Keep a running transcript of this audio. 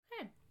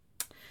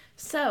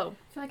So,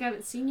 I feel like I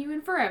haven't seen you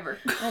in forever.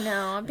 I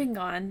know, I've been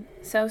gone.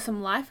 So,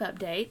 some life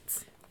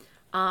updates.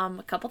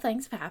 A couple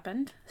things have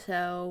happened.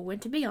 So,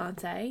 went to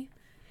Beyonce.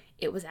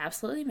 It was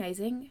absolutely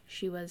amazing.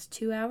 She was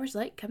 2 hours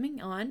late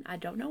coming on. I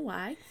don't know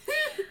why.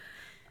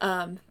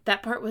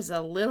 That part was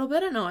a little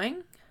bit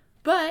annoying.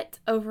 But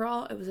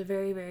overall, it was a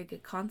very, very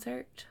good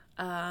concert.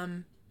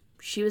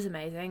 She was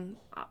amazing.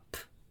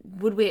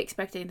 Would we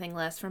expect anything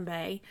less from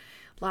Bey?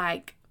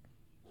 Like,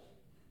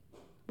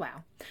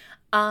 wow.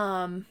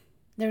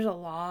 There's a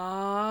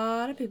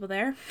lot of people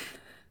there.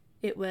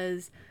 It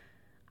was,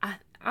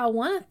 I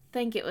want to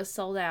think it was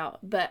sold out,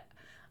 but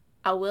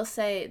I will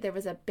say there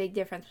was a big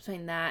difference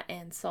between that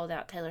and sold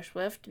out Taylor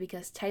Swift,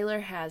 because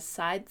Taylor has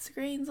side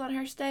screens on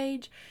her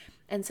stage,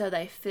 and so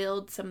they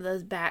filled some of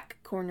those back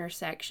corner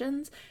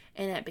sections.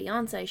 And at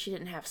Beyonce, she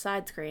didn't have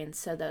side screens,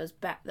 so those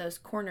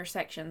corner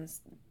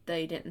sections,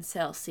 they didn't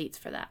sell seats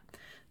for that,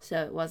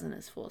 so it wasn't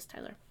as full as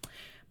Taylor.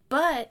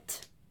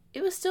 But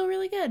it was still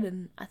really good,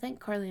 and I think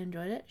Carly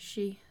enjoyed it.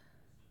 She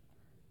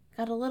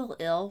got a little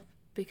ill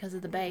because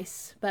of the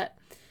bass, but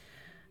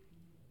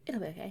it'll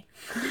be okay.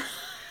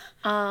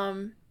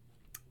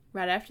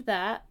 Right after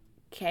that,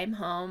 came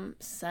home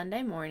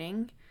Sunday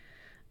morning,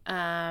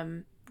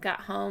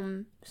 got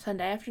home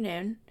Sunday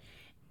afternoon,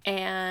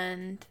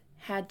 and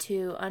had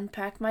to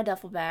unpack my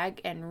duffel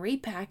bag and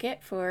repack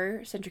it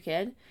for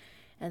CentriKid,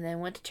 and then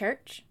went to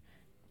church,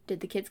 did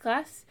the kids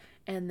class,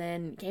 and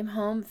then came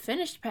home,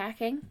 finished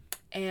packing,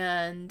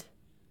 and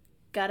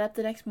got up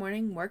the next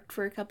morning, worked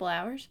for a couple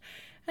hours,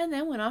 and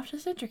then went off to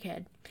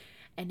CentriKid.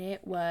 And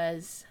it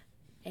was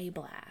a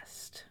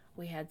blast.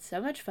 We had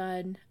so much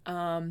fun.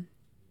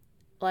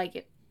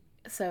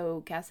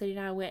 So Cassidy and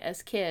I went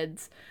as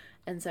kids,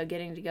 and so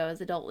getting to go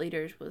as adult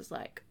leaders was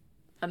like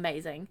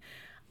amazing.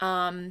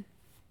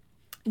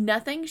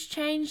 Nothing's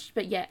changed,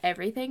 but yet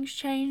everything's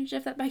changed,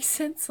 if that makes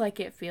sense. Like,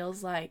 it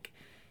feels like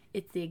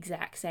it's the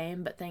exact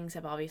same, but things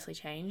have obviously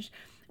changed.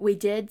 We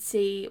did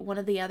see one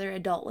of the other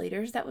adult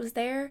leaders that was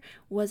there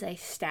was a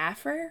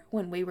staffer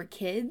when we were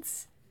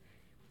kids.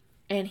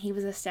 And he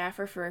was a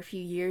staffer for a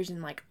few years,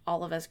 and like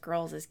all of us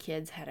girls as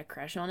kids had a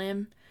crush on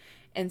him.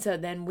 And so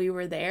then we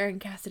were there, and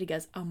Cassidy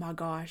goes, "Oh my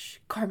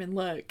gosh, Carmen,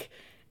 look."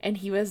 And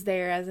he was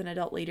there as an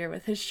adult leader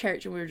with his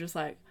church, and we were just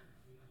like,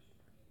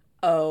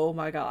 oh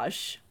my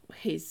gosh.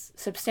 He's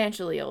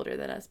substantially older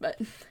than us, but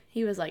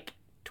he was like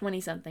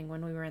 20-something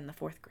when we were in the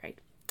 4th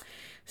grade.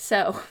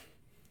 So,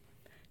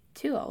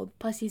 too old.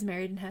 Plus, he's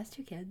married and has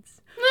 2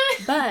 kids.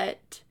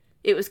 But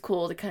it was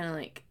cool to kind of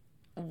like,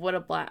 what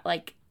a blast.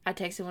 Like, I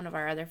texted one of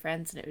our other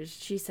friends, and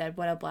she said,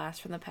 what a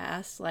blast from the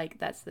past. Like,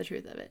 that's the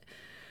truth of it.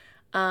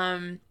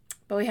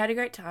 But we had a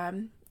great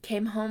time.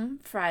 Came home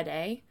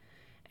Friday.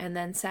 And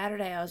then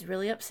Saturday, I was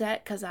really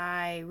upset because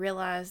I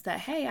realized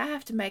that, hey, I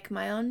have to make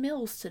my own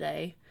meals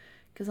today,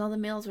 because all the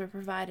meals were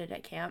provided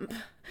at camp.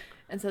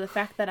 And so the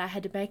fact that I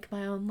had to make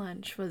my own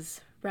lunch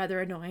was rather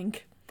annoying.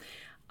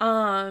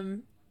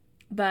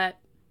 But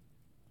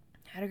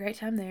had a great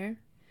time there.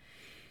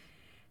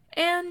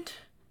 And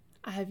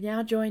I have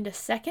now joined a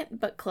second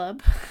book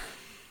club.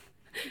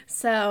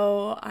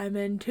 So I'm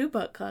in 2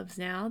 book clubs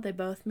now. They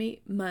both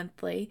meet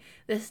monthly.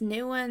 This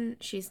new one,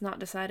 she's not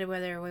decided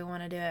whether we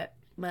want to do it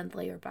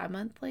monthly or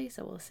bi-monthly,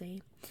 so we'll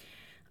see.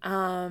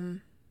 But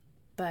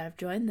I've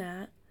joined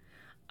that.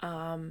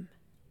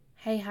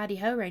 Hey, howdy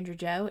ho, Ranger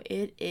Joe.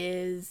 It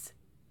is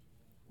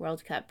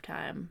World Cup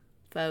time,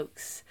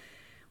 folks.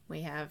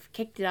 We have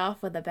kicked it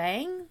off with a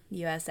bang.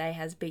 USA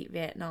has beat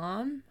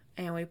Vietnam,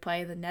 and we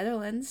play the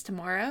Netherlands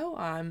tomorrow.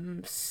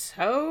 I'm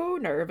so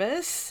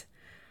nervous,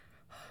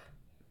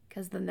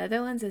 because the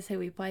Netherlands is who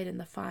we played in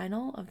the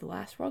final of the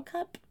last World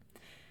Cup,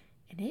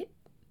 and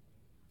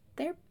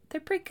they're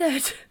pretty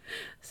good.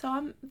 So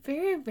I'm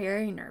very,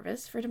 very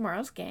nervous for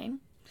tomorrow's game.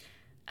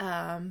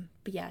 But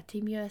yeah,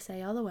 Team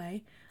USA all the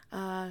way.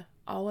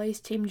 Always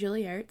Team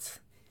Julie Ertz.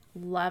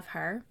 Love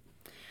her.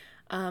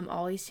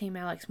 Always Team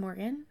Alex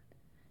Morgan.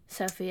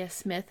 Sophia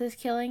Smith is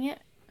killing it.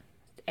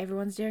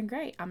 Everyone's doing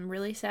great. I'm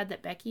really sad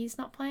that Becky's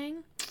not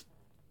playing,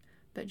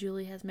 but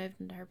Julie has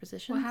moved into her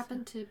position. What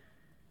happened to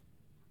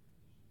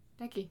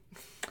Becky?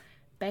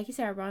 Becky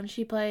Sauerbrunn,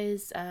 she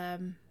plays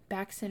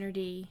back center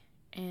D,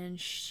 and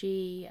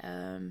she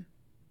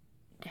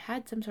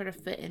had some sort of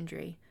foot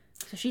injury.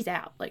 So she's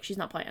out. Like, she's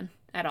not playing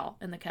at all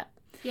in the cup.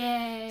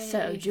 Yay.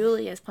 So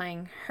Julie is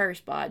playing her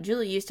spot.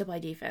 Julie used to play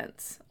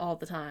defense all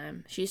the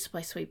time. She used to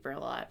play sweeper a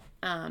lot.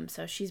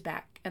 So she's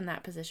back in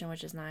that position,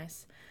 which is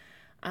nice.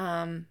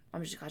 I'm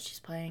just glad she's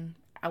playing.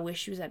 I wish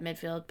she was at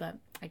midfield, but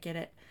I get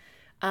it.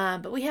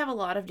 But we have a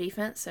lot of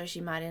defense, so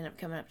she might end up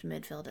coming up to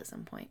midfield at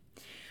some point.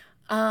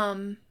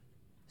 But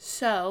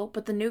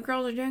the new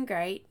girls are doing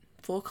great.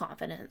 Full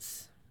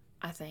confidence.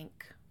 I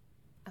think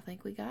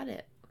we got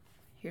it.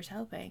 Here's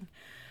hoping.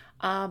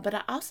 But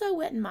I also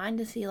wouldn't mind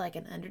to see like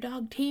an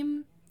underdog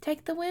team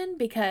take the win,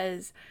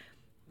 because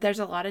there's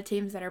a lot of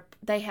teams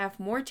they have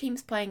more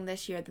teams playing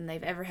this year than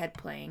they've ever had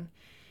playing.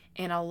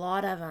 And a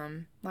lot of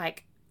them,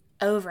 like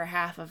over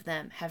half of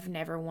them, have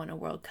never won a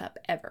World Cup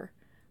ever.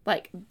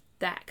 Like,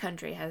 that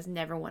country has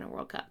never won a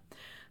World Cup.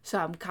 So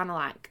I'm kind of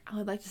like, I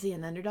would like to see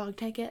an underdog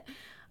take it.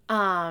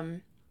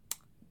 But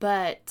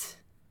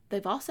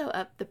they've also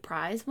upped the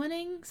prize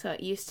winning. So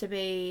it used to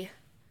be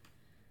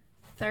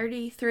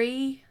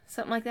 33,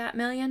 something like that,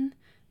 million.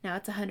 Now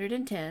it's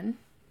 110.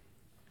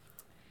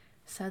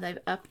 So they've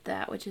upped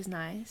that, which is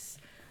nice.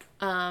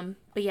 But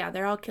yeah,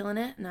 they're all killing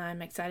it, and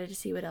I'm excited to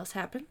see what else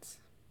happens.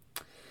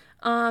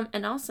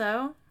 And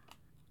also,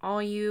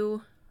 all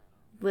you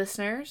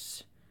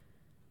listeners,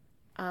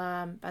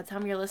 by the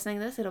time you're listening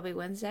to this, it'll be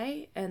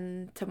Wednesday,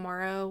 and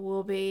tomorrow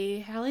will be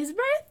Hallie's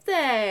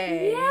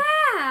birthday.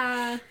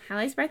 Yeah.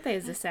 Hallie's birthday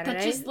is this Saturday.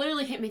 That just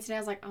literally hit me today. I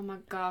was like, oh my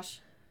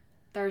gosh,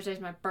 Thursday's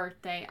my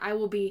birthday. I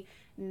will be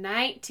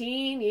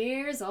 19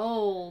 years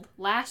old.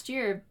 Last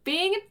year of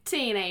being a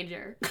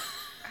teenager.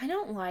 I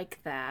don't like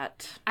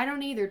that. I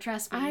don't either,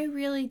 trust me. I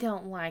really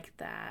don't like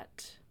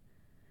that.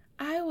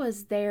 I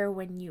was there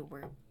when you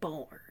were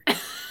born.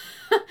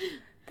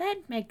 That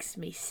makes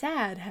me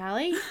sad,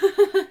 Hallie.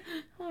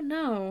 Oh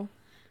no.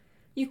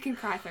 You can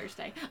cry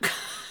Thursday.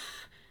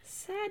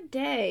 Sad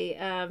day.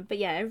 But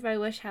yeah, everybody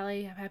wish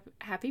Hallie a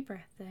happy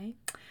birthday.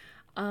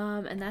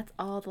 And that's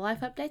all the life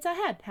updates I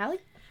had. Hallie?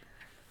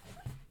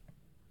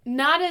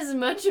 Not as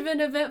much of an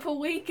eventful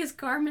week as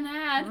Carmen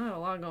had. I had a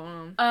lot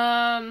going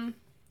on.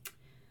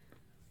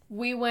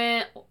 We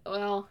went,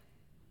 well,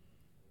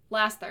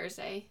 last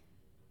Thursday.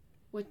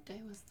 What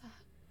day was that?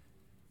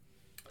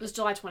 It was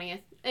July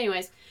 20th.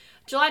 Anyways,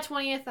 July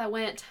 20th, I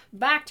went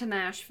back to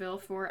Nashville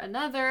for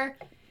another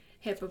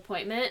hip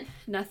appointment.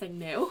 Nothing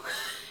new.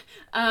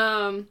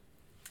 It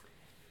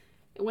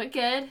went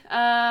good.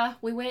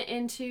 We went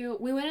into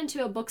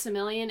a Books A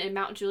Million in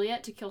Mount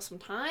Juliet to kill some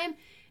time,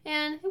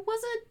 and it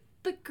wasn't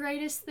the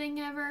greatest thing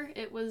ever.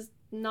 It was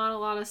not a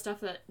lot of stuff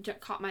that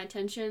caught my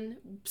attention.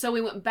 So we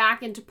went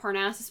back into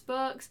Parnassus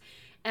Books,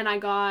 and I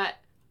got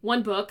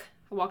one book.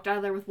 I walked out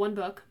of there with one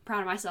book. Proud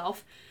of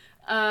myself.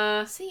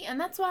 See, and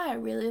that's why I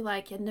really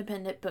like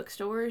independent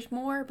bookstores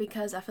more,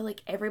 because I feel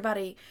like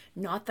everybody,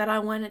 not that I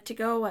want it to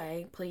go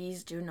away,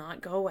 please do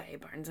not go away,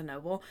 Barnes &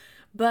 Noble,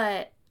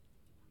 but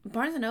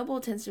Barnes & Noble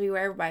tends to be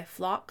where everybody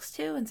flocks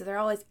to, and so they're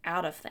always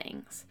out of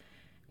things.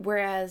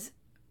 Whereas,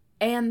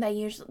 and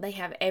they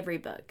have every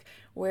book.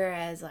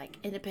 Whereas, like,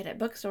 independent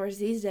bookstores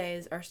these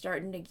days are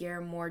starting to gear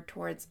more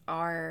towards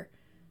our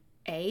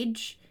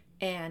age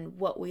and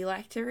what we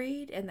like to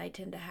read, and they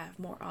tend to have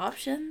more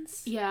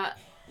options. Yeah,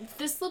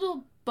 this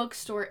little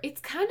bookstore,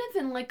 it's kind of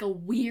in, like, a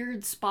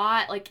weird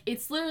spot. Like,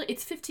 it's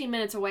 15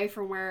 minutes away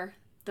from where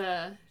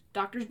the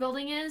doctor's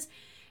building is,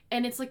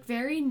 and it's, like,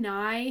 very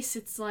nice.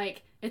 It's,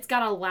 like, it's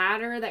got a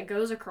ladder that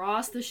goes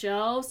across the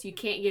shelves. You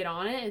can't get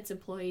on it. It's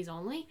employees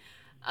only.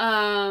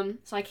 So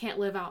I can't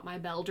live out my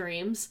Belle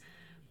dreams.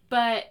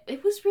 But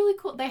it was really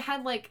cool. They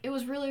had, like, it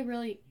was really,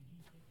 really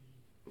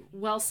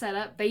well set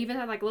up. They even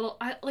had, like,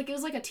 it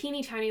was like a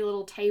teeny tiny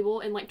little table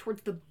and, like,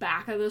 towards the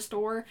back of the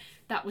store.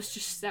 That was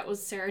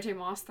Sarah J.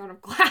 Maas Throne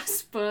of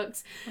Glass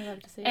books. I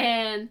love to see it.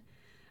 And,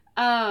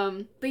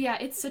 but yeah,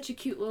 it's such a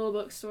cute little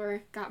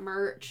bookstore. Got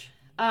merch.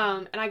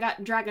 And I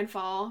got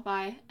Dragonfall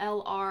by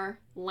L.R.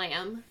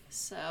 Lamb.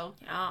 So,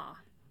 Yeah.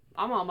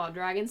 I'm all about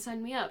dragons.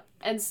 Sign me up.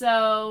 And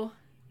so,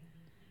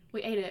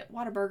 we ate at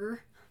Whataburger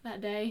that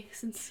day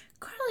since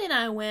Carly and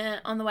I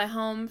went on the way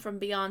home from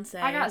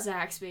Beyonce. I got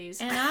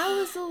Zaxby's. And I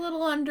was a little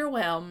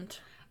underwhelmed.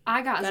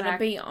 I got Gotta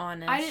be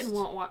honest. I didn't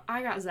want what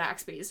I got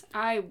Zaxby's.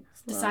 I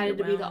decided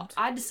to be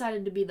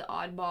the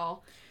oddball.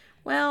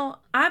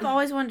 Well, I've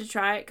always wanted to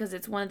try it because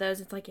it's one of those.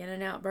 It's like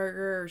In-N-Out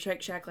Burger or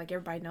Shake Shack, like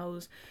everybody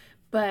knows.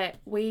 But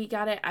we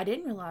got it. I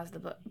didn't realize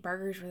the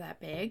burgers were that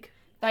big.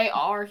 They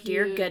are huge.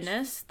 Dear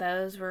goodness,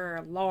 those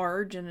were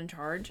large and in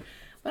charge.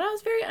 But I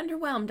was very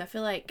underwhelmed. I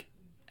feel like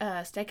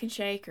Steak and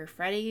Shake or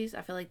Freddy's,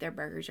 I feel like their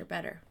burgers are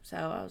better. So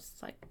I was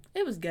like,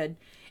 it was good.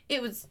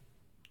 It was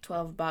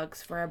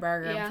 $12 for a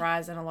burger and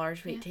fries and a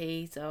large sweet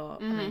tea. So,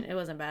 I mean, it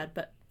wasn't bad.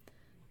 But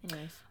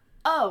anyways.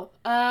 Oh,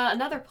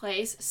 another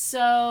place.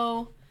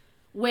 So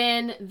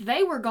when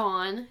they were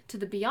gone to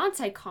the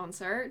Beyonce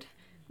concert,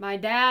 my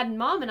dad and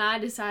mom and I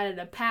decided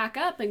to pack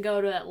up and go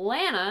to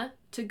Atlanta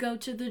to go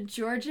to the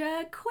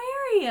Georgia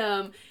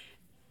Aquarium.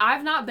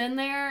 I've not been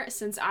there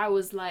since I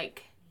was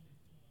like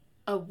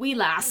a wee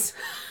lass.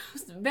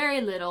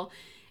 Very little.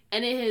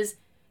 And it has,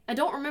 I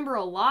don't remember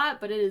a lot,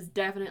 but it has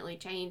definitely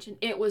changed. And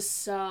it was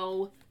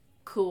so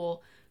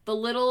cool. The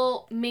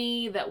little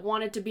me that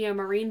wanted to be a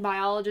marine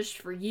biologist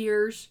for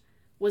years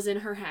was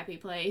in her happy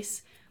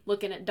place,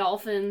 looking at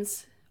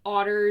dolphins,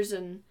 otters,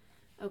 and,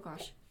 oh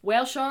gosh,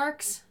 whale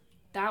sharks.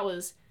 That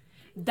was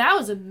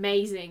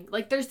amazing.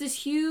 Like, there's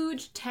this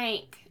huge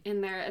tank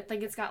in there. I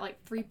think it's got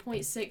like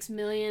 3.6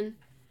 million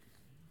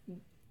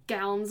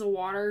gallons of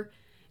water.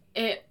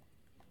 And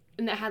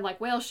it had like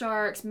whale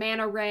sharks,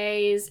 manta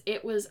rays.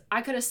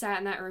 I could have sat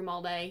in that room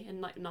all day and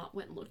like not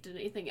went and looked at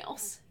anything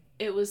else.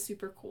 It was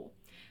super cool.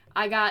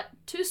 I got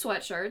 2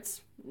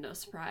 sweatshirts, no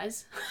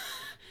surprise.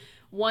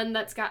 One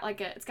that's got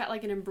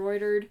an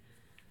embroidered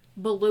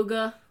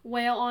beluga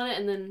whale on it,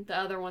 and then the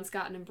other one's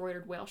got an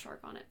embroidered whale shark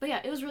on it. But yeah,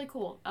 it was really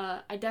cool.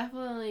 I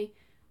definitely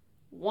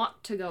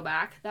want to go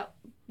back. That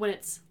when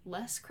it's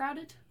less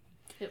crowded,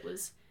 it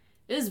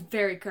is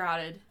very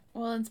crowded.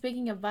 Well, and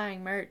speaking of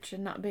buying merch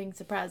and not being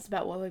surprised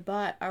about what we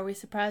bought, are we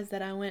surprised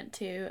that I went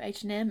to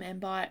H&M and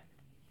bought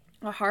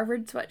a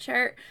Harvard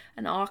sweatshirt,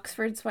 an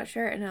Oxford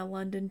sweatshirt, and a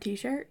London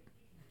t-shirt?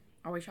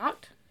 Are we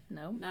shocked?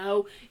 No.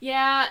 No.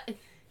 Yeah.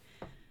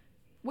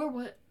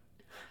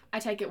 I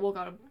take it we'll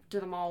go to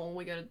the mall when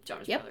we go to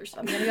Jonas Brothers.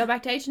 I'm gonna go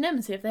back to H&M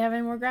and see if they have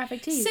any more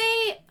graphic tees.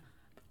 See,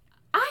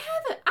 I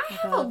have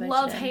a love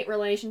love-hate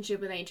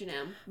relationship with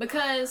H&M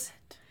because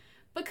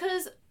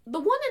the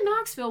one in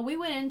Knoxville, we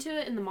went into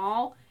it in the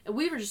mall and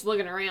we were just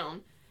looking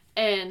around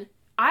and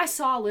I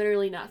saw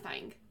literally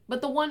nothing.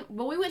 But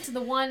we went to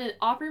the one at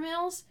Opry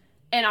Mills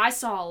and I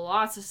saw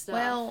lots of stuff.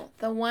 Well,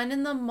 the one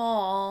in the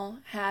mall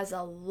has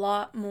a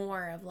lot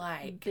more of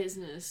like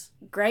business.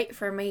 Great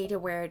for me to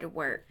wear to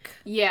work.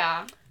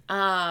 Yeah.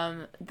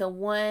 The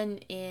one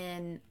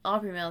in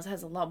Opry Mills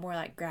has a lot more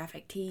like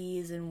graphic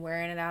tees and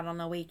wearing it out on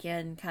the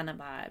weekend kind of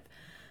vibe.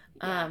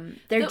 Yeah.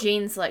 Their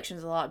jean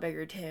selection's a lot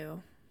bigger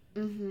too.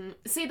 Mm-hmm.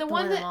 See, the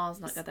one one in the mall's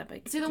not got that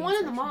big. See, the one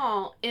in the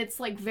mall, it's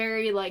like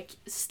very like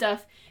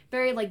stuff,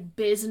 very like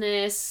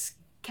business,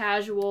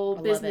 casual,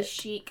 business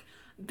chic,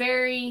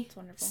 very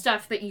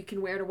stuff that you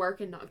can wear to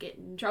work and not get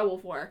in trouble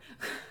for.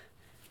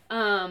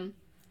 But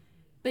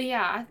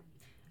yeah,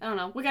 I don't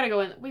know. We gotta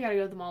go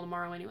to the mall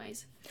tomorrow,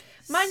 anyways.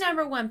 My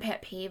number one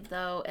pet peeve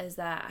though is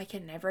that I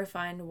can never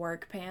find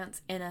work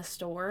pants in a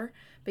store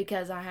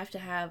because I have to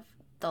have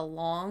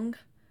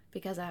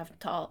because I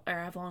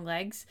have long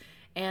legs,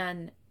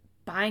 and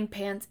buying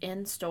pants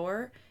in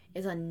store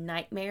is a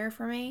nightmare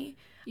for me.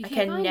 I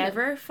can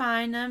never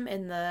find them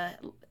in the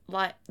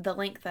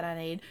length that I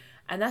need.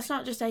 And that's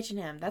not just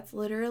H&M. That's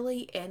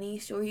literally any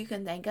store you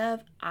can think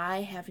of.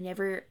 I have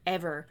never,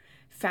 ever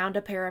found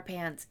a pair of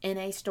pants in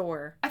a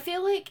store. I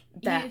feel like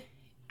that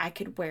I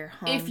could wear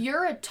home. If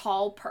you're a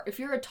tall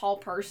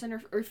person,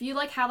 or if you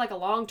like have like a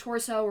long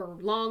torso or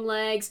long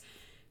legs,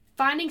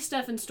 finding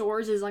stuff in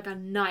stores is like a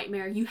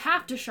nightmare. You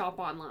have to shop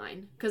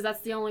online because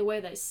that's the only way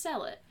they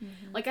sell it.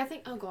 Mm-hmm. Like I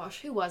think, oh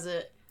gosh, who was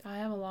it? I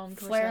have a long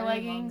torso. Flare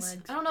leggings.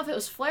 I don't know if it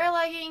was flare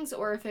leggings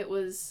or if it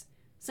was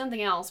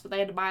something else, but they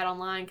had to buy it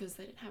online because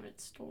they didn't have it in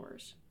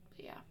stores.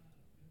 But yeah,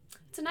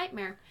 it's a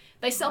nightmare.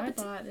 They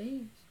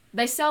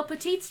sell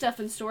petite stuff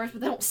in stores,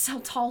 but they don't sell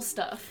tall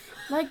stuff.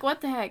 Like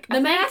what the heck? The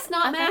math's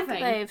not mathing. I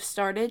think they've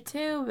started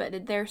to,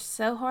 but they're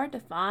so hard to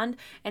find.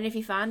 And if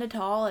you find a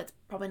tall, it's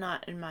probably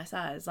not in my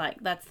size.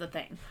 Like that's the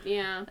thing.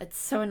 Yeah, it's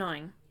so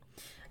annoying.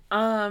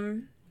 But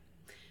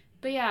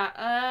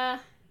yeah,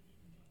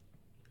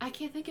 I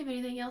can't think of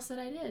anything else that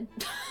I did.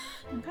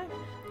 Okay.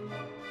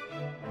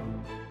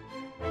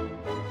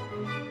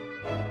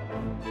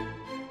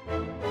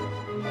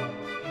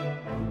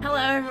 Hello,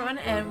 everyone,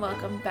 and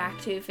welcome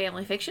back to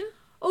Family Fiction.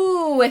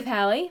 Ooh, with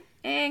Hallie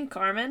and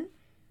Carmen.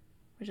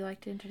 Would you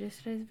like to introduce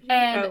today's video?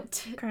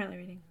 And currently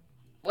reading.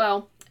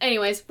 Well,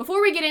 anyways,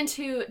 before we get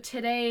into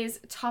today's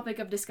topic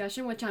of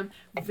discussion, which I'm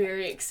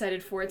very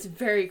excited for, it's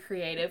very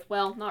creative.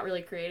 Well, not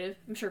really creative.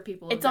 I'm sure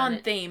people have done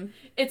it. Theme.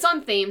 It's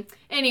on theme.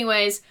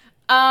 Anyways,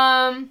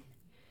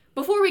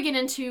 before we get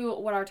into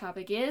what our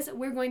topic is,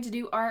 we're going to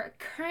do our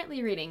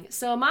currently reading.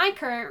 So my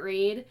current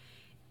read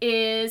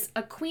is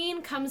A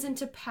Queen Comes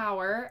into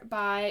Power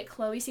by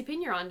Chloe C.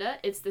 Piñaranda.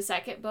 It's the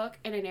second book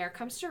in An Heir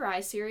Comes to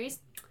Rise series.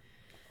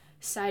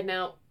 Side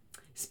note,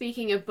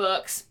 speaking of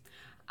books,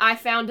 I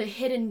found a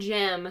hidden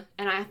gem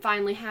and I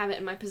finally have it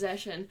in my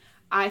possession.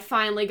 I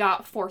finally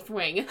got Fourth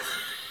Wing.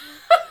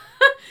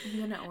 I'm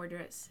gonna order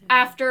it soon.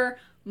 After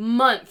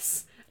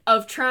months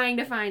of trying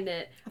to find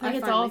it. I think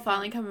it's all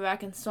finally coming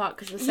back in stock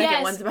because the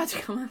second one's about to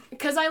come out.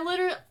 Because I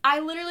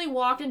literally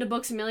walked into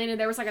Books A Million and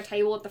there was like a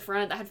table at the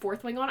front that had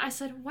Fourth Wing on. I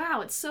said, wow,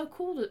 it's so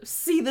cool to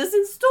see this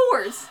in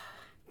stores.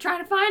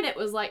 Trying to find it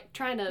was like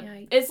trying to...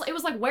 Yikes. It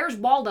was like, where's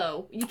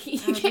Waldo? You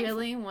can't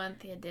really want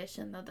the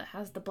edition though that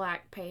has the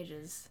black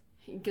pages.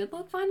 Good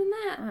luck finding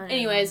that.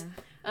 Anyways,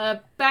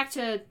 back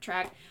to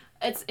track.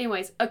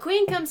 A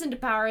Queen Comes into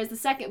Power is the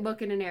second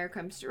book in An Heir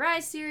Comes to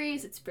Rise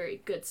series. It's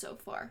very good so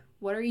far.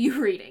 What are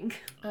you reading?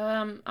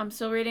 I'm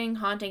still reading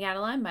Haunting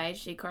Adeline by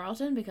H.D.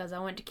 Carlton because I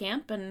went to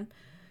camp and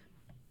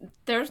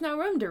there's no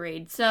room to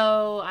read.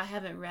 So I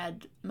haven't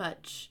read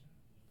much.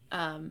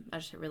 I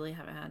just really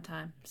haven't had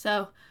time.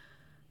 So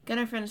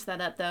gonna finish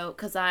that up though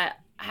because I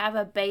have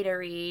a beta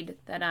read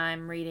that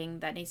I'm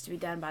reading that needs to be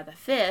done by the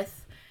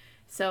 5th.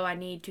 So I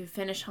need to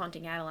finish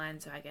Haunting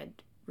Adeline so I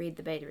could read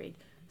the beta read.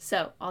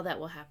 So all that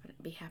will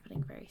be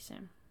happening very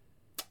soon.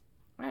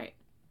 All right.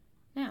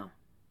 Now,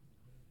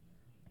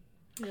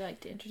 would you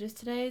like to introduce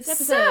today's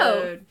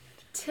episode?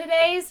 So,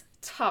 today's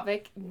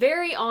topic,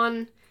 very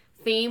on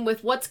theme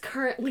with what's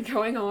currently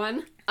going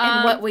on.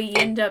 And what we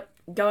end up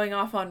going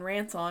off on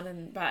rants on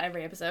in about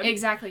every episode.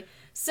 Exactly.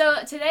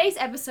 So today's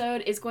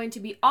episode is going to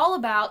be all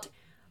about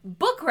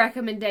book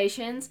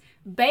recommendations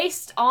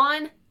based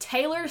on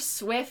Taylor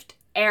Swift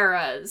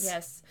eras.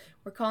 Yes.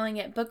 We're calling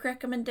it Book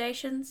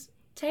Recommendations,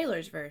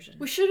 Taylor's version.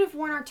 We should have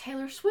worn our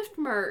Taylor Swift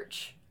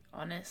merch.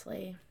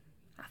 Honestly,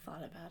 I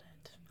thought about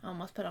it. I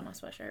almost put on my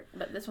sweatshirt,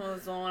 but this one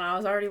was the one I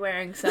was already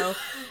wearing, so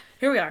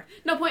here we are.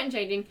 No point in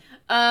changing.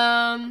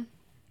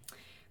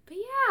 But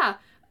yeah,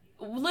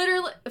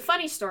 literally,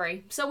 funny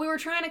story. So we were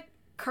trying to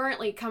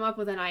currently come up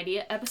with an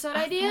episode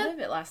idea. I thought of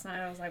it last night.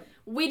 I was like,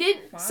 we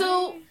didn't. Why?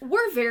 So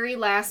we're very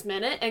last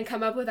minute and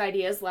come up with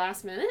ideas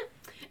last minute.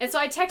 And so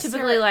I texted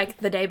typically her. like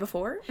the day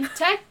before.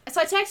 So I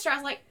texted her. I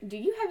was like, "Do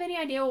you have any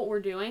idea what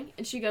we're doing?"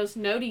 And she goes,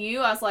 "No, do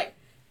you?" I was like,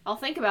 "I'll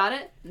think about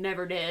it."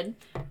 Never did.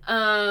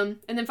 And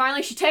then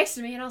finally she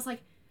texted me, and I was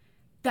like,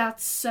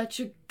 "That's such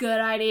a good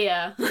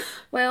idea."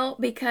 Well,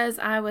 because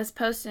I was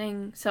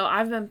posting, so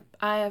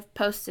I have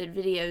posted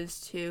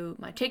videos to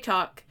my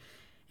TikTok,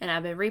 and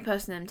I've been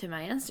reposting them to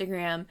my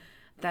Instagram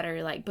that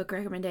are like book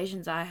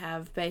recommendations I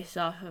have based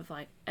off of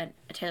like a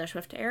Taylor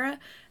Swift era.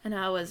 And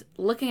I was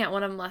looking at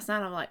one of them last night,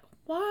 and I'm like,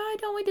 why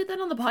don't we do that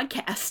on the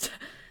podcast?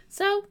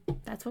 So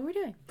that's what we're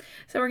doing.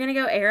 So we're going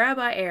to go era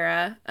by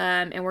era,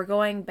 and we're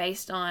going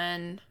based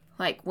on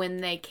like when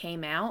they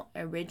came out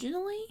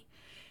originally.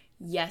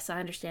 Yes, I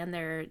understand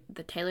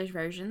the Taylor's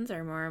versions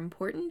are more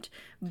important,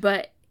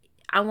 but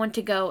I want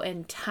to go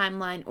in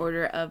timeline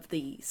order of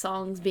the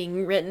songs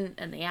being written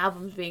and the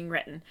albums being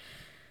written.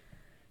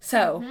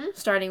 So,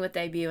 starting with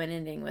debut and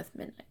ending with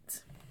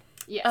Midnights.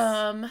 Yes.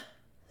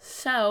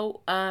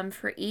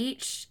 For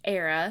each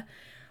era,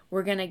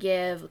 we're going to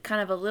give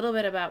kind of a little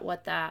bit about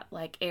what that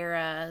like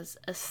era's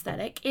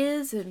aesthetic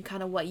is and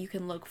kind of what you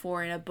can look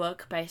for in a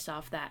book based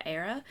off that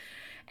era.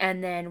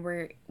 And then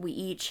we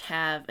each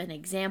have an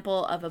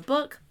example of a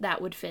book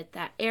that would fit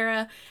that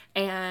era.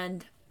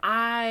 And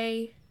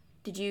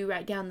did you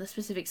write down the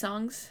specific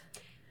songs?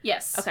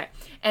 Yes. Okay.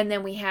 And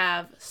then we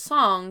have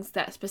songs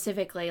that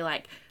specifically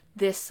like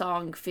this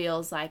song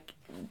feels like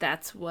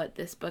that's what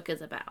this book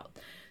is about.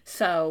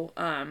 So,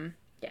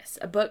 yes,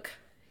 a book.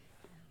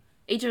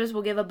 Each of us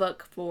will give a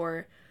book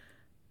for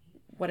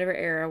whatever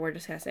era we're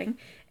discussing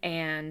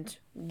and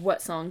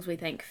what songs we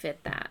think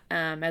fit that,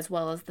 as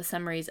well as the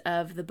summaries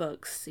of the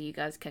books, so you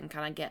guys can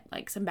kind of get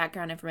like some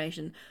background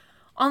information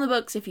on the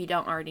books if you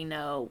don't already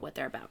know what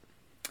they're about.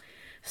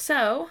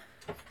 So,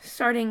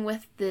 starting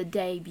with the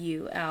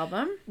debut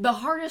album. The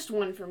hardest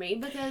one for me,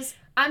 because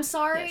I'm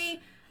sorry, Yes.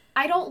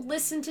 I don't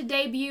listen to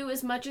debut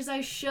as much as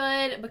I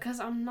should because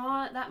I'm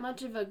not that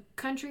much of a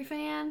country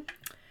fan.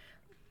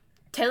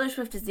 Taylor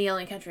Swift is the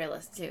only country I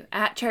listen to.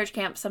 At church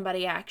camp,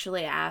 somebody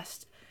actually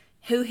asked,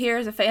 who here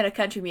is a fan of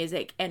country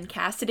music? And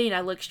Cassidy and I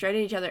looked straight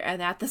at each other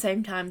and at the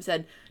same time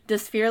said,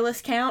 does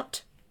Fearless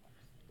count?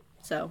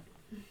 So,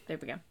 there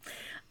we go.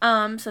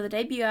 So the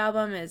debut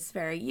album is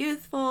very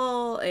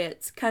youthful.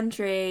 It's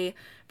country,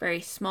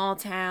 very small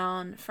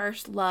town,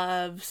 first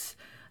loves,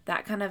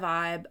 that kind of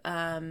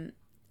vibe.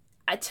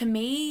 To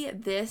me,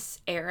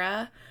 this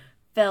era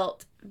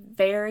felt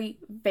very,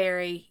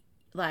 very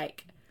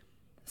like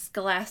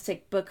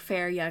Scholastic Book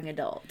Fair young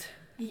adult.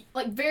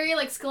 Like very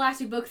like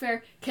Scholastic Book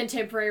Fair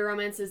contemporary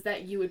romances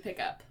that you would pick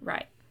up.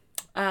 Right.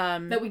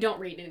 That we don't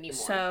read anymore.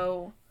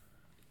 So,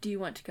 do you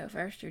want to go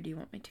first or do you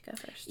want me to go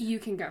first? You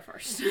can go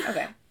first.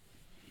 Okay.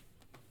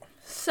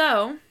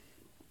 So,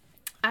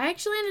 I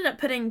actually ended up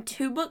putting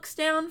 2 books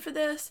down for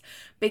this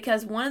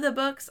because one of the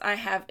books I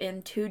have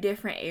in 2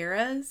 different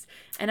eras,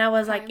 and I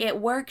was like, it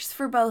works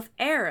for both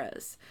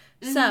eras.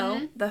 Mm-hmm.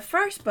 So, the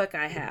first book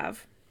I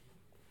have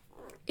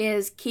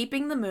is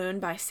Keeping the Moon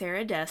by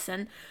Sarah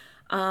Dessen.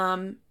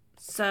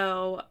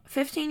 So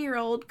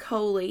 15-year-old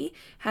Coley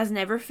has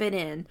never fit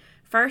in.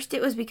 First,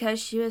 it was because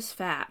she was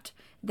fat.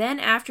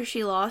 Then, after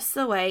she lost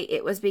the weight,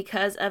 it was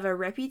because of a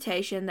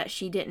reputation that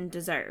she didn't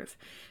deserve.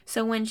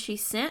 So when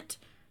she's sent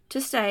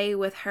to stay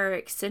with her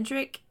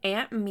eccentric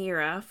Aunt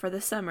Mira for the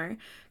summer,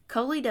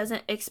 Coley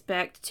doesn't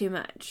expect too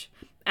much.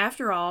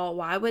 After all,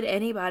 why would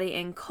anybody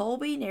in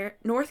Colby,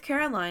 North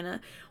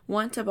Carolina,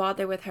 want to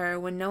bother with her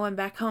when no one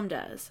back home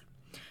does?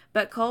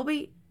 But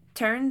Colby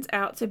turns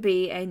out to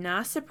be a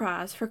nice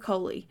surprise for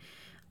Coley.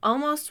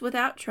 Almost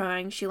without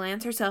trying, she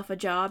lands herself a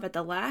job at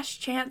the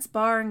Last Chance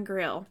Bar and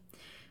Grill.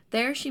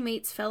 There she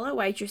meets fellow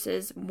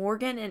waitresses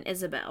Morgan and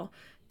Isabel,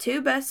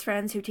 2 best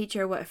friends who teach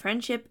her what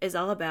friendship is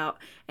all about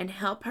and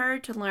help her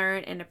to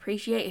learn and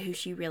appreciate who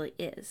she really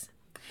is.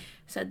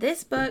 So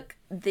this book,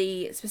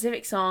 the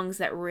specific songs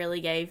that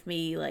really gave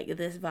me like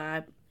this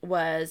vibe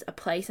was A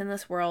Place in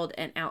This World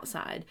and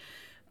Outside.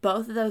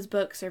 Both of those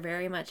books are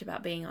very much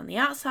about being on the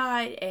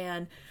outside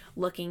and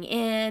looking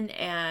in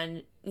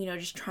and, you know,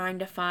 just trying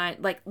to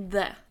find, like,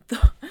 the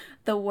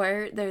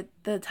word,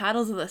 the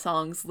titles of the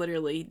songs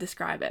literally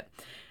describe it.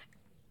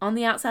 On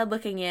the outside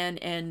looking in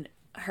and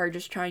her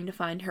just trying to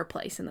find her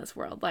place in this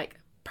world. Like,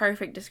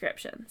 perfect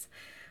descriptions.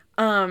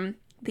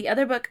 The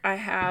other book I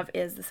have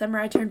is The Summer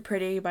I Turned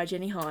Pretty by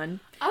Jenny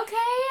Han. Okay,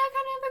 I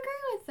kind of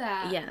agree with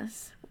that.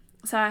 Yes.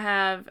 So I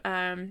have,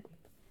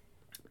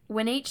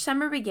 when each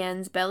summer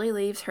begins, Belly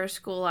leaves her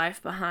school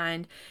life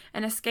behind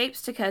and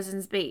escapes to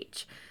Cousins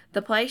Beach,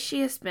 the place she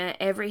has spent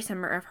every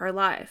summer of her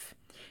life.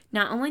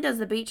 Not only does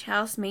the beach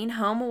house mean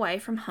home away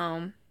from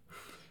home,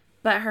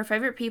 but her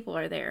favorite people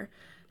are there.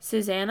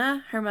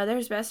 Susanna, her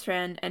mother's best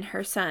friend, and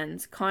her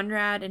sons,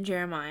 Conrad and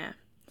Jeremiah.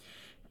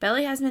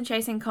 Belly has been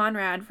chasing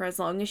Conrad for as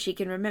long as she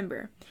can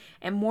remember,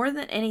 and more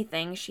than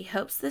anything, she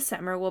hopes this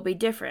summer will be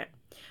different.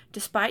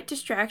 Despite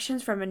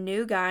distractions from a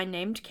new guy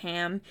named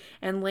Cam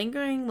and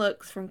lingering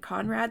looks from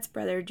Conrad's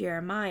brother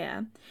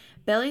Jeremiah,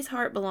 Belly's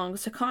heart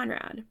belongs to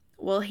Conrad.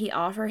 Will he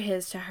offer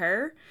his to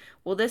her?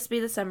 Will this be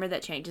the summer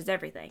that changes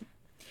everything?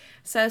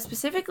 So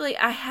specifically,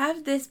 I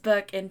have this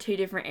book in 2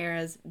 different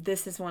eras.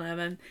 This is one of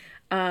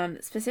them.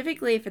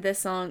 Specifically for this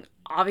song,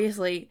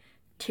 obviously,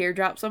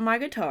 Teardrops on My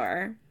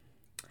Guitar.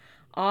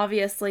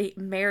 Obviously,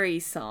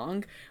 Mary's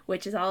Song,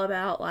 which is all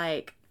about,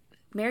 like,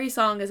 Mary's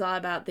Song is all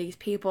about these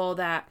people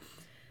that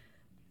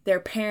their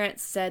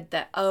parents said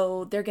that,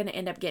 oh, they're going to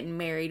end up getting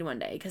married one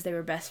day because they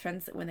were best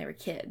friends when they were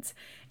kids.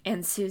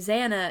 And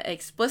Susanna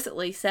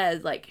explicitly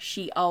said, like,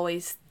 she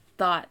always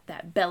thought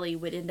that Belly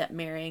would end up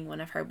marrying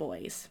one of her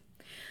boys.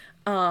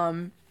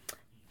 And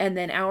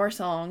then Our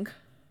Song,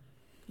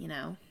 you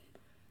know,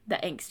 the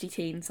angsty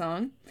teen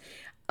song.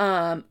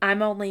 I'm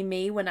Only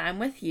Me When I'm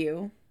With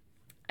You.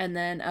 And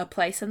then A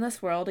Place in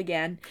This World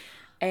again.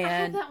 And I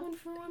have that one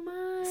for my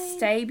mind.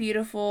 Stay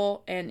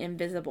Beautiful and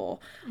Invisible.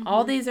 Mm-hmm.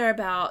 All these are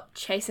about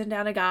chasing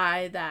down a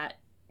guy that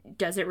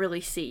doesn't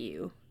really see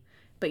you,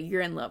 but you're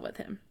in love with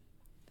him.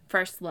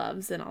 First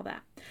loves and all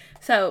that.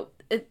 So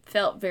it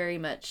felt very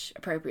much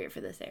appropriate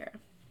for this era.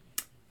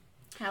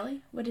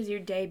 Hallie, what is your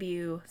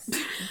debut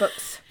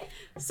books?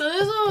 So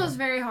this one was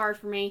very hard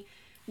for me.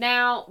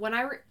 Now, when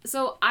I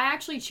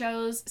actually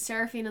chose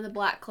Seraphina the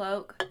Black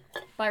Cloak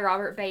by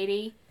Robert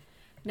Beatty.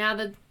 Now,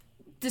 the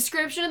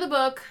description of the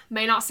book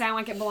may not sound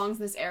like it belongs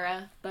in this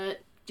era,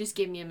 but just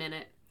give me a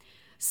minute.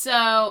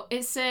 So,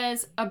 it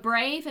says, a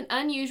brave and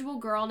unusual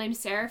girl named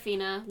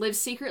Seraphina lives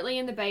secretly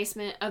in the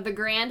basement of the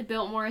grand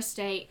Biltmore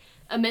estate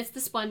amidst the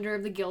splendor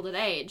of the Gilded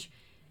Age.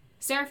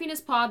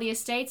 Seraphina's pa, the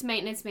estate's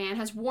maintenance man,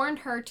 has warned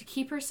her to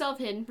keep herself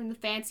hidden from the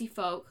fancy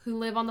folk who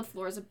live on the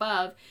floors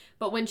above,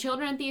 but when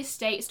children at the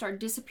estate start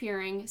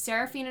disappearing,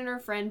 Seraphina and her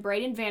friend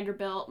Braden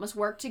Vanderbilt must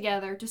work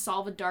together to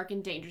solve a dark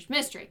and dangerous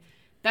mystery.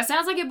 That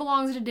sounds like it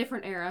belongs in a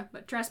different era,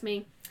 but trust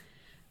me.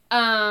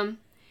 It's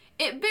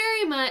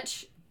very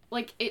much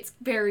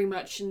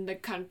in the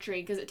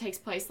country because it takes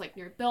place like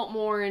near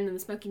Biltmore and in the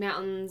Smoky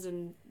Mountains,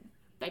 and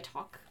they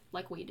talk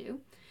like we do.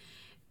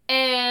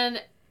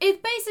 And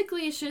it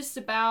basically is just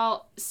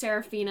about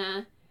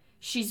Seraphina.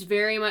 She's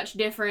very much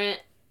different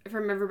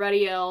from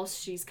everybody else.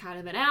 She's kind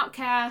of an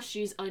outcast.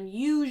 She's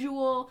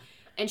unusual,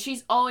 and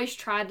she's always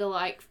tried to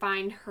like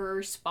find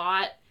her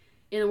spot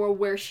in the world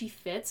where she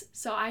fits.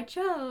 So I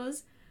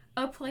chose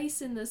a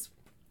place in the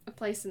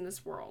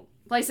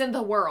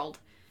world,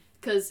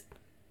 because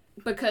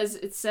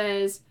it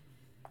says,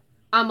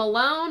 I'm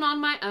alone on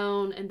my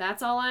own, and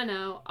that's all I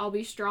know. I'll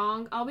be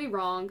strong, I'll be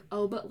wrong.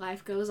 Oh, but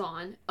life goes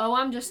on. Oh,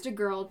 I'm just a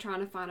girl trying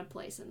to find a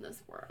place in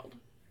this world.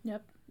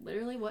 Yep.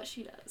 Literally what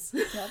she does.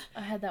 Yep.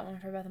 I had that one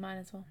for both of mine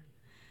as well.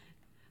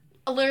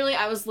 Literally,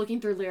 I was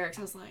looking through lyrics.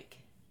 I was like,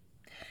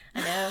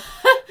 I know.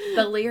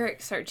 The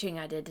lyric searching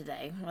I did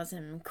today was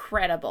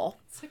incredible.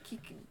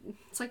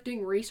 It's like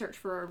doing research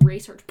for a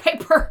research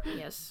paper.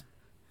 Yes.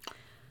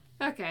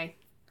 Okay.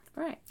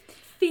 Right.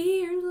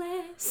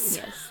 Fearless.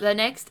 Yes. The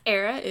next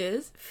era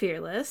is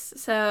Fearless.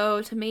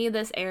 So to me,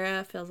 this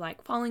era feels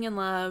like falling in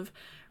love,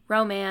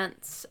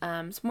 romance,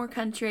 some more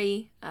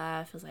country.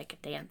 Feels like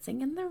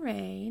dancing in the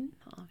rain.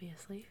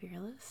 Obviously,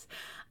 Fearless.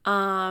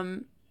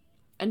 And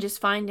just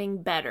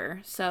finding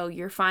better. So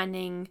you're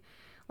finding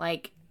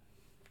like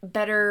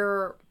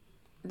better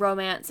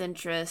romance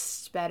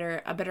interests,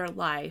 a better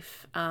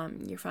life.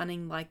 You're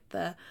finding like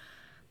the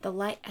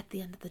light at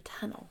the end of the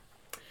tunnel.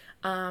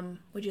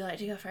 Would you like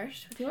to go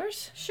first with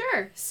yours?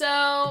 Sure.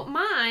 So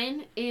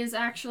mine is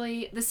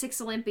actually The Six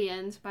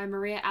Olympians by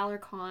Maria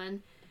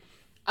Alarcon.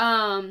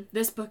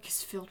 This book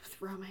is filled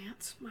with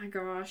romance. My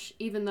gosh.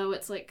 Even though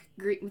it's like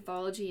Greek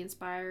mythology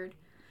inspired.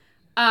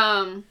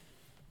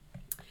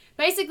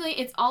 Basically,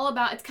 it's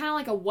kind of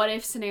like a what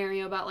if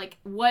scenario about like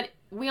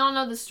we all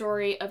know the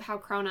story of how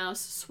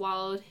Kronos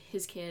swallowed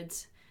his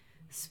kids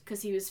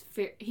because he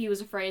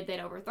was afraid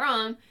they'd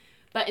overthrow him.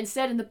 But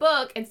instead in the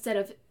book, instead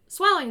of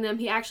swallowing them,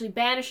 he actually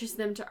banishes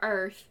them to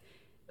Earth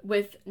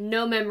with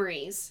no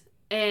memories.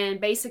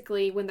 And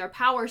basically, when their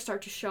powers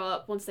start to show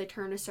up once they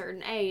turn a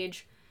certain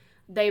age,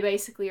 they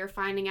basically are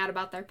finding out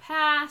about their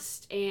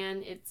past,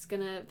 and it's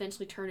going to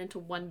eventually turn into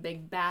one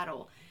big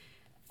battle.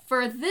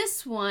 For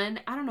this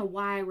one, I don't know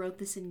why I wrote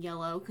this in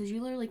yellow, because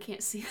you literally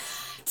can't see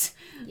that.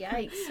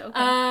 Yikes,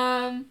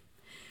 okay.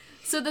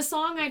 So the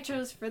song I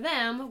chose for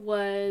them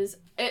was,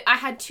 I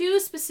had 2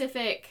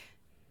 specific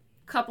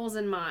couples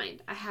in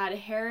mind. I had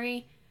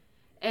Harry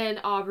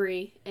and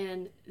Aubrey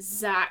and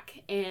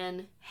Zach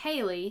and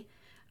Haley.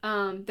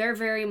 They're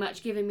very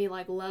much giving me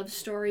like love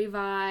story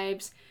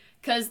vibes,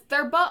 because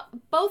they're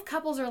both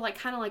couples are like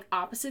kind of like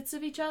opposites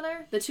of each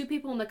other. The 2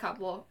 people in the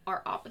couple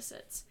are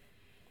opposites.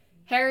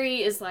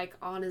 Harry is like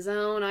on his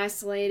own,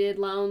 isolated,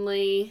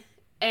 lonely,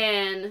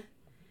 and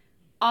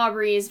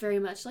Aubrey is very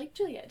much like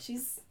Juliet.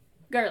 She's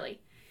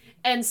girly.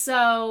 And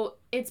so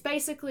it's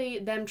basically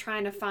them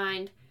trying to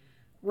find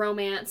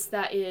romance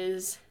that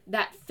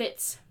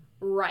fits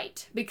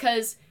right.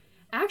 Because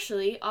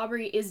actually,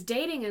 Aubrey is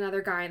dating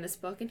another guy in this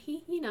book, and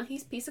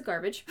he's a piece of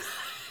garbage.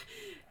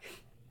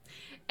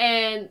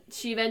 And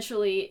she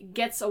eventually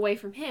gets away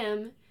from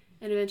him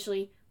and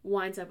eventually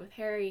winds up with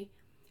Harry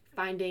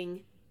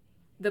finding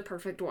the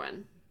perfect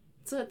one.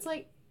 So it's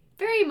like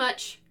very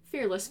much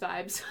Fearless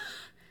vibes.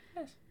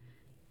 Yes.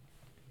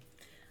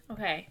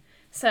 Okay.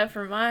 So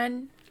for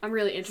mine, I'm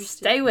really interested.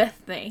 stay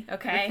with me,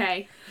 okay?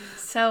 Okay.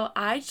 So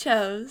I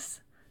chose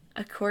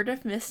A Court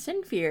of Mist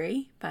and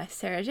Fury by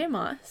Sarah J.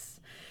 Maas.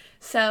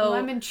 So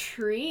I'm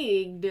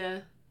intrigued.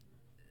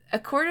 A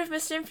Court of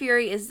Mist and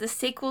Fury is the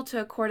sequel to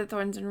A Court of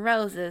Thorns and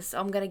Roses. So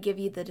I'm going to give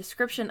you the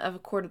description of A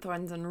Court of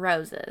Thorns and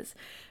Roses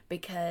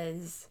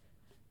because...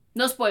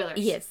 No spoilers.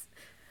 Yes.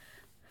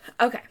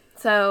 Okay,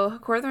 so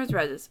Court of Thorns and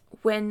Roses.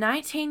 When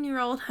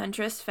 19-year-old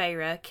huntress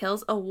Feyre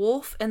kills a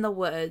wolf in the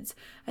woods,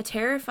 a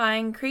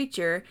terrifying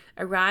creature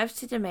arrives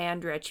to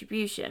demand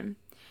retribution.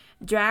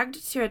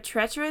 Dragged to a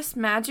treacherous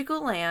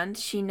magical land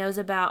she knows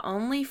about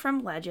only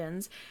from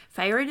legends,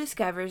 Feyre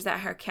discovers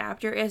that her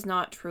captor is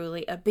not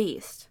truly a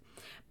beast,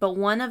 but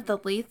one of the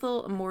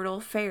lethal immortal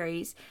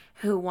fairies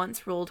who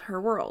once ruled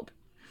her world.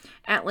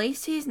 At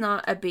least he's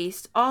not a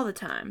beast all the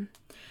time.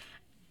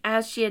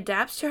 As she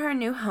adapts to her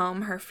new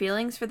home, her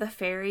feelings for the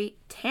fairy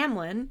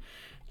Tamlin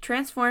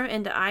transform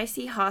into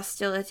icy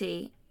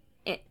hostility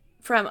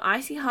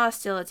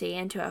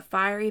into a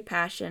fiery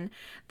passion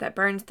that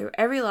burns through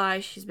every lie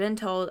she's been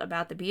told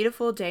about the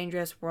beautiful,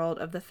 dangerous world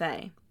of the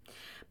Fae.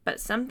 But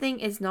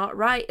something is not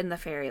right in the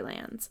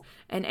fairylands.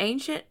 An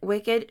ancient,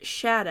 wicked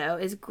shadow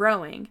is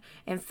growing,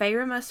 and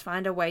Feyre must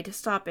find a way to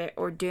stop it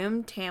or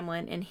doom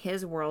Tamlin in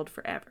his world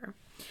forever.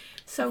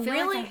 So I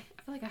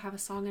feel like I have a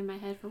song in my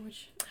head for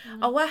which...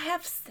 Oh, I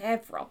have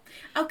several.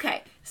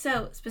 Okay,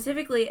 so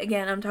specifically,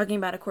 again, I'm talking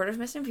about A Court of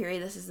Mist and Fury.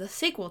 This is the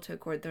sequel to A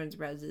Court of Thorns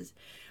and Roses.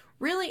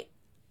 Really,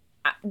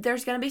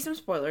 there's going to be some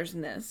spoilers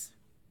in this.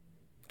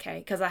 Okay,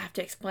 because I have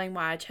to explain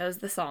why I chose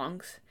the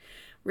songs.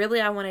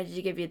 Really, I wanted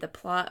to give you the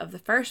plot of the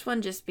first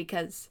one just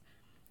because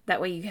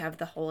that way you have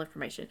the whole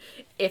information.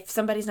 If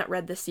somebody's not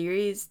read the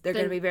series, they're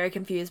going to be very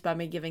confused by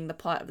me giving the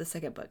plot of the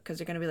second book because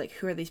they're going to be like,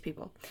 who are these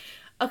people?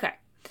 Okay.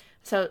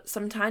 So,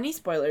 some tiny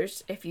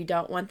spoilers. If you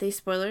don't want these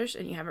spoilers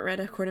and you haven't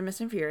read A Court of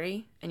Mist and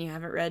Fury and you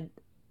haven't read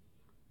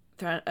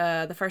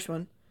the first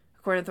one,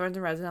 A Court of Thorns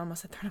and Roses, I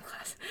almost said Throne of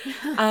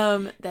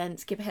Glass, then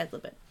skip ahead a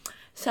little bit.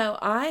 So,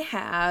 I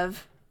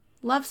have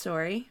Love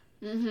Story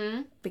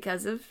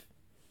because of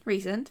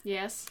recent.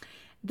 Yes.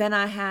 Then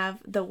I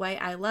have The Way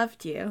I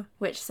Loved You,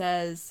 which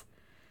says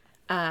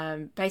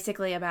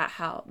basically about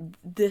how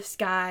this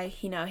guy,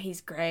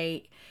 he's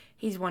great.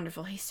 He's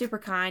wonderful. He's super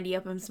kind. He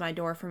opens my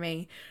door for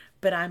me.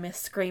 But I'm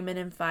screaming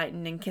and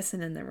fighting and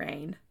kissing in the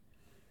rain.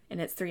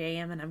 And it's 3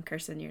 a.m. and I'm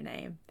cursing your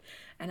name.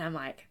 And I'm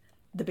like,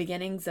 the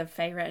beginnings of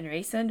Feyre and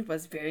Rhysand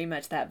was very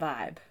much that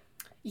vibe.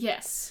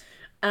 Yes.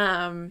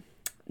 Then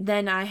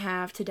I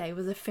have Today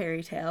Was a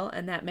Fairy Tale.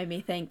 And that made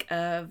me think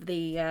of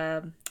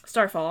the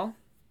Starfall.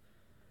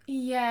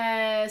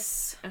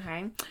 Yes.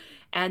 Okay.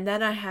 And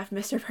then I have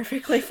Mr.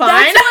 Perfectly Fine.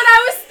 That's what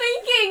I was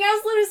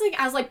thinking.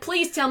 I was like,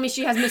 please tell me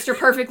she has Mr.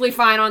 Perfectly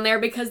Fine on there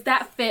because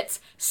that fits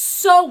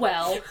so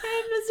well. I have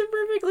Mr.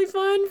 Perfectly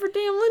Fine for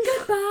Tamlin.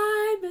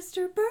 Goodbye,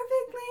 Mr.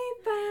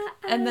 Perfectly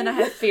Fine. And then I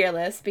have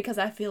Fearless because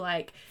I feel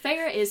like...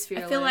 Feyre is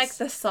fearless. I feel like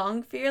the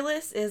song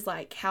Fearless is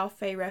like how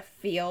Feyre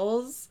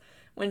feels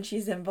when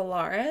she's in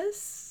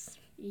Velaris.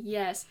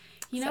 Yes.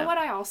 You know what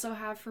I also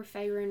have for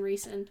Feyre and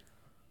Rhysand?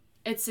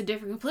 It's a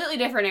completely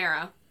different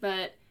era,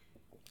 but...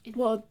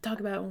 We'll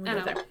talk about it when we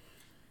get there.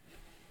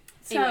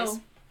 Anyways.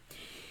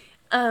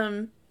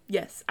 So,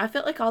 yes, I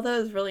felt like all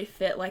those really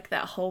fit like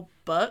that whole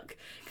book.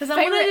 Because I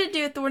wanted to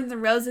do Thorns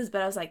and Roses,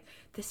 but I was like,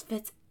 this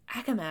fits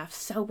Akamath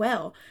so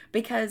well.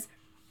 Because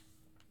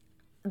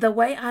The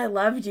Way I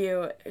Loved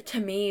You,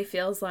 to me,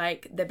 feels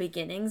like the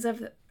beginnings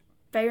of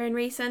Feyre and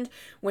Rhysand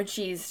when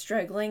she's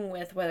struggling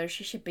with whether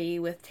she should be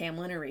with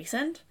Tamlin or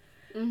Rhysand.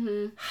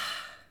 Mm-hmm.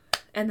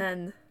 And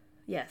then,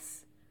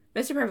 yes.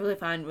 Mr. Perfectly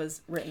Fine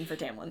was written for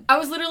Tamlin. I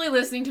was literally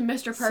listening to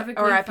Mr. Perfectly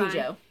Fine. R.I.P.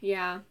 Joe.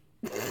 Yeah.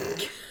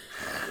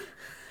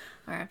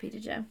 R.I.P. to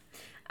Joe.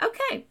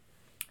 Okay.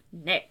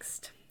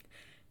 Next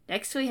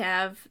we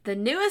have the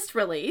newest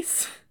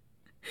release,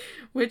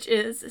 which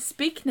is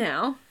Speak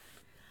Now.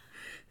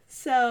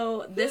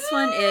 So this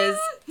one is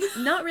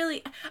not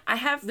really... I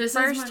have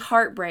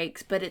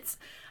heartbreaks, but it's...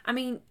 I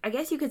mean, I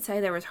guess you could say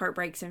there was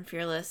heartbreaks in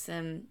Fearless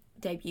and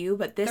Debut,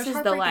 but this is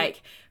the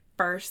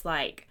first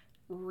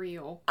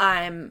real.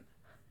 I'm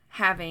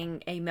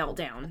having a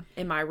meltdown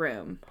in my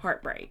room.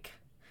 Heartbreak.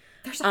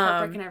 There's a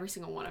heartbreak in every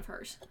single one of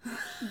hers.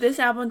 This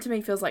album to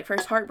me feels like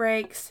first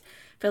heartbreaks,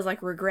 feels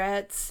like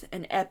regrets,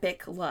 and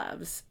epic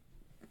loves.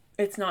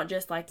 It's not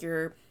just like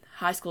your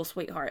high school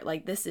sweetheart.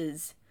 Like, this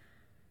is,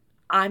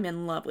 I'm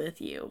in love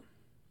with you.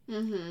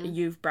 Mm-hmm.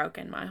 You've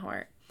broken my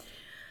heart.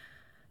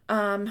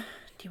 Do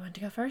you want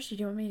to go first or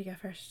do you want me to go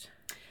first?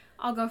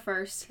 I'll go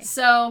first. Okay.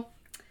 So,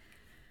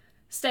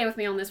 stay with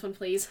me on this one,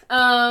 please.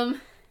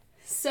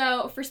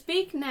 So, for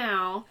Speak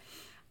Now,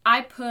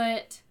 I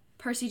put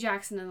Percy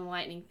Jackson and the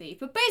Lightning Thief,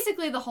 but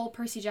basically the whole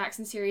Percy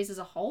Jackson series as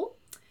a whole,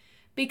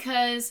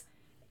 because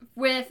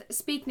with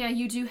Speak Now,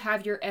 you do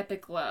have your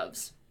epic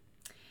loves.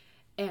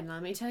 And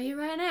let me tell you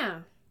right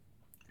now,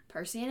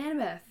 Percy and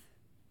Annabeth,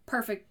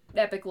 perfect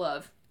epic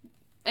love.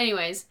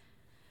 Anyways,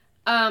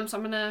 so I'm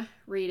gonna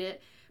read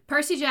it.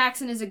 Percy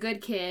Jackson is a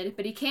good kid,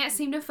 but he can't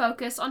seem to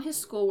focus on his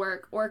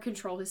schoolwork or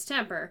control his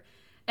temper.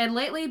 And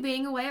lately,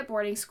 being away at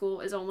boarding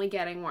school is only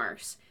getting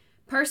worse.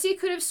 Percy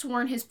could have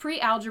sworn his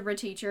pre-algebra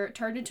teacher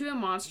turned into a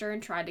monster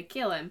and tried to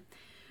kill him.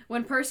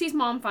 When Percy's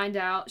mom finds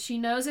out, she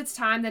knows it's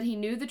time that he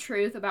knew the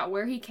truth about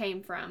where he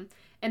came from,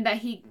 and that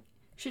he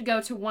should go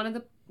to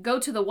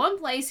the one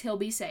place he'll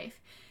be safe.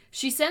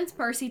 She sends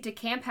Percy to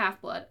Camp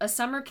Half-Blood, a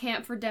summer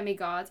camp for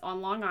demigods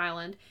on Long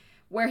Island,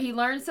 where he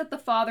learns that the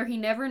father he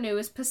never knew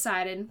is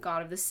Poseidon,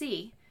 god of the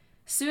sea.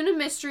 Soon a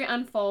mystery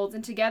unfolds,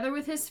 and together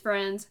with his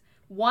friends,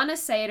 one a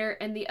satyr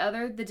and the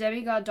other the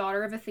demigod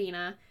daughter of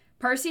Athena,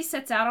 Percy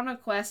sets out on a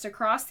quest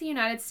across the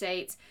United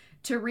States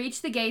to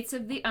reach the gates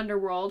of the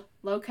underworld,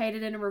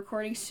 located in a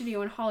recording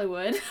studio in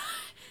Hollywood,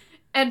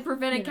 and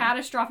prevent a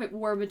catastrophic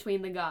war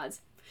between the gods.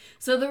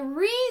 So the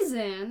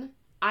reason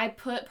I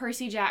put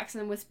Percy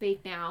Jackson with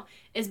Speak Now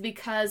is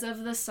because of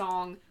the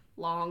song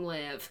Long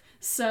Live.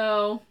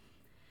 So,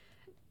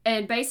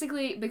 and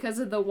basically because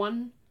of the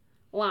one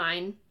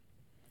line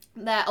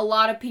that a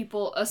lot of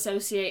people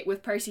associate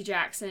with Percy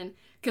Jackson,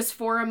 because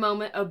for a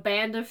moment, a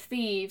band of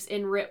thieves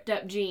in ripped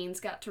up jeans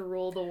got to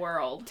rule the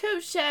world.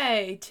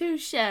 Touche,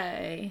 touche.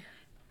 And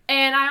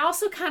I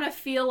also kind of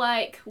feel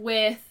like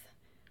with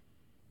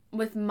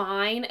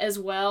mine as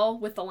well,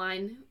 with the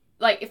line,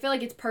 like, I feel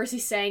like it's Percy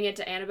saying it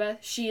to Annabeth.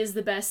 She is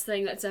the best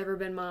thing that's ever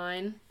been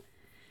mine.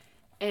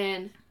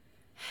 And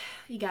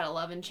you gotta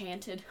love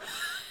Enchanted.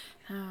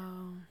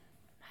 Oh,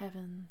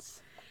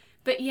 heavens.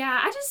 But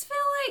yeah, I just feel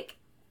like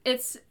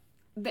it's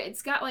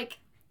got like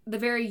the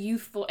very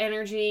youthful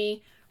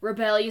energy,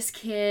 rebellious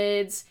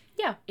kids.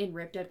 Yeah. In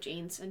ripped up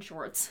jeans and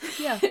shorts.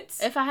 Yeah.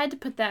 If I had to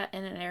put that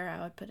in an era,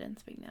 I would put it in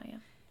Speak Now, yeah.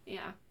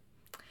 Yeah.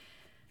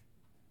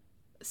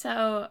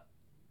 So,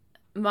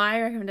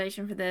 my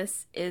recommendation for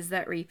this is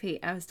that repeat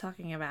I was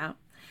talking about.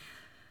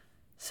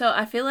 So,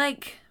 I feel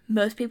like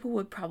most people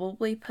would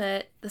probably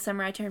put The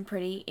Summer I Turned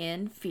Pretty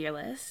in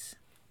Fearless.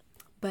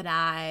 But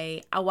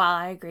while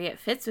I agree it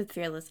fits with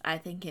Fearless, I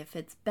think it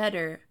fits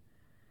better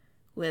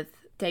with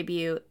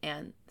Debut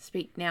and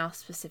Speak Now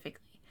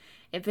specifically.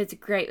 It fits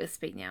great with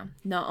Speak Now.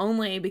 Not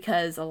only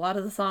because a lot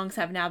of the songs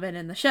have now been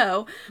in the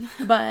show,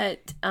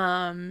 but,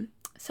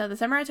 so The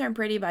Summer I Turned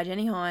Pretty by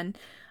Jenny Han,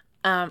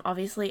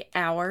 obviously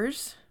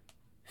Hours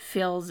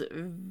feels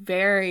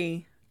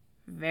very,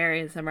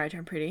 very The Summer I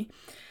Turned Pretty.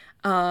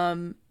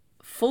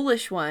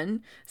 Foolish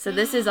One, so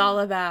this is all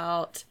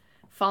about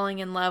falling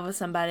in love with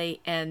somebody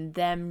and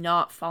them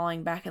not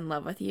falling back in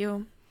love with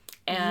you.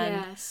 And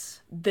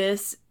yes.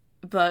 This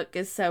book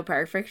is so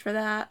perfect for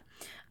that.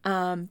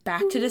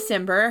 Back to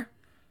December.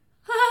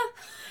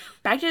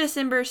 Back to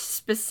December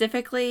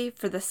specifically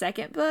for the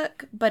second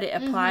book, but it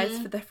applies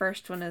for the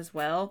first one as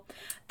well.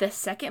 The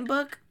second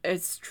book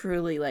is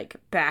truly like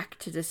Back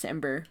to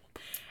December.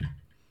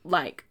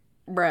 Like,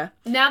 bruh.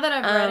 Now that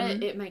I've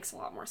read it makes a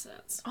lot more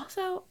sense.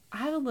 Also, I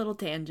have a little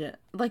tangent.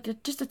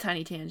 Like, just a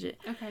tiny tangent.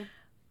 Okay.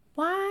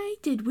 Why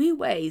did we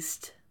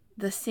waste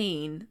the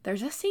scene?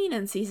 There's a scene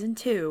in season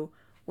 2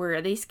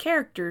 where these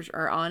characters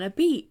are on a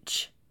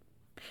beach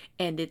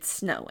and it's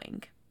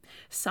snowing.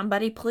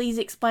 Somebody please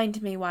explain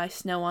to me why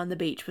Snow on the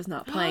Beach was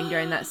not playing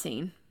during that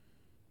scene.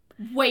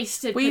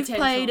 Wasted We've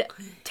potential. played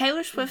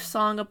Taylor Swift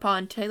song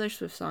upon Taylor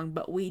Swift song,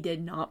 but we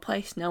did not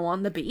play Snow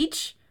on the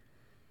Beach.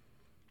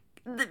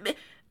 I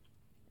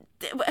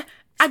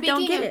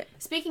don't get it.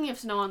 Speaking of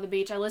Snow on the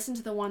Beach, I listened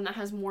to the one that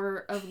has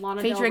more of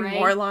Lana Featuring Del Rey.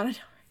 more Lana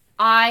Del Rey.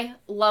 I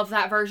love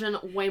that version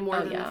way more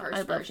than the first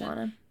I version. love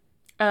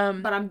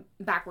Lana. But I'm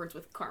backwards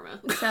with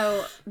Karma.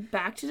 So,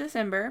 Back to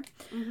December.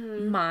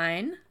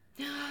 Mine.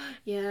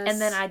 Yes. And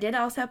then I did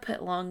also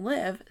put Long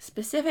Live,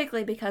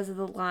 specifically because of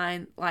the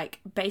line, like,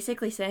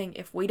 basically saying,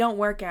 if we don't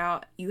work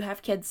out, you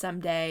have kids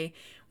someday.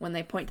 When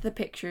they point to the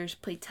pictures,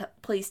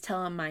 please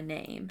tell them my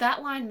name.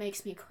 That line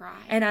makes me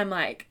cry. And I'm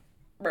like,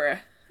 bruh,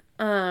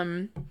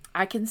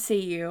 I can see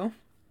you.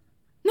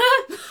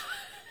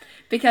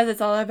 Because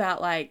it's all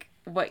about, like,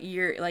 what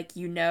you're, like,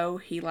 you know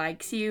he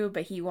likes you,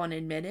 but he won't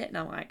admit it. And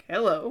I'm like,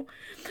 hello.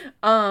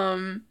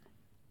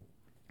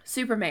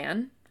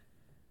 Superman.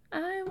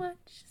 I watch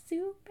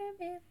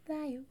Superman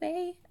fly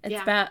away.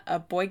 It's about a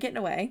boy getting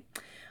away.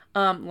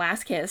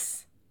 Last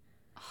Kiss.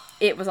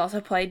 It was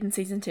also played in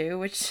season 2,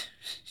 which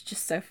is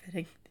just so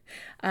fitting.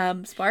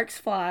 Sparks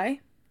Fly.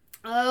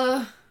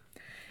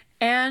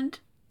 And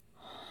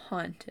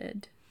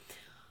Haunted.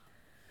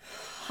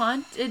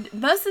 Haunted.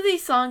 Most of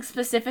these songs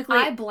specifically.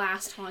 I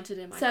blast Haunted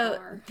in my car.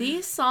 So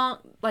these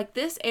songs, like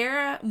this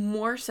era,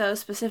 more so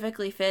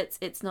specifically fits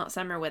It's Not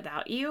Summer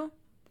Without You.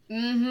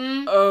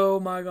 Mm-hmm.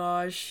 Oh my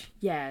gosh.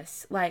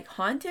 Yes. Like,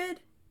 Haunted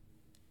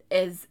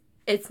is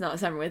It's Not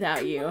Summer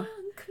Without You.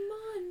 Come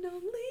on,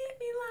 don't leave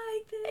me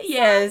like this.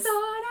 Yes.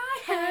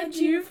 I thought I had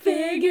you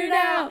figured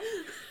out.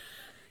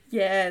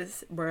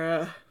 Yes,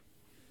 bruh.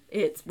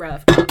 It's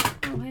rough.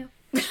 Oh,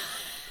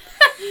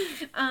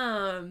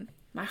 wow.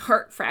 My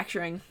heart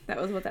fracturing. That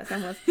was what that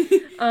sound was.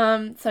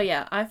 So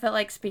yeah, I felt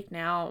like Speak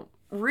Now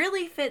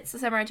really fits The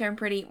Summer I Turned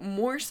Pretty.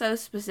 More so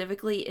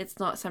specifically, It's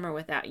Not Summer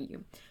Without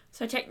You.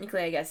 So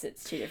technically, I guess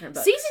it's two different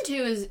books. Season 2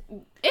 is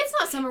It's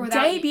Not Summer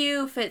Without You.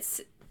 Debut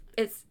fits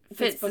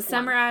The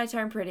Summer I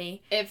Turned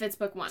Pretty. It fits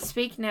book 1.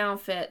 Speak Now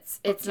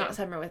fits It's Not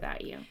Summer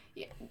Without You.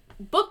 Yeah.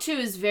 Book 2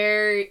 is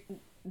very,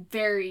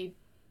 very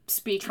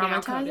Speak Now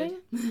Traumatizing?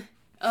 coded.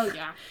 Oh,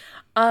 yeah.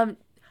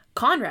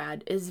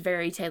 Conrad is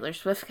very Taylor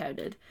Swift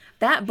coded.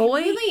 That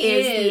boy really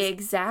is is. the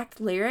exact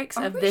lyrics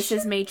Are of we This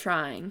Is sure? Me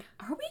Trying.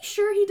 Are we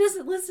sure he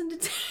doesn't listen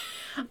to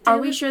Are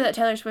we sure that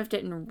Taylor Swift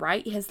didn't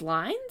write his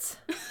lines?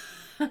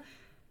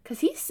 Because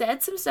he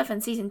said some stuff in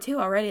season 2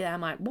 already that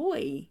I'm like,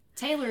 boy.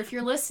 Taylor, if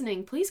you're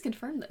listening, please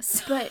confirm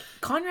this. But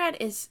Conrad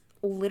is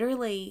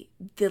literally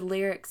the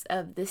lyrics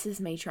of This Is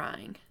Me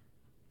Trying.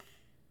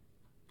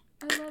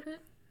 I love it.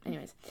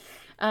 Anyways.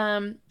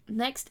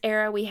 Next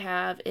era we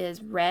have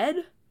is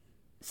Red.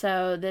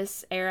 So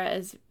this era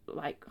is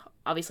like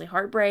obviously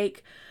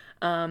heartbreak,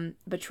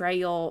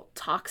 betrayal,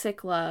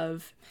 toxic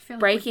love,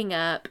 breaking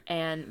up,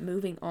 and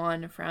moving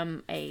on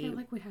from I feel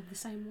like we have the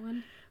same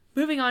one.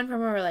 a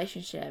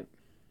relationship.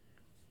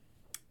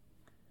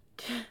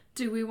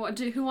 Who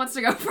wants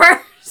to go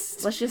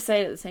first? Let's just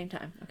say it at the same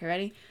time. Okay,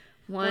 ready?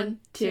 1,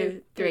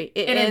 2, 3.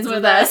 It ends ends with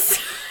with us.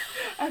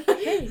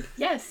 Okay.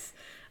 Yes.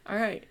 All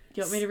right. Do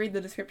you want me to read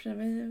the description of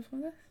It Ends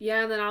With Us?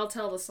 Yeah, and then I'll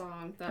tell the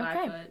song that I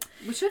Okay. put.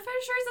 Which I'm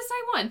pretty sure is the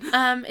same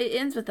one. It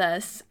ends with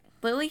us.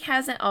 Lily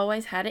hasn't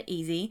always had it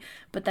easy,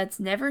 but that's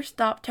never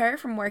stopped her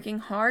from working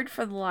hard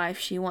for the life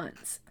she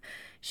wants.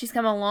 She's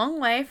come a long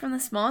way from the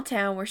small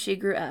town where she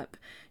grew up.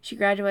 She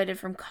graduated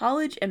from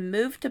college and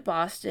moved to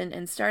Boston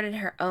and started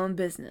her own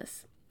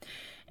business.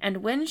 And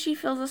when she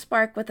feels a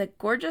spark with a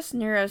gorgeous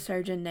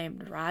neurosurgeon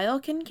named Ryle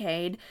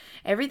Kincaid,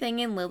 everything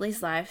in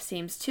Lily's life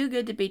seems too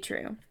good to be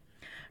true.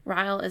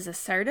 Ryle is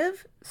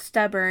assertive,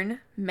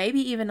 stubborn,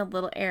 maybe even a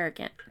little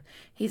arrogant.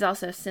 He's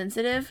also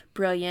sensitive,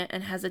 brilliant,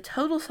 and has a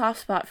total soft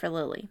spot for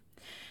Lily.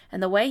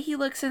 And the way he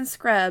looks in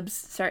Scrubs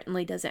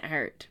certainly doesn't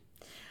hurt.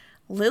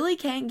 Lily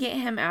can't get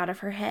him out of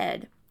her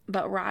head,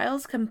 but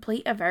Ryle's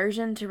complete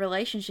aversion to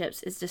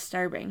relationships is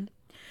disturbing.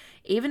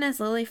 Even as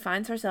Lily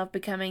finds herself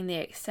becoming the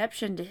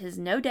exception to his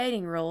no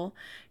dating rule,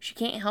 she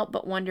can't help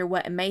but wonder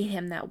what made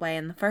him that way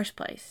in the first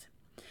place.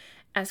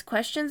 As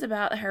questions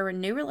about her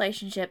new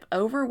relationship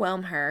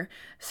overwhelm her,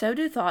 so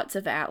do thoughts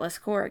of Atlas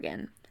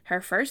Corrigan,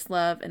 her first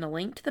love and a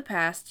link to the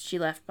past she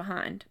left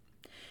behind.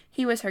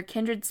 He was her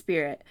kindred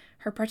spirit,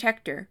 her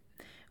protector.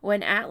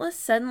 When Atlas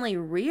suddenly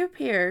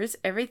reappears,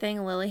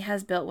 everything Lily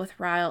has built with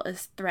Ryle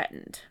is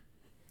threatened.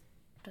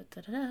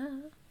 Da-da-da-da.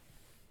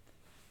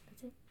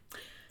 That's it.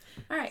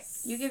 All right,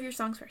 you give your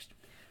songs first.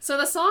 So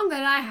the song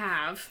that I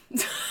have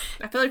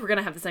I feel like we're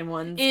gonna have the same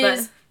ones.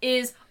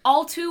 is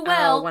All Too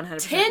Well,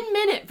 100%.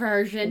 10-minute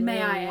version,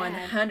 may I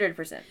add.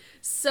 100%.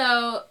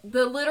 So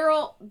the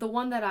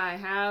one that I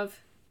have,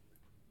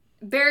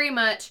 very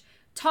much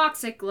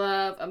toxic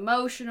love,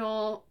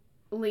 emotionally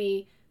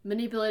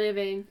manipulative,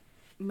 You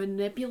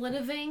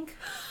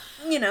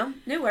know,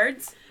 new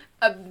words.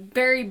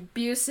 very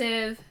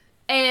abusive,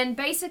 and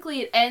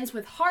basically it ends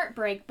with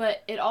heartbreak,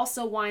 but it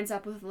also winds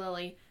up with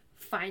Lily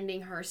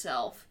finding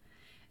herself.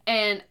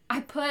 And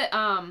I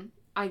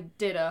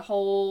did a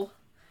whole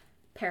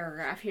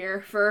paragraph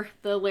here for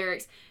the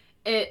lyrics.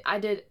 I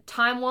did,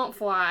 time won't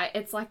fly,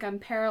 it's like I'm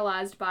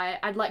paralyzed by it.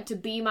 I'd like to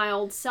be my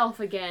old self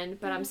again,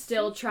 but I'm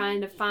still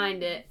trying to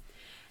find it.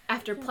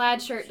 After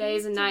plaid shirt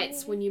days and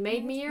nights when you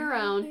made me your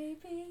own.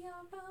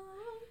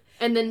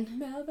 And then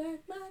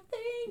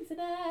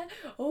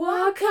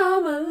walk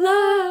home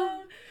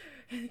alone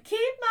and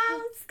keep my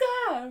old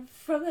scarf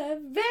from that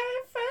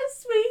very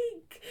first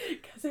week,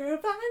 'cause it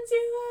reminds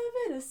you of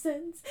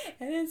innocence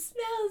and it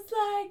smells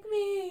like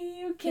me.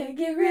 You can't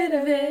get rid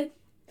of it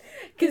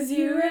 'cause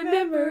you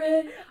remember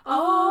it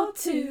all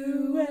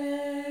too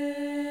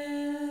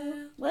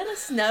well. Let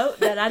us note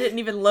that I didn't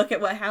even look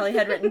at what Hallie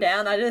had written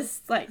down. I've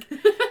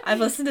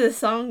listened to this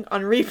song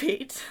on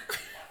repeat.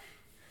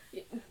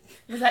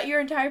 Was that your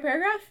entire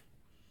paragraph?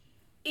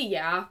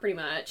 yeah, pretty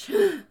much.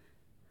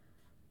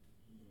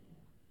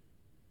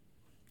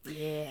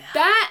 Yeah.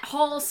 That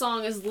whole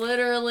song is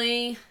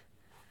literally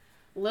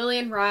Lily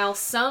and Ryle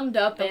summed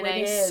up in it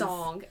a is.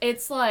 song.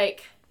 It's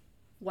like,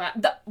 wow.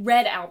 The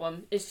Red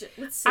album is just,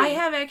 let's see. I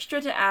have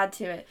extra to add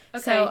to it.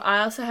 Okay. So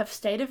I also have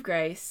State of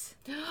Grace.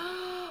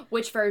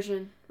 Which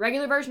version?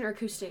 Regular version or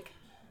acoustic?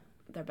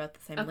 They're both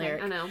the same Okay,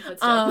 lyric. I know, but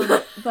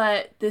still.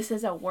 But This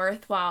Is a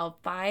Worthwhile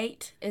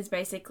Fight is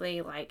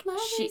basically like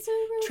she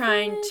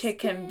trying to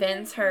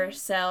convince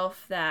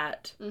herself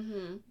that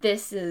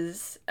this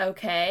is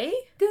okay.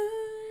 Good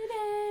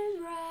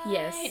and right.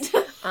 Yes.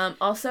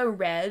 Also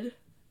Red,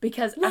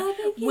 because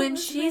when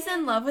she's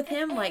in love with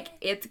him, like,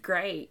 it's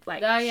great.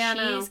 Like, Oh, yeah, I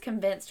know. she's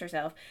convinced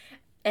herself.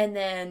 And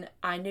then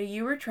I Knew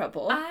You Were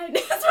Trouble.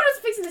 That's what I was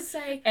fixing to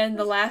say. And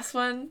the last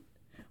one,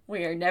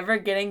 We Are Never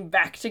Getting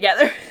Back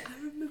Together. I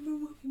remember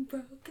when we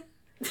broke up.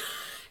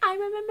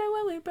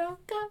 when we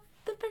broke up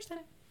the first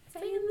time?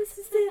 Saying this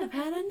is it, I've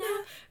had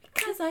enough.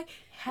 Because I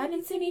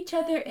hadn't seen each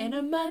other in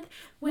a month.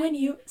 When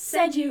you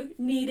said you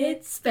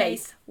needed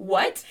space.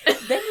 What?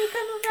 Then you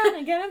come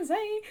around again and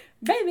say,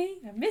 baby,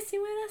 I miss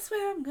you and I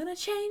swear I'm gonna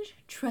change.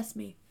 Trust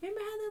me.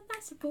 Remember how that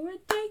lasted for a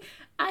day?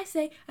 I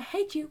say, I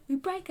hate you. We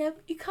break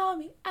up. You call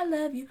me. I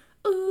love you.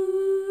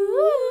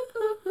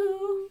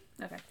 Ooh.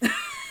 Okay.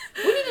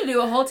 We need to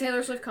do a whole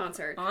Taylor Swift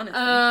concert.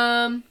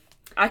 Honestly.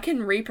 I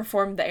can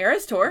re-perform the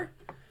Eras Tour.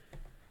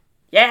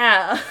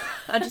 Yeah.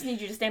 I just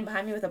need you to stand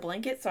behind me with a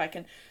blanket so I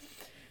can...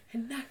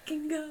 And I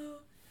can go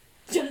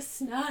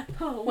just not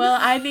home. Well,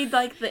 I need,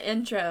 like, the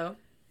intro.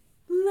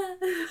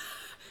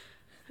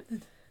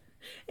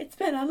 It's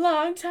been a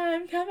long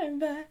time coming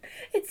back.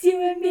 It's you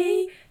and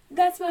me.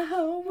 That's my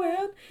whole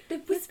world. The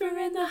whisper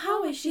in the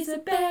hallway. She's a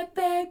bad,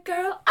 bad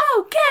girl.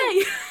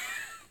 Okay.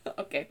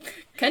 Okay.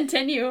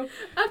 Continue.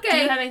 Okay. Do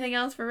you have anything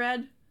else for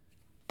Red?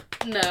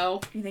 No.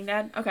 Anything,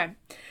 Dad? Okay.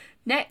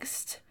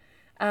 Next.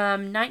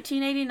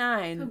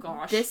 1989. Oh,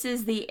 gosh. This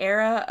is the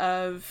era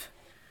of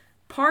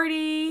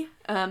party.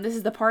 This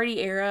is the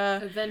party era.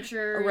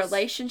 Adventures.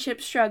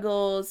 Relationship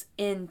struggles.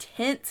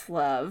 Intense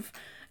love.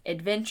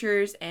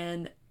 Adventures.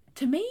 And,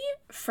 to me,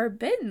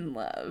 forbidden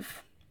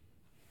love.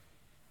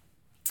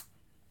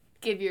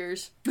 Give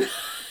yours.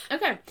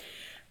 Okay.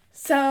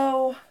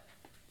 So,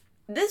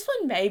 this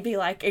one may be,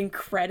 like,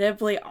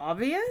 incredibly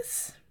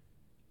obvious.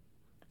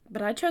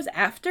 But I chose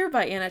After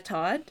by Anna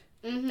Todd.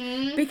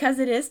 Mm-hmm. Because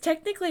it is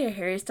technically a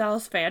Harry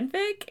Styles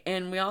fanfic,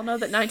 and we all know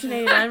that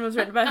 1989 was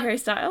written about Harry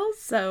Styles,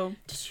 so...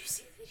 Did you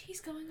see that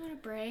he's going on a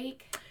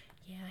break?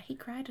 Yeah, he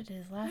cried at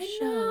his last I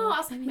show. know. I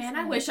was like, man,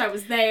 I wish I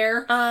was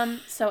there.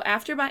 So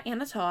After by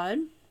Anna Todd.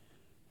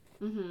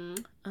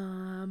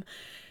 Mm-hmm.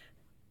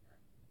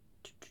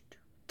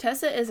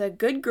 Tessa is a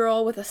good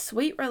girl with a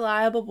sweet,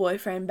 reliable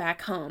boyfriend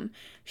back home.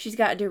 She's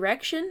got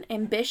direction,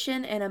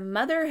 ambition, and a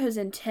mother who's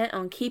intent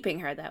on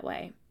keeping her that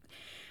way.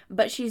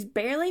 But she's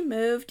barely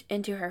moved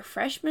into her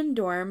freshman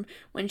dorm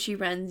when she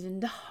runs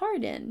into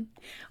Hardin.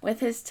 With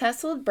his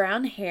tousled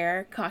brown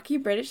hair, cocky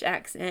British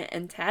accent,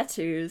 and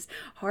tattoos,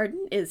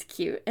 Hardin is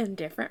cute and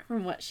different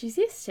from what she's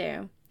used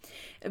to.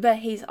 But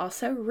he's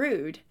also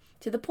rude,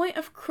 to the point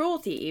of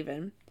cruelty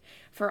even.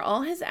 For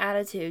all his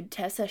attitude,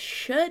 Tessa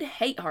should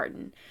hate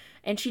Hardin,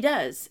 and she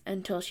does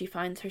until she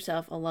finds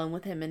herself alone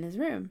with him in his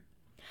room.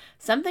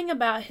 Something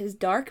about his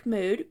dark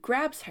mood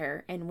grabs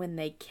her, and when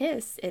they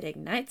kiss, it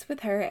ignites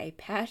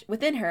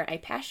within her a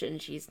passion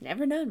she's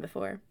never known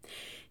before.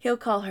 He'll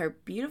call her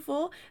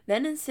beautiful,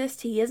 then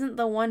insist he isn't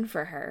the one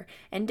for her,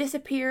 and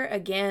disappear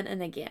again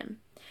and again.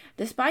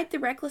 Despite the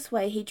reckless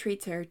way he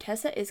treats her,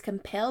 Tessa is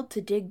compelled to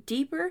dig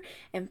deeper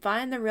and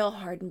find the real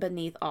Hardin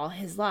beneath all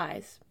his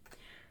lies.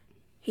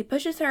 He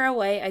pushes her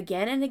away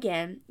again and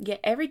again,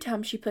 yet every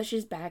time she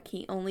pushes back,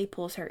 he only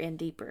pulls her in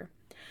deeper.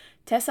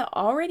 Tessa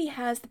already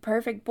has the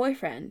perfect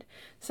boyfriend,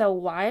 so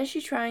why is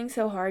she trying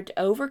so hard to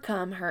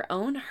overcome her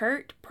own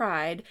hurt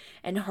pride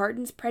and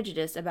Hardin's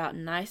prejudice about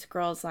nice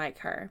girls like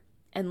her?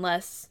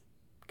 Unless,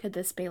 could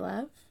this be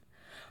love?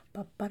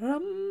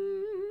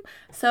 Ba-ba-dum.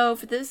 So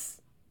for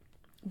this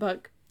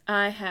book,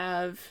 I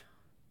have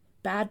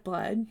Bad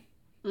Blood.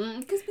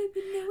 Because baby,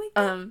 know it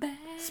got bad.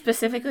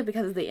 Specifically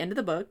because of the end of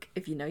the book,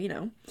 if you know,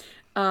 you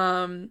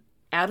know.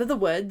 Out of the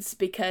Woods,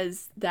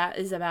 because that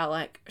is about,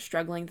 like,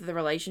 struggling through the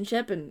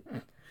relationship, and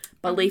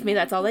believe me,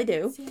 that's all they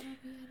do.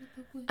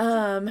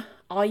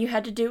 All You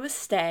Had to Do Was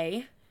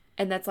Stay,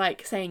 and that's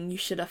like saying you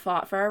should have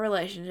fought for our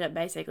relationship,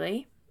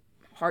 basically.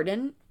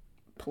 Hardin,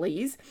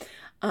 please.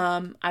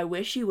 I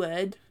Wish You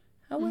Would.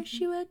 I wish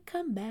you would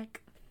come back.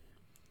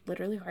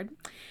 Literally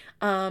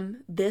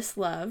Hardin. This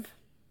Love.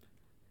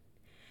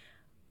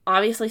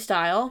 Obviously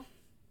Style.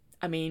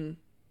 I mean,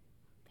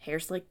 hair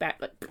slicked back,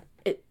 but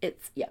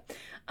it's yeah.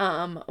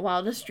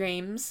 Wildest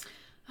Dreams.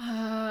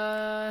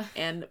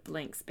 And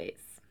Blank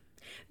Space.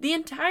 The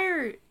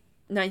entire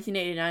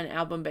 1989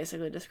 album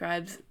basically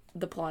describes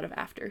the plot of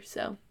After,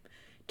 so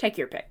take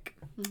your pick.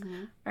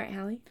 Mm-hmm. All right,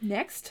 Hallie.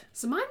 Next.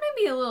 So mine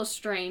may be a little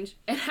strange.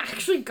 And I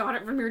actually got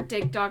it from your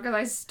TikTok because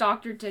I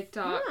stalked your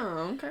TikTok.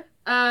 Oh, okay.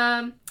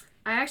 I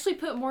actually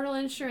put Mortal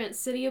Instruments,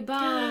 City of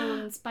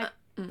Bones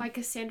by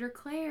Cassandra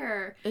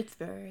Clare. It's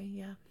very,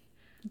 yeah.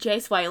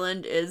 Jace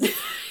Wayland is...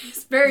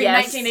 It's very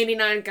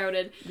 1989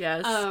 coded.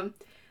 Yes. All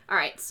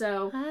right,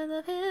 so... I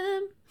love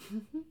him.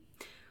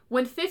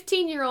 When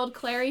 15-year-old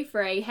Clary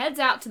Frey heads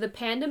out to the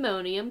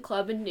Pandemonium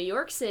Club in New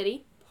York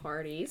City,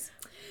 parties,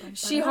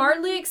 she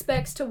hardly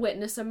expects to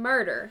witness a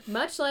murder,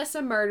 much less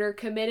a murder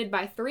committed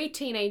by 3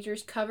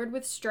 teenagers covered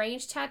with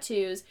strange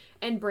tattoos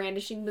and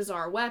brandishing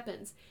bizarre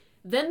weapons.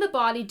 Then the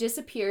body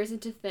disappears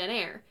into thin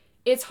air.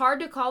 It's hard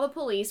to call the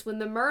police when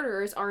the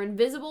murderers are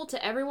invisible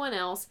to everyone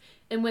else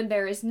and when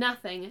there is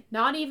nothing,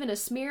 not even a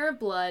smear of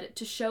blood,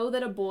 to show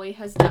that a boy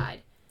has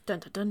died. Dun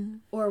dun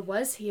dun. Or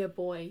was he a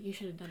boy? You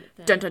should have done it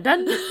then. Dun dun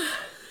dun.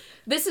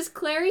 This is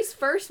Clary's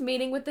first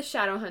meeting with the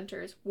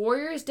Shadowhunters,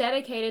 warriors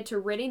dedicated to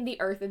ridding the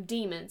earth of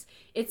demons.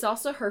 It's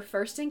also her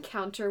first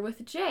encounter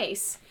with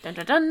Jace, Dun,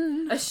 dun,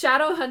 dun. a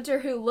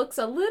Shadowhunter who looks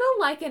a little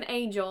like an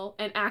angel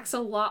and acts a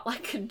lot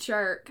like a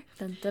jerk.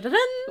 Dun, dun, dun,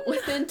 dun.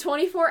 Within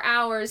 24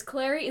 hours,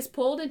 Clary is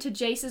pulled into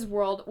Jace's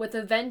world with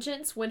a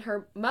vengeance when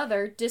her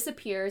mother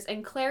disappears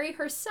and Clary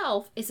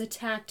herself is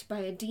attacked by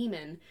a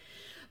demon.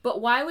 But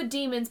why would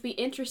demons be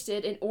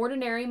interested in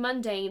ordinary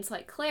mundanes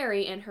like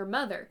Clary and her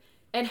mother?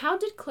 And how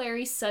did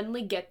Clary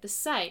suddenly get the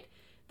sight?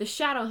 The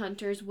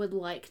Shadowhunters would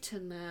like to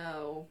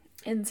know.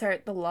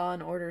 Insert the Law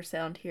and Order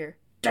sound here.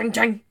 Dang,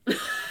 dang.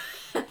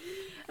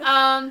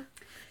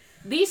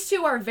 These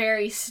two are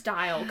very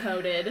style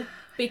coded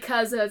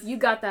because of you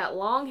got that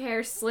long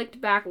hair,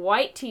 slicked back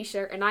white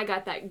t-shirt, and I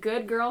got that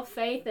good girl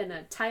Faith in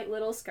a tight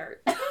little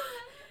skirt.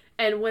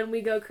 And when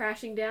we go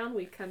crashing down,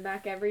 we come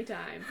back every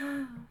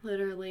time.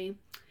 Literally.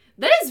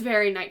 That is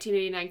very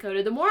 1989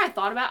 coded. The more I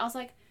thought about it, I was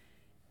like,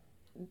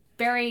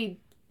 very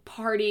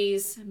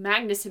parties.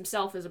 Magnus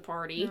himself is a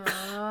party.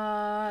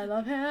 I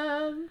love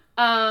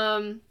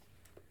him.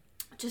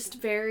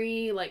 Just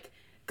very, like,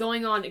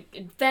 going on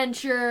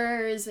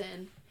adventures,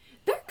 and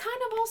they're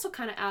also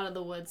kind of out of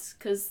the woods,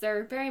 because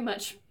they're very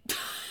much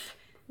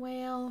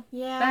Well,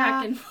 yeah.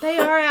 back and They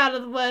are out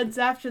of the woods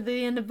after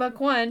the end of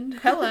book 1.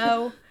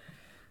 Hello.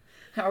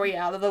 Are we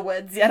out of the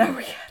woods yet? Are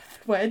we out of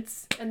the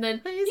woods? And then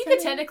Please you say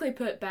could technically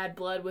put Bad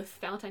Blood with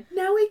Valentine.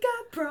 Now we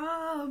got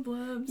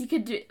problems. You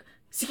could do...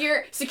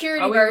 Security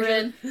Are we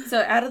version.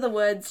 So, out of the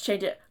woods,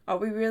 change it. Are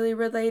we really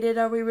related?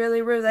 Are we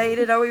really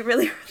related? Are we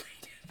really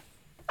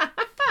related?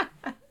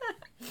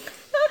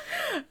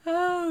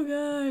 Oh,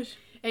 gosh.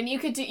 And you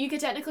could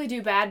technically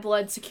do Bad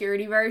Blood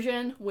security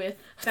version with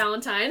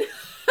Valentine.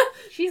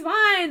 She's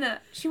fine.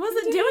 She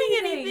wasn't doing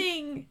anything.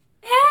 anything.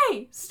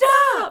 Hey,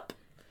 stop!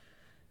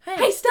 Hey,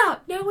 Hey,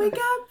 stop! Now we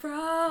got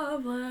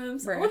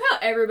problems. I Bruh. love how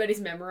everybody's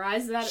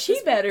memorized that.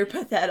 She better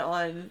put that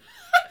on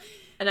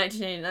a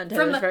 1989 from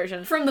Taylor's the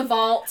version. from the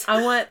vault.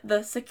 I want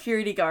the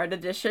security guard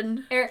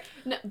edition.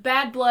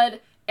 Bad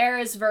Blood,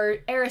 Eris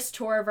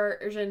Tora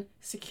version,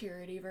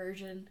 security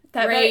version,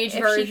 That Rage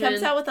if version. she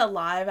comes out with a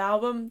live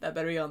album, that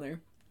better be on there.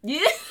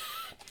 Yeah.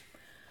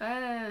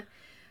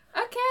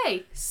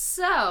 Okay,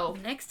 so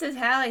Next is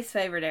Hallie's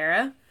favorite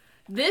era.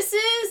 this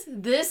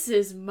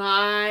is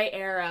my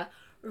era.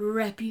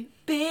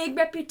 Big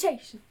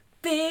reputation.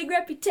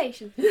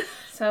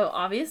 So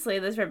obviously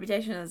this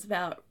reputation is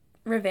about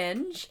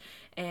revenge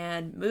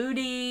and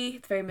moody.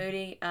 It's very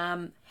moody.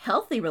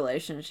 Healthy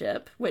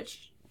relationship,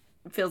 which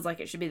feels like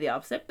it should be the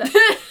opposite, but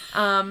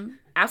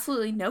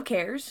absolutely no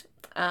cares.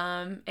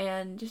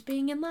 And just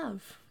being in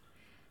love.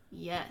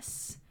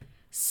 Yes.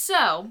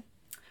 So,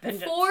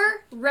 Vengeance. for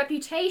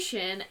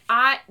Reputation,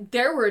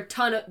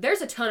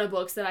 there's a ton of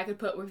books that I could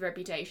put with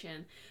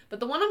Reputation, but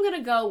the one I'm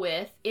gonna go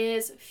with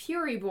is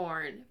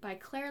Furyborn by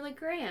Claire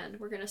Legrand.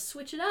 We're gonna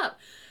switch it up.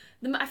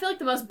 I feel like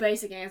the most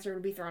basic answer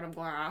would be Throne of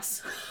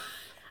Glass.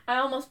 I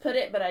almost put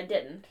it, but I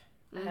didn't.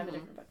 I have a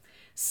different book.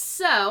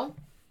 So,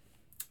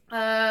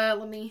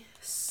 let me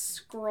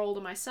scroll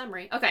to my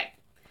summary. Okay.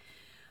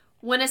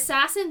 When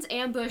assassins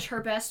ambush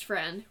her best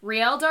friend,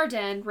 Riel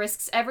Darden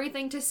risks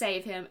everything to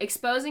save him,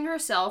 exposing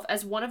herself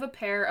as one of a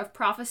pair of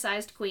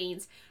prophesized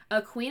queens,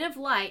 a queen of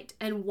light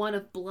and one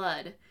of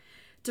blood.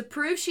 To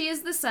prove she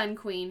is the Sun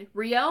Queen,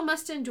 Riel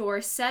must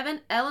endure 7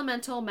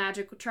 elemental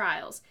magic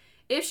trials.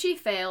 If she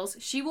fails,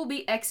 she will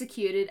be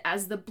executed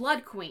as the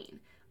Blood Queen,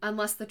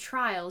 unless the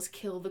trials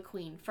kill the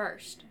queen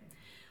first.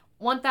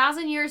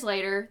 1,000 years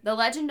later, the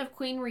legend of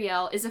Queen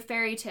Riel is a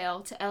fairy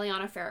tale to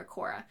Eliana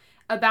Farracora,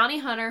 a bounty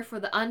hunter for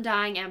the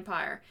Undying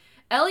Empire.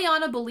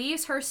 Eliana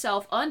believes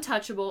herself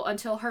untouchable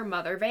until her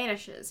mother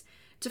vanishes.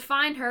 To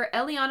find her,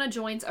 Eliana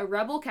joins a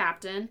rebel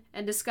captain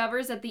and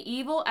discovers that the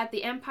evil at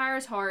the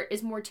Empire's heart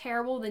is more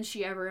terrible than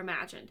she ever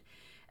imagined.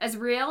 As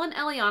Riel and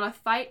Eliana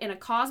fight in a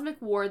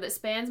cosmic war that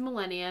spans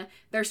millennia,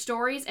 their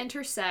stories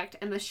intersect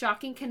and the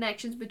shocking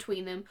connections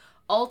between them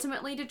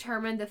ultimately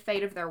determine the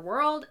fate of their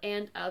world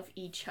and of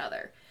each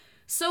other.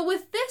 So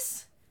with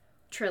this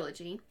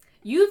trilogy,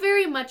 you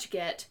very much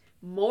get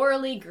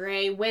morally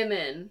gray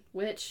women,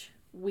 which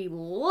we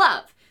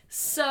love.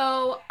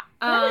 So,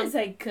 That is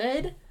a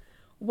good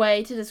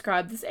way to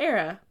describe this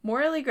era.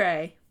 Morally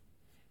gray.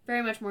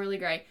 very much morally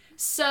gray.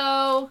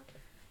 So,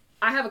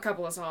 I have a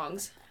couple of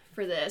songs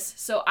for this.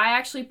 So, I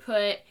actually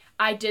put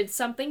I Did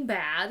Something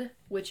Bad,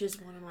 which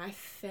is one of my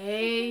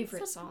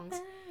favorite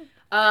songs.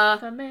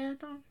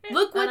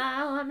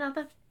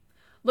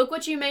 Look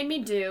What You Made Me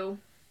Do.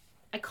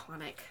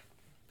 Iconic.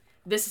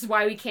 This is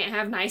why we can't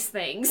have nice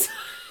things.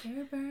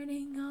 You're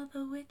burning all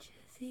the witches,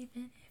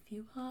 even if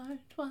you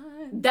aren't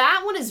one.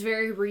 That one is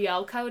very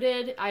Riel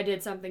coded. I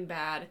did something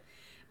bad.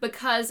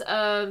 Because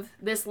of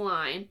this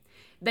line.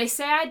 They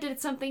say I did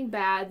something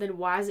bad, then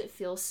why does it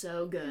feel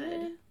so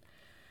good?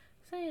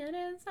 Say I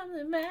did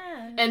something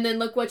bad. And then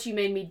Look What You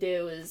Made Me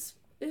Do is,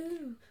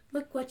 ooh,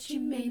 look what you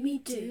made me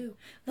do.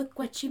 Look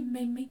what you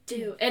made me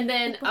do. And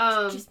then, Look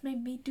what you just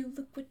made me do.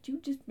 Look what you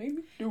just made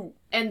me do.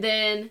 and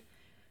then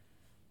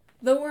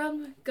The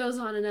world goes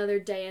on another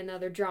day,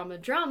 another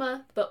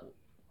drama, but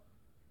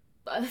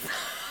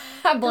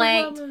I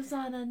blanked. The world moves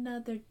on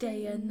another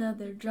day,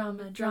 another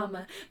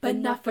drama, but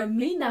not for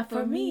me, not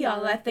for me.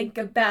 All I think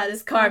about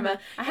is karma.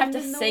 I have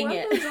to sing The it.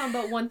 world moves on,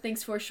 but one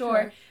thing's for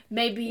sure. Sure.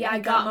 Maybe I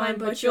got mine,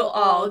 but you'll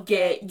all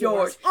get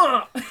yours.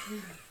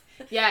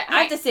 Yeah,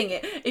 I have to sing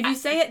it. If you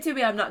say it to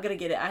me, I'm not gonna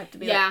get it. I have to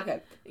be like,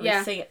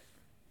 okay, sing it.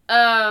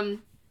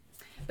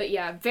 But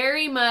yeah,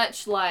 very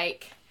much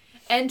like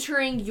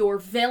entering your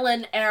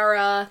villain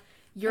era.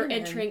 You're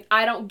entering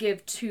I don't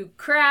give two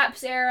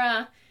craps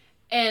era.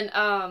 And,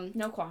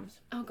 no qualms.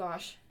 Oh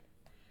gosh.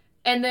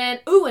 And then,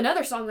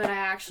 another song that I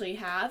actually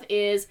have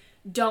is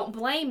Don't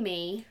Blame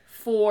Me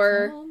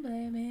for... Don't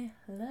blame me,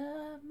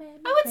 love made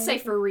me I would crazy. say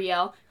for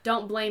real.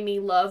 Don't blame me,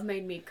 love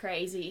made me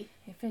crazy.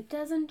 If it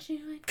doesn't, you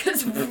ain't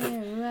 'Cause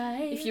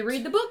right. if you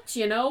read the books,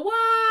 you know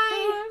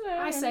why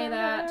I say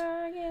that.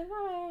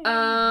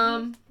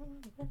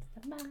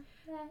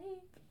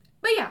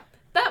 But yeah,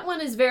 that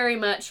one is very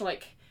much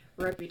like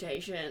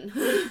Reputation.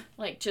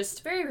 Like,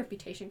 just very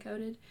Reputation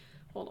coded.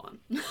 Hold on.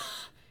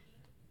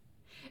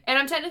 And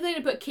I'm technically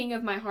going to put King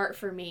of My Heart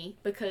for me,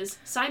 because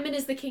Simon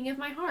is the king of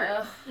my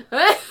heart.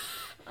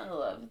 I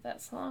love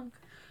that song.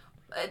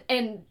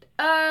 And,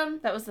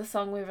 That was the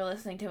song we were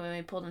listening to when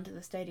we pulled into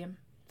the stadium.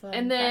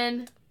 and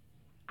then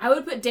I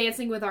would put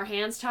Dancing with Our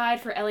Hands Tied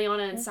for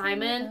Eliana and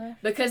Simon,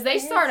 because they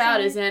start out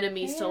as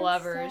enemies to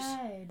lovers.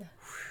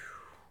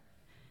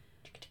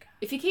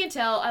 If you can't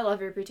tell, I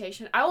love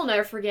Reputation. I will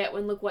never forget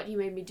when Look What You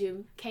Made Me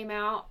Do came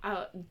out.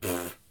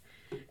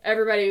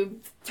 Everybody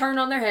turned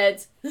on their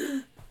heads.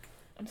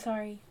 I'm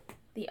sorry.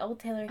 The old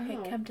Taylor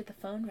can't Oh. come to the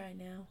phone right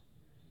now.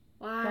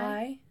 Why?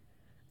 Why?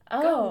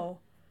 Oh.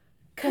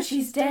 Because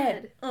she's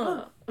dead.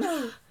 Oh.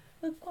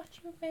 Look what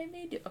you made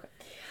me do. Okay.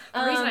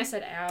 The reason I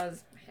said ow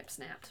is my hip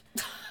snapped.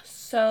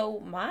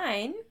 So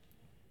mine,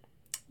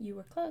 you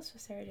were close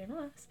with Sarah J.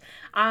 Maas.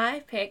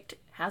 I picked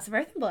House of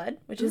Earth and Blood,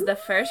 which is the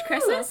first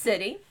Crescent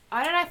City.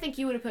 Why did I think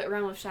you would have put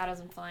Realm of Shadows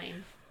and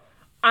Flame?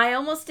 I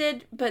almost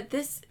did, but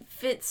this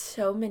fits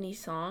so many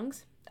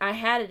songs. I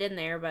had it in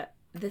there, but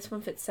this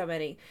one fits so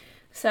many.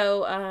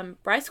 So,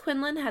 Bryce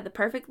Quinlan had the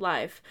perfect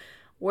life,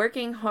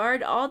 working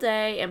hard all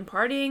day and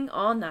partying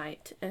all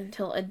night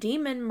until a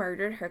demon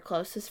murdered her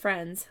closest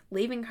friends,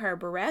 leaving her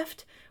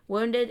bereft,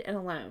 wounded, and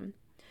alone.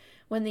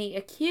 When the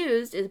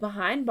accused is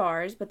behind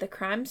bars, but the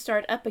crimes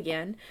start up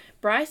again,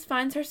 Bryce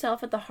finds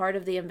herself at the heart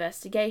of the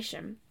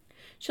investigation.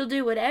 She'll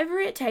do whatever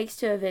it takes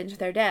to avenge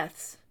their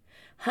deaths.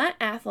 Hunt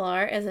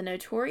Athalar is a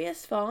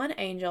notorious fallen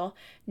angel,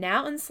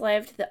 now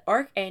enslaved to the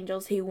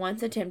archangels he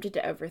once attempted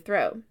to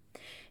overthrow.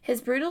 His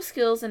brutal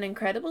skills and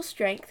incredible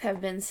strength have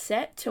been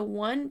set to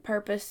one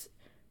purpose,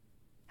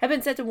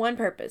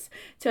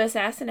 to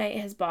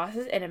assassinate his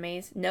boss's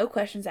enemies, no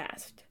questions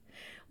asked.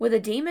 With a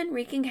demon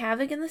wreaking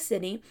havoc in the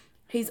city,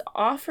 he's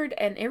offered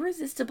an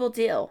irresistible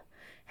deal.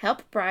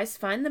 Help Bryce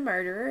find the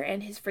murderer,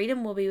 and his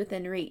freedom will be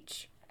within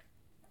reach.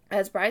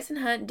 As Bryce and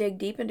Hunt dig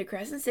deep into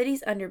Crescent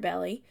City's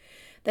underbelly,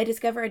 they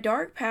discover a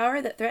dark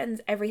power that threatens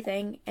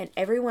everything and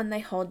everyone they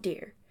hold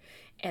dear.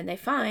 And they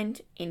find,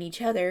 in each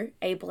other,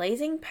 a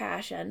blazing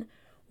passion,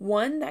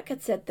 one that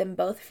could set them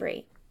both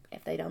free,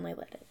 if they'd only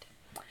let it.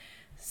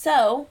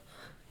 So,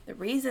 the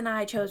reason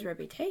I chose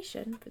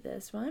Reputation for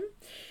this one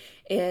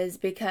is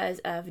because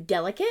of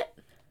Delicate,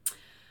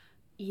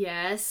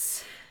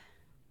 Yes.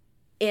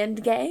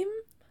 Endgame,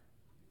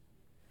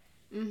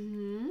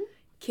 Mm-hmm.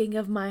 King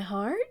of My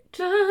Heart,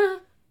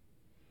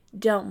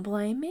 Don't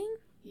Blame Me,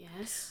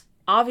 Yes.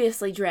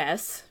 obviously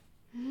Dress,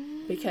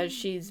 because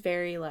she's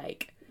very,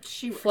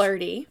 She was.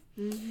 flirty.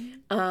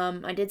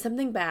 Mm-hmm. I Did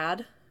Something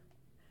Bad,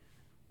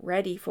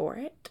 Ready for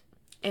It,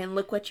 and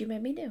Look What You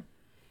Made Me Do.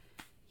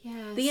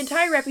 Yes. The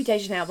entire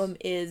Reputation album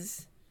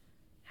is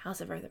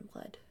House of Earth and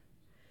Blood.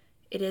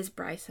 It is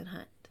Bryce and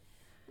Hunt.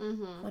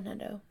 Mm-hmm.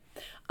 100.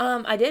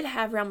 I did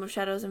have Realm of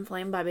Shadows and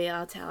Flame by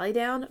B.L. Tally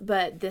down,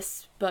 but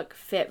this book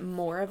fit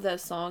more of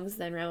those songs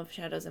than Realm of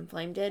Shadows and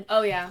Flame did.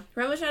 Oh, yeah.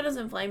 Realm of Shadows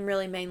and Flame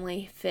really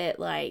mainly fit,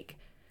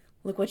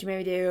 Look What You Made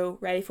Me Do,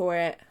 Ready for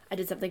It, I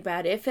Did Something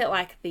Bad. It fit,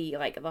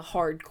 the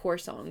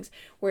hardcore songs,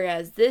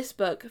 whereas this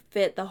book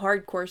fit the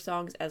hardcore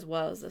songs as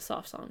well as the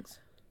soft songs.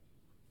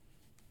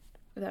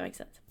 If that makes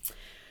sense.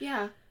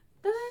 Yeah.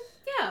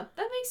 That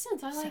makes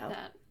sense. I like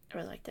that. I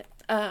really liked it.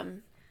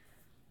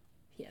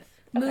 Yes.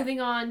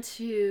 Moving on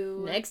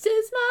to... Next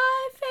is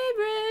my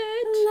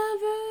favorite.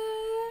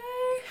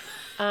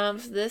 Lover.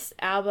 So this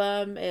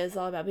album is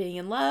all about being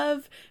in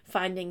love,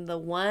 finding the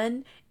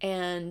one,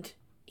 and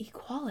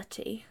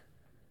equality.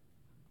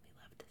 We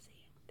love to see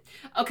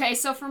it. Okay,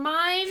 so for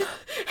mine...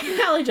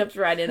 Allie jumps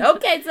right in.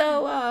 Okay,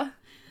 so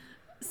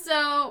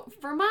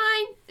for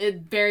mine, a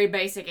very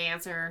basic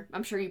answer.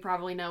 I'm sure you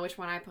probably know which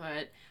one I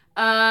put.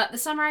 The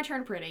Summer I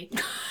Turned Pretty.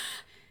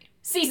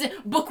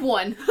 Book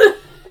 1.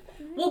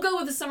 We'll go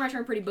with The Summer I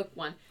Turned Pretty, book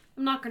 1.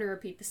 I'm not going to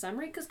repeat the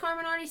summary because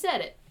Carmen already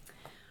said it.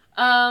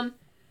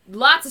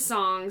 Lots of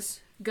songs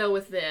go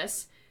with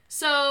this.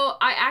 So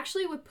I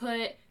actually would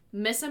put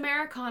Miss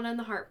Americana and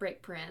the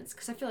Heartbreak Prince,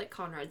 because I feel like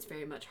Conrad's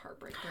very much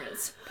Heartbreak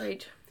Prince.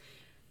 Great.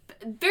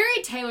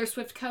 very Taylor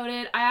Swift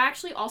coded. I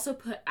actually also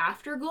put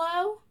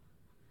Afterglow.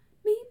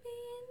 Meet me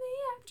in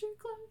the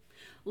Afterglow.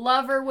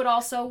 Lover would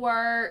also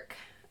work.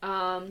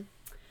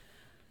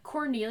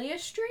 Cornelia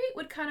Street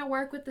would kind of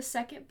work with the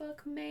second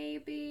book,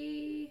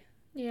 maybe.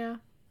 Yeah.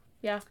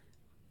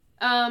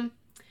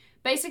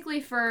 Basically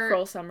for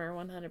Cruel Summer,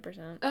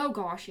 100%. Oh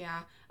gosh,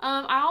 yeah.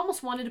 I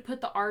almost wanted to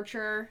put the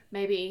Archer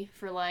maybe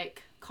for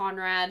like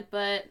Conrad,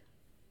 but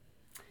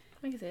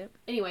I can see it.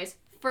 anyways,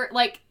 for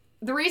like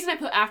the reason I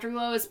put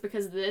Afterglow is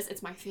because of this.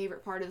 It's my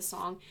favorite part of the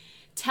song.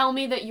 Tell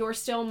me that you're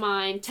still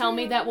mine. Tell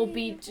me that we'll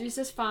be just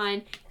as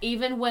fine.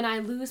 Even when I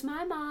lose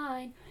my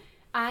mind,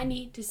 I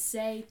need to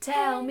say,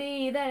 tell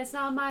me that it's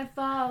not my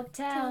fault.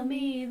 Tell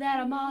me that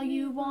I'm all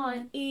you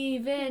want.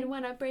 Even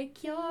when I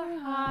break your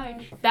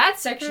heart. That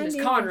section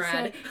is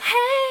Conrad.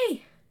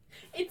 Hey!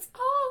 It's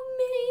all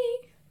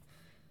me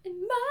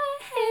in my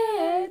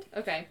head.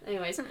 Okay,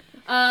 anyways.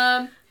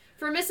 For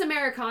Miss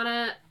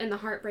Americana and the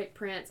Heartbreak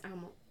Prince,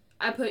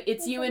 I put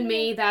It's You and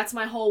Me, That's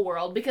My Whole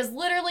World. Because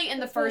literally in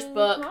the first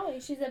book,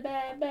 Holly, she's a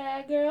bad,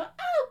 bad girl.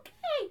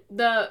 Okay.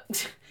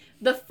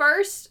 the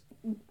first,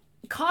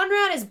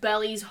 Conrad is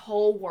Belly's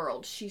whole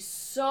world. She's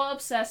so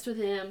obsessed with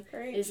him,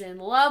 is in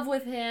love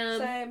with him.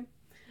 Same.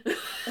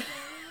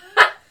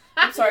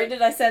 I'm sorry,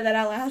 did I say that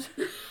out loud?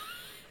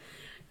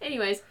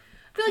 Anyways,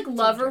 I feel like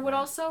Lover would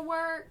also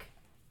work.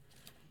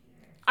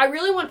 I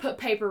really want to put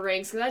Paper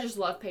Rings because I just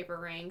love paper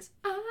rings.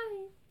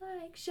 I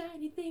like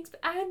shiny things, but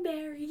I'd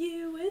marry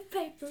you with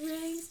paper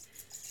rings.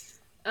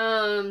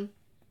 And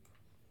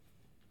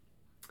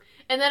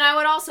then I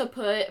would also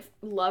put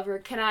Lover.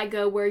 Can I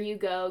go where you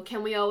go?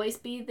 Can we always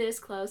be this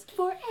close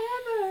forever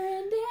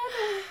and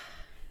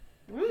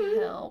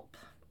ever? Help.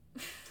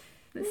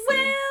 This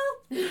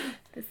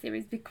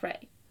series be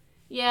cray.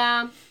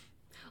 Yeah.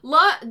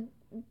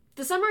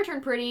 The Summer I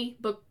Turned Pretty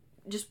book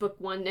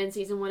 1 and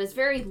season 1 is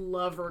very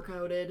lover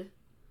coded.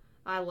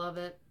 I love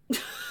it.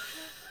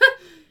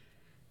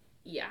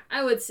 Yeah,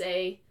 I would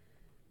say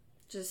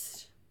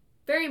just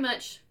very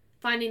much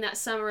finding that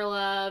summer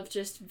love,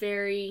 just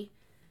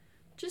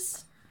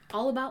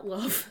all about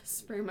love.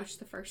 It's very much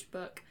the first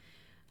book.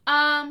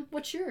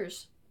 What's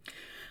yours?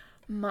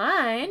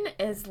 Mine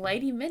is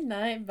Lady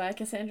Midnight by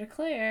Cassandra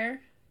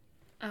Clare.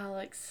 I'll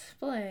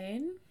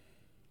explain.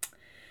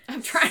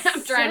 I'm trying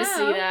to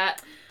see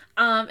that.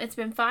 It's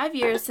been 5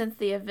 years since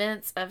the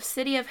events of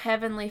City of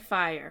Heavenly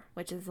Fire,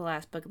 which is the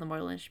last book of the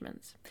Mortal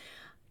Instruments,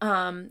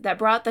 that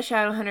brought the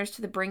Shadowhunters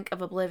to the brink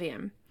of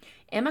oblivion.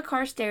 Emma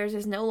Carstairs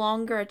is no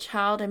longer a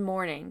child in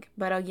mourning,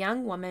 but a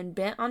young woman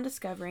bent on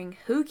discovering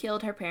who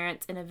killed her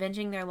parents and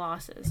avenging their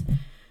losses.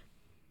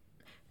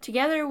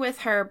 Together with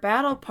her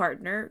battle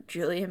partner,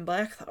 Julian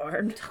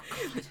Blackthorn,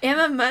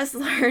 Emma must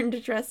learn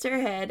to trust her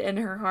head and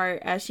her heart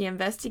as she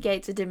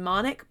investigates a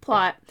demonic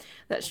plot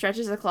that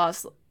stretches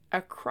across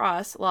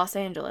Los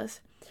Angeles,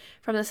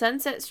 from the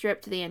Sunset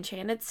Strip to the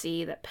Enchanted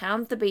Sea that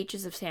pounds the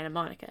beaches of Santa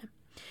Monica.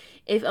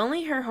 If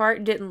only her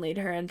heart didn't lead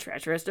her in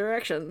treacherous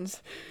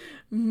directions,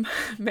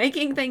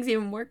 making things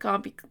even more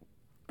complicated.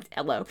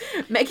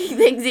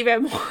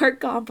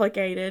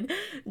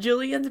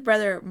 Julian's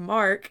brother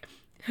Mark,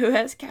 who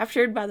was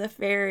captured by the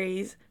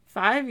fairies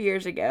 5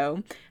 years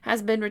ago,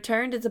 has been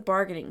returned as a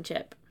bargaining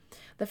chip.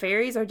 The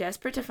fairies are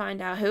desperate to find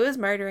out who is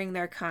murdering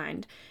their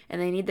kind, and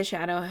they need the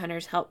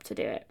Shadowhunters' help to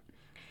do it.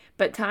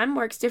 But time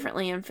works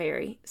differently in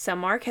Fairy, so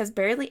Mark has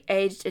barely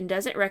aged and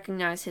doesn't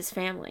recognize his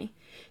family.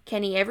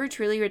 Can he ever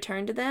truly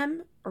return to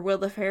them, or will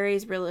the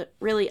fairies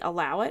really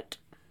allow it?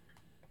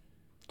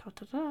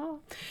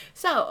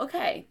 So,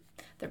 okay,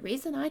 the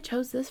reason I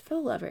chose this for the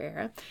Lover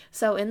era,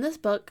 in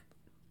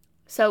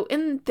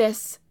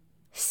this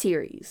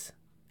series,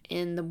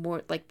 in the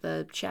more, like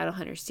the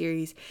Shadowhunter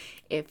series,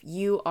 if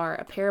you are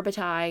a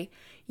parabatai,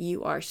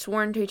 you are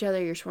sworn to each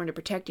other, you're sworn to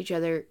protect each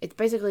other. It's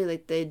basically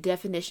like the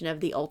definition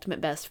of the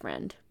ultimate best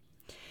friend.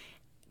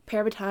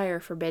 Parabatai are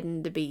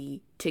forbidden to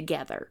be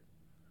together.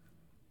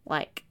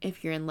 Like,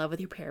 if you're in love with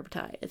your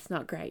parabatai, it's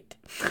not great.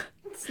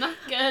 It's not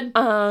good.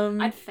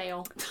 I'd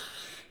fail.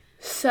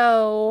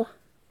 So,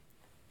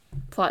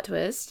 plot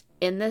twist.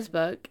 In this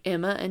book,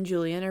 Emma and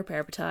Julian are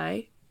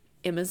parabatai.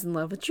 Emma's in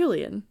love with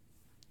Julian.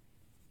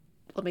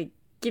 Let me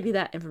give you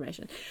that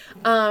information.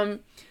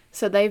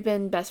 So they've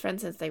been best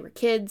friends since they were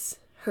kids.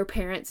 Her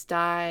parents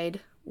died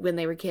when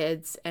they were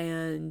kids,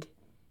 and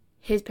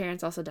his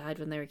parents also died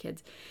when they were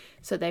kids.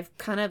 So they've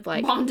kind of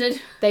like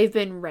bonded. They've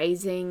been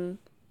raising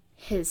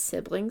his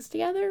siblings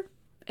together,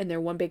 and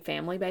they're one big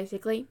family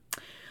basically.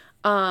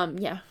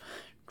 Yeah,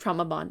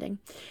 trauma bonding.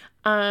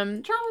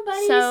 Trauma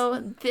buddies.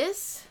 So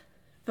this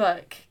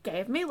book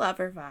gave me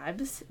Lover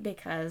vibes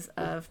because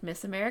of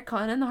Miss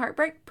Americana and the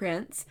Heartbreak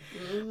Prince,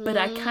 but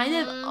I kind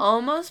of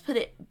almost put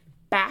it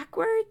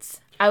backwards.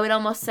 I would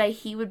almost say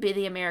he would be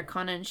the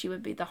Americana and she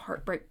would be the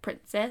Heartbreak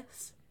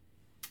Princess.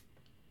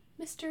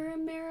 Mr.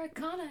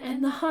 Americana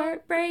and the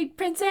Heartbreak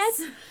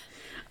Princess.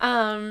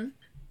 And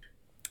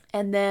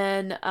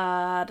then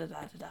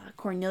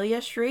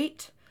Cornelia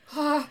Street.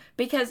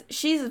 Because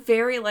she's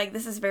very like,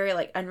 this is very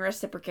like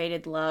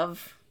unreciprocated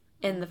love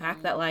in the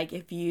fact that like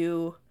if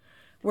you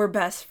we're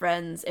best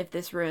friends. If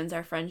this ruins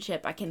our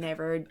friendship, I can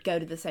never go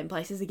to the same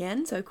places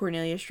again. So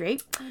Cornelia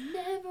Street. I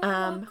never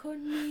walk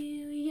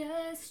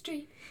Cornelia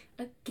Street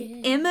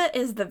again. Emma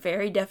is the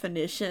very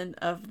definition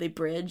of the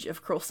bridge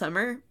of Cruel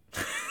Summer.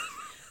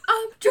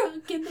 I'm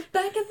drunk in the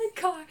back of the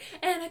car,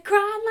 and I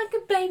cried like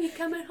a baby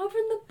coming home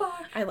from the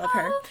bar. I love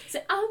her. Oh,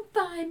 said I'm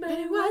fine, but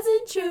it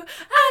wasn't true.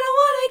 I don't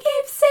want to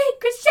keep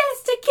secrets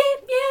just to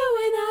keep you.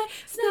 And I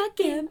snuck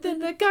in through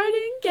the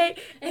garden gate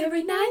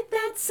every night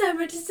that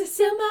summer just to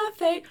seal my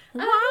fate.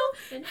 Oh,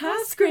 and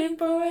I scream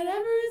for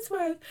whatever it's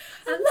worth.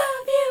 I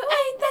love you,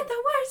 ain't that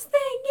the worst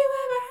thing you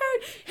ever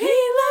heard?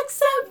 He looks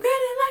so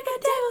grinning like a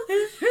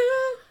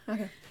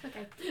devil.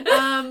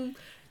 Okay.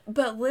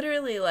 But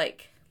literally,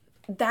 like,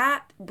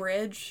 that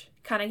bridge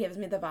kind of gives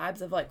me the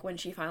vibes of, like, when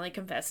she finally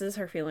confesses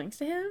her feelings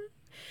to him.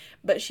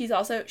 But she's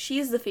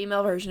the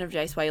female version of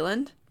Jace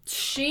Wayland.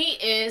 She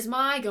is,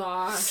 my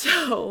gosh.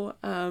 So,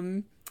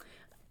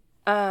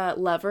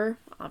 Lover,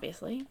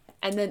 obviously.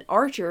 And then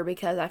Archer,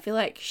 because I feel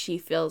like she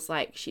feels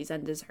like she's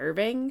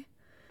undeserving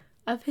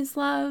of his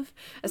love.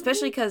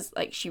 Especially because,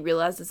 like, she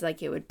realizes,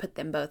 like, it would put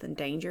them both in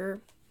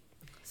danger.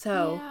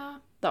 So, Yeah.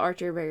 the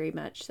Archer very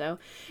much so.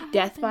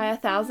 Death by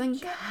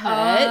 1,000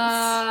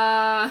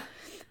 Cuts.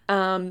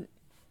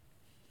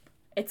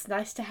 It's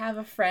nice to have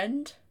a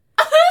friend.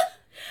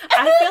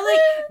 I feel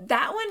like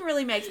that one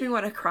really makes me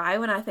want to cry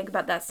when I think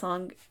about that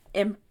song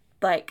in,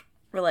 like,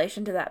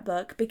 relation to that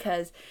book,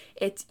 because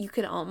you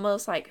can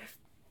almost, like,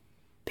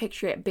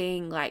 picture it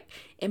being, like,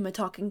 Emma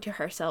talking to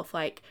herself,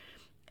 like,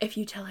 if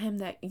you tell him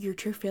that your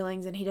true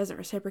feelings and he doesn't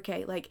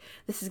reciprocate, like,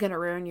 this is going to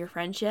ruin your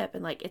friendship,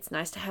 and, like, it's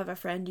nice to have a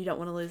friend. You don't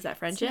want to lose that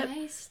friendship. It's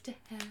nice to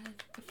have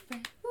a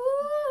friend.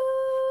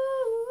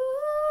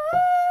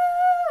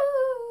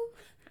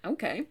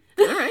 Okay.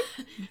 All right.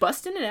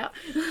 Busting it out.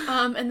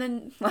 And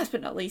then, last but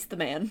not least, the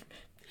man.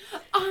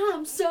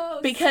 I'm so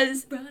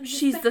Because running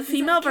she's as the fast as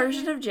female I can.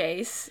 version of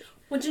Jace.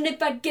 Wondering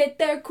if I'd get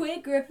there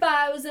quicker if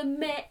I was a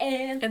man.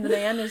 And the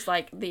man is,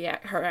 like,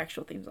 her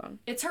actual theme song.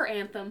 It's her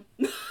anthem.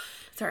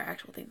 It's her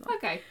actual theme song.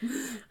 Okay.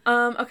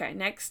 Okay,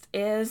 next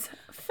is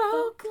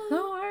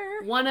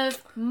Folklore. One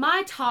of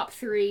my top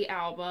 3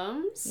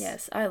 albums.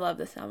 Yes, I love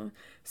this album.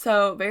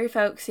 So, very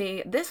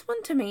folksy. This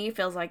one, to me,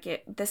 feels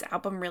like this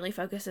album really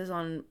focuses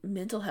on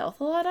mental health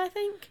a lot, I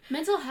think.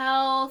 Mental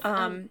health.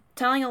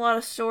 Telling a lot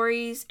of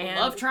stories and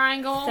love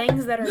triangle.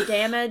 things that are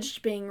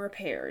damaged being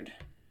repaired.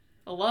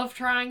 A love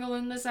triangle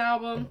in this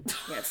album.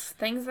 Yes,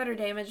 things that are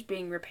damaged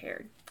being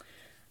repaired.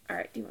 All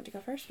right, do you want to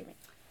go first or me?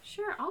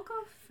 Sure, I'll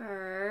go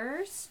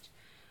first.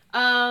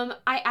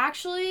 I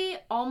actually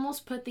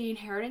almost put the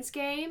Inheritance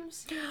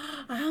Games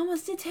I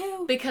almost did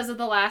too. because of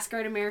the Last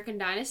Great American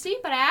Dynasty,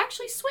 but I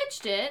actually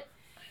switched it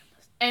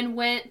and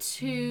went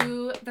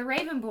to The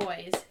Raven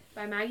Boys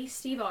by Maggie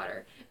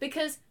Stiefvater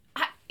because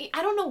I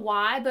don't know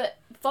why, but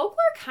Folklore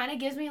kind of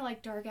gives me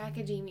like Dark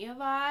Academia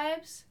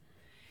vibes.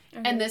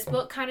 Okay. And this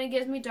book kind of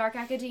gives me Dark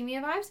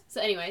Academia vibes. So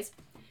anyways,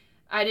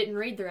 I didn't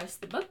read the rest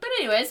of the book, but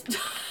anyways.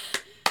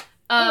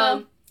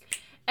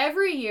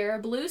 Every year,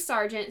 Blue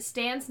Sargent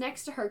stands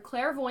next to her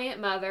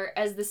clairvoyant mother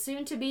as the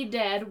soon-to-be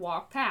dead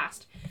walk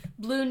past.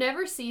 Blue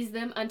never sees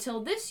them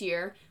until this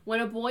year,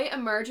 when a boy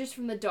emerges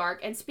from the dark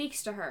and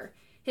speaks to her.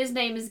 His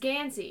name is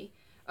Gansey,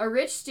 a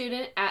rich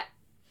student at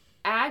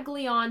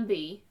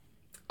Aglionby,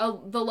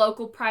 the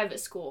local private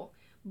school.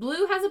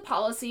 Blue has a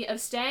policy of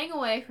staying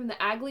away from the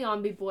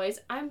Aglionby boys.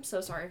 I'm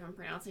so sorry if I'm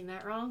pronouncing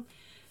that wrong.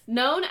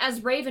 Known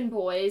as Raven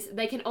Boys,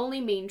 they can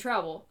only mean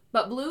trouble.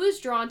 But Blue is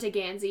drawn to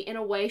Gansey in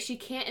a way she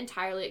can't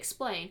entirely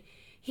explain.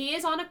 He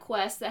is on a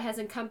quest that has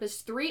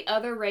encompassed 3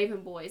 other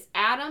Raven Boys.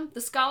 Adam,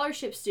 the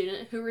scholarship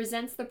student who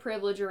resents the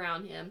privilege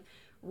around him.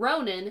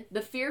 Ronan,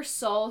 the fierce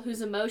soul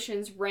whose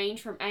emotions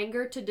range from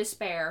anger to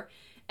despair.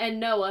 And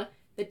Noah,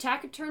 the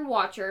taciturn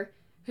watcher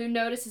who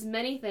notices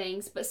many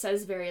things but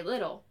says very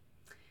little.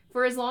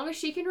 For as long as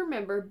she can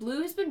remember,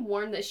 Blue has been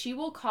warned that she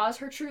will cause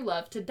her true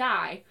love to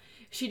die.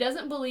 She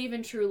doesn't believe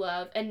in true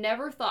love and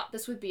never thought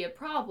this would be a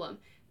problem.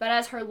 But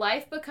as her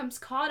life becomes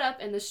caught up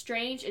in the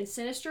strange and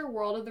sinister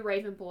world of the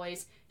Raven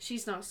Boys,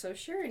 she's not so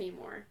sure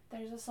anymore.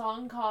 There's a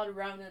song called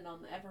Ronan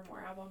on the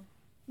Evermore album.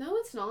 No,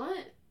 it's not.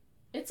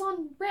 It's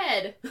on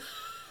Red.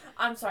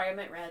 I'm sorry, I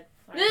meant Red.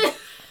 Sorry.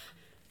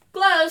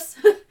 Close.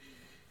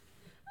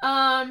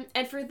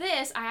 And for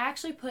this, I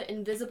actually put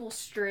Invisible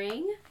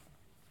String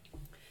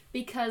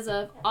because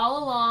of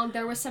all along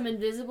there was some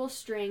invisible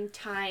string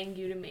tying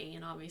you to me,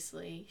 and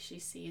obviously she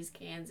sees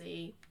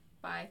Gansey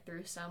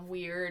through some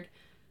weird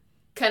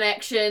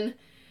connection.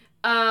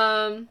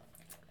 There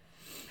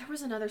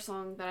was another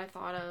song that I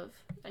thought of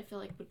I feel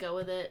like would go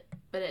with it,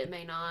 but it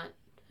may not.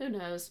 Who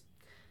knows?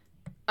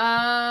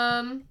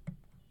 I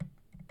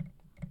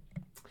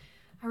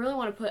really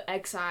want to put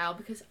Exile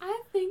because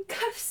I think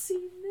I've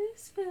seen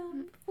this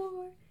film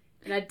before.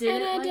 And I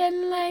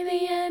didn't like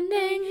the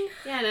ending.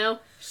 Yeah, I know.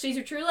 She's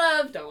your true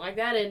love. Don't like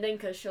that ending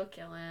because she'll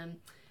kill him.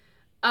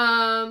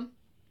 Yeah,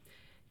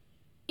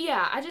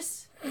 I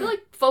just feel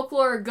like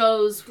Folklore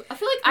goes... I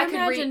feel like I could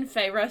imagine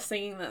Feyre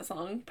singing that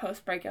song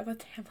post-breakup with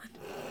Tamlin.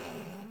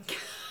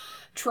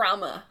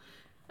 Trauma.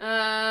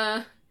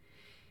 Yeah,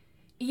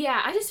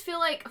 I just feel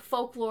like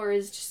folklore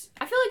is just.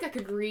 I feel like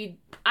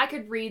I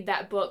could read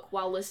that book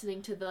while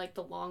listening to the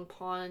Long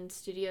Pond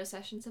studio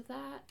sessions of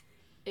that.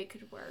 It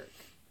could work.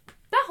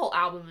 That whole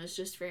album is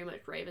just very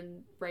much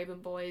Raven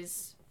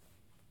Boys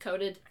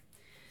coded.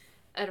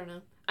 I don't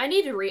know. I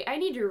need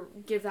to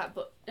give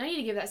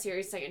that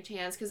series a second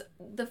chance because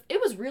it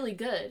was really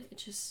good. It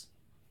just,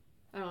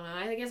 I don't know.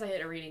 I guess I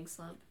hit a reading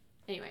slump.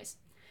 Anyways,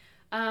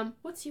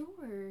 what's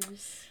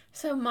yours?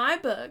 So my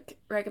book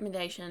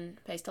recommendation,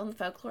 based on the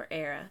folklore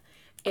era,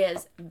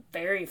 is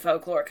very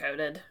folklore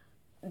coded.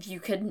 You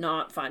could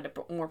not find a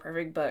more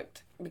perfect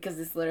book because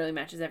this literally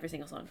matches every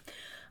single song.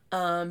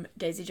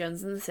 Daisy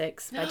Jones and the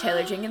Six by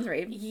Taylor Jenkins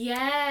Reid.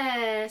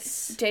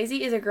 Yes.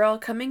 Daisy is a girl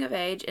coming of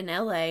age in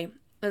LA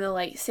in the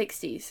late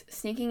 60s,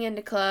 sneaking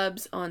into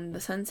clubs on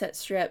the Sunset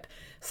Strip,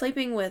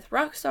 sleeping with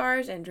rock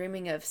stars, and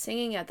dreaming of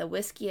singing at the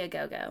Whiskey A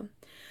Go-Go.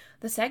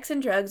 The sex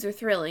and drugs are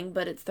thrilling,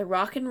 but it's the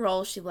rock and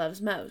roll she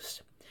loves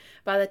most.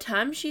 By the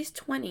time she's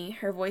 20,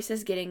 her voice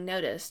is getting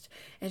noticed,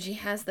 and she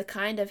has the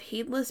kind of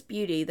heedless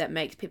beauty that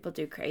makes people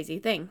do crazy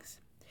things.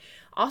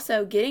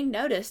 Also, getting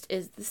noticed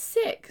is The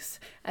Six,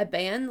 a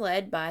band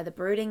led by the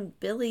brooding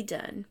Billy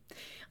Dunn.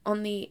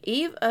 On the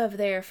eve of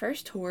their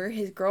first tour,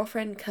 his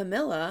girlfriend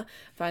Camilla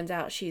finds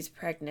out she's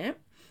pregnant,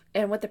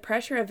 and with the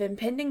pressure of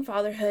impending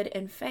fatherhood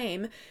and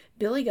fame,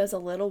 Billy goes a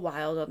little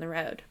wild on the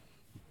road.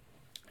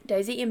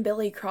 Daisy and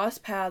Billy cross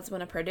paths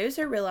when a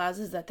producer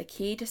realizes that the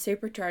key to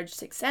supercharged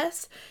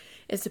success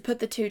is to put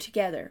the two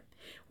together.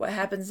 What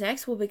happens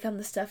next will become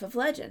the stuff of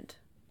legend.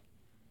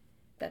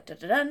 Dun, dun,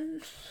 dun,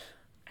 dun.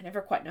 I never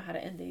quite know how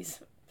to end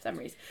these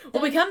summaries.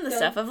 Will become the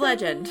stuff of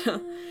legend.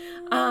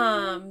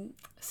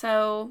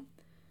 So,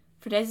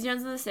 for Daisy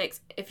Jones and the Six,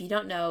 if you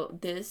don't know,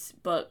 this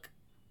book,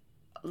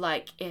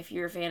 if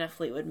you're a fan of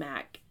Fleetwood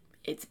Mac,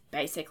 it's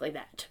basically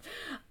that.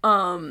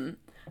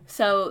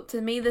 So,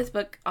 to me, this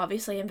book,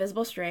 obviously,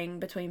 Invisible String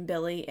between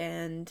Billy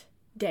and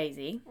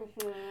Daisy.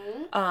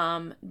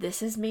 Mm-hmm.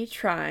 This is me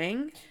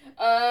trying.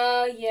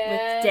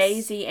 Yes. With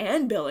Daisy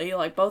and Billy,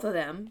 both of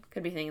them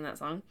could be singing that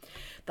song.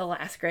 The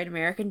Last Great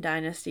American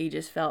Dynasty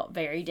just felt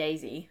very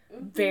Daisy.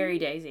 Mm-hmm. Very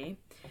Daisy.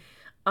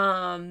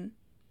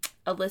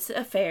 Illicit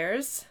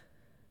Affairs.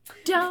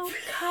 Don't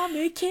call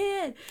me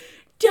kid.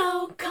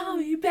 Don't call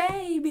me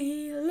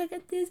baby. Look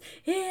at this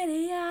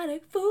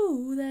idiotic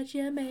fool that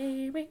you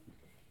made me.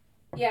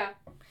 Yeah,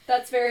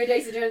 that's very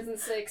Daisy Jones and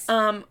the Six.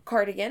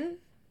 Cardigan.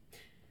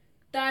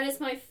 That is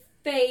my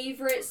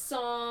favorite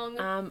song.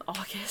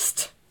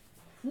 August.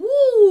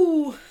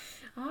 Woo!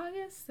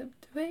 August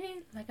slipped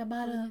away like a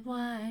bottle of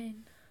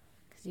wine.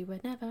 'Cause you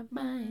were never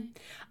mine.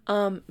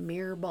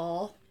 Mirror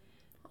Ball.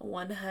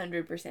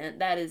 100%.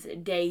 That is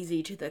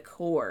Daisy to the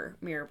core.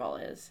 Mirror Ball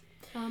is.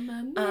 I'm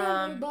a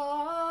mirror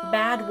ball.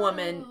 Bad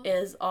Woman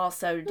is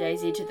also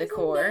Daisy to the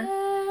core.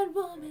 Bad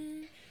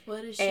woman.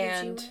 What is she?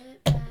 And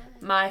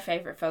my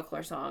favorite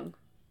folklore song,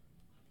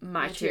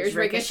 My Tears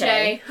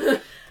Ricochet.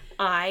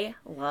 I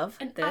love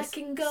and this I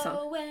can go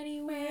song.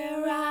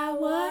 anywhere I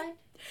want.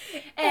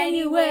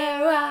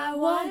 Anywhere I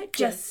want,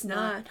 just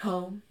not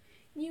home.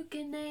 You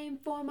can aim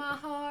for my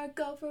heart,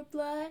 go for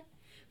blood,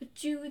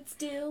 but you would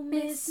still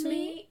miss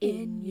me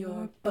in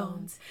your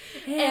bones.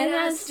 And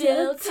I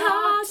still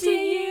talk to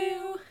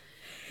you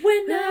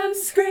when I'm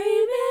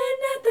screaming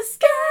at the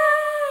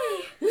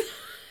sky.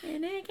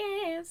 And I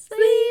can't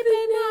sleep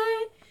at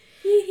night.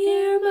 You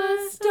hear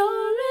my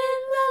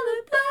stolen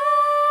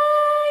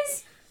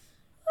lullabies.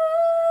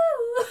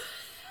 Ooh.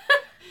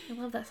 I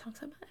love that song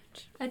so much.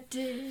 I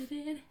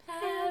didn't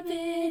Have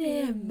it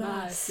in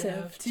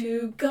myself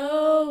to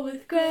go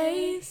with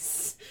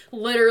grace.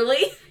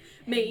 Literally.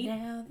 Me.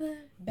 Now the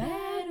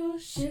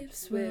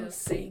battleships will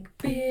sink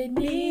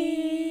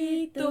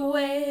beneath the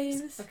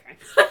waves. Okay.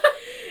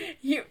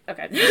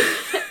 Okay.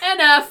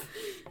 Enough.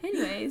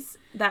 Anyways,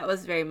 that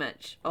was very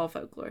much all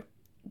folklore.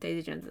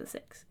 Daisy Jones and the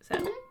Six.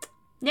 So,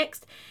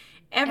 next,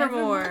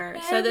 Evermore.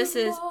 So this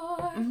is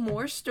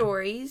more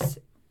stories.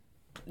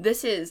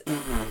 This is,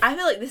 I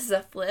feel like this is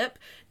a flip.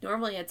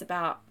 Normally it's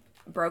about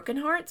broken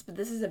hearts, but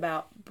this is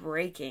about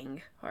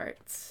breaking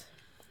hearts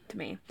to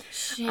me.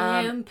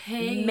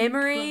 Champagne.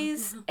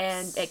 Memories bubbles.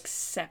 and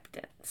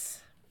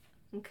acceptance.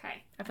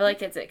 Okay. I feel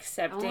like it's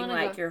accepting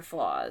go- your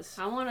flaws.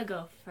 I want to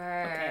go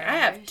first. Okay, I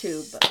have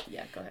two, but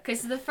yeah, go ahead. Okay,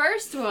 so the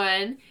first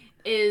one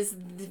is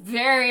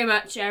very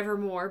much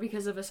Evermore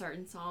because of a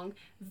certain song.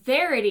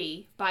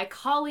 Verity by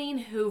Colleen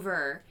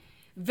Hoover.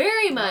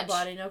 Very much. No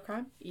Body, No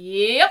Crime?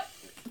 Yep.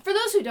 For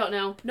those who don't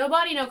know, No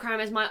Body, No Crime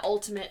is my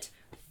ultimate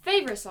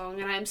favorite song,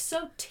 and I am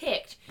so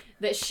ticked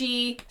that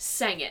she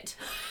sang it.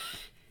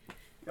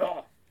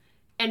 Oh.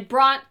 And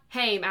brought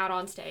Haim out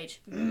on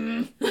stage.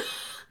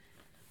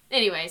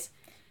 Anyways,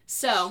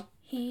 so.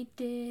 He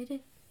did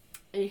it.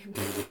 He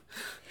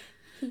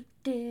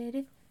did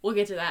it. We'll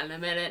get to that in a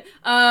minute.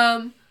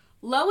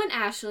 Lowen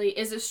Ashley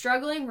is a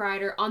struggling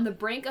writer on the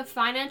brink of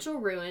financial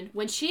ruin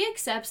when she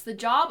accepts the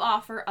job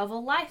offer of a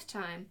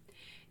lifetime.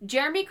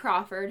 Jeremy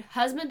Crawford,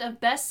 husband of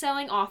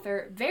best-selling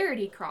author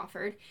Verity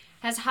Crawford,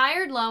 has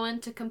hired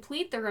Lowen to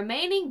complete the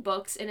remaining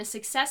books in a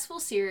successful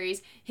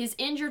series his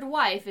injured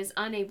wife is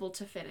unable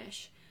to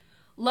finish.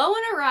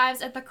 Lowen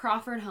arrives at the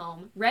Crawford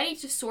home, ready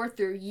to sort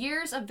through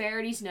years of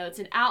Verity's notes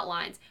and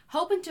outlines,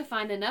 hoping to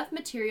find enough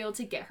material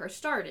to get her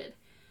started.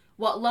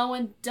 What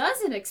Lowen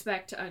doesn't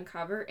expect to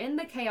uncover in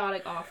the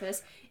chaotic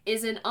office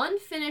is an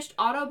unfinished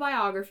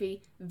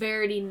autobiography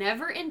Verity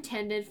never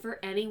intended for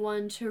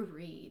anyone to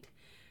read.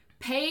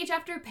 Page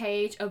after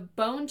page of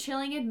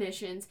bone-chilling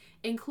admissions,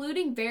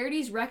 including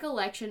Verity's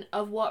recollection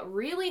of what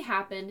really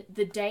happened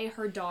the day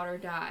her daughter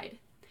died.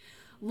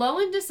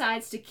 Lowen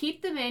decides to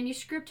keep the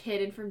manuscript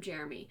hidden from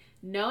Jeremy,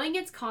 knowing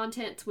its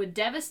contents would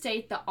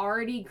devastate the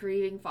already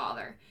grieving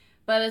father.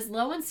 But as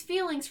Lowen's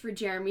feelings for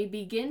Jeremy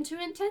begin to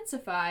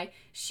intensify,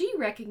 she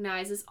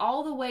recognizes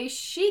all the ways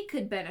she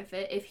could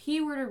benefit if he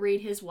were to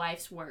read his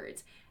wife's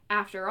words.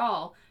 After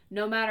all,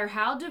 no matter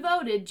how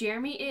devoted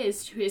Jeremy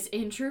is to his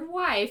injured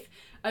wife,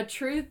 a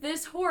truth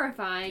this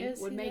horrifying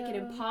would make it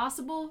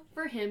impossible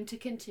for him to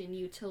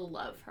continue to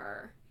love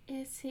her.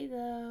 Is he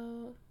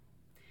though?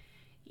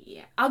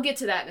 Yeah, I'll get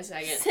to that in a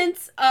second.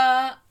 Since,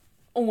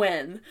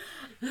 when?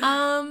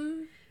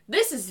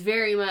 This is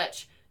very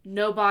much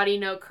no body,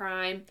 no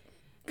crime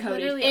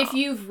coded. Literally If all.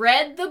 you've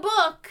read the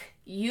book,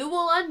 you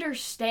will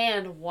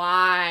understand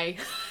why.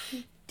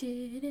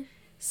 Did it?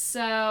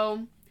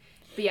 So,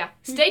 but yeah,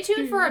 stay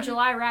tuned for our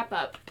July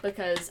wrap-up,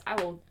 because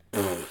I will...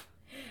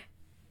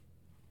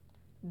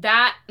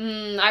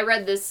 I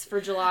read this for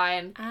July,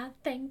 and... I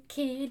think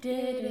he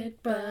did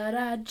it, but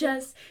I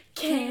just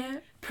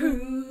can't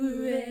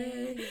prove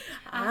it.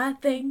 I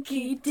think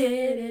he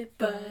did it,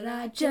 but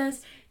I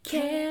just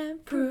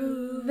can't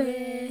prove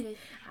it.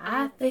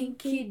 I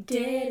think he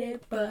did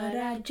it, but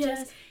I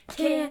just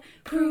can't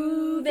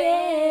prove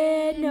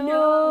it.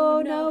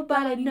 No,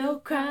 nobody, no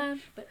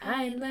crime, but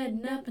I ain't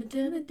letting up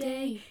until the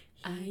day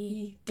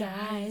he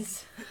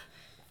dies.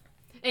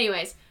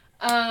 Anyways,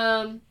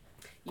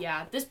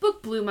 yeah, this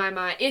book blew my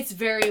mind. It's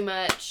very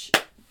much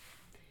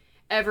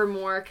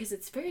Evermore, because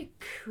it's very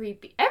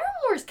creepy.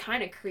 Evermore is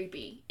kind of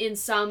creepy in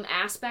some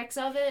aspects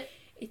of it.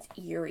 It's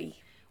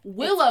eerie.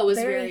 Willow is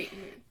very...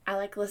 I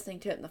like listening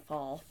to it in the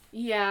fall.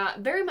 Yeah,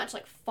 very much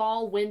like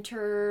fall,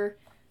 winter,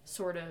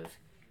 sort of.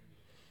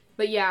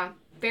 But yeah,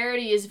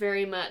 Verity is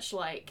very much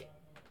like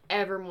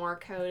Evermore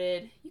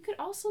coded. You could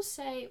also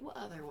say... What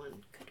other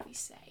one could we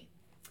say?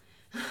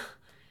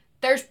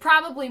 There's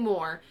probably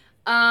more.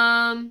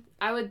 I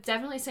would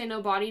definitely say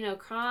No Body, No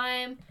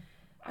Crime.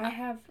 I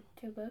have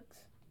 2 books.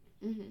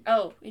 Mm-hmm.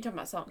 Oh, you're talking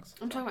about songs.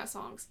 I'm talking about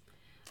songs.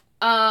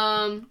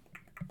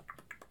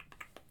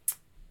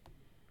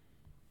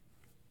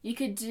 You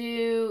could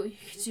do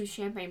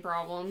Champagne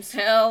Problems.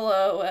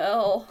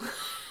 LOL.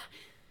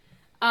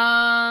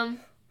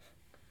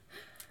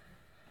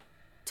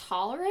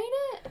 Tolerate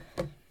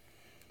It?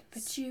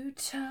 But you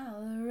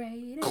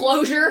tolerate it.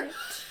 Closure.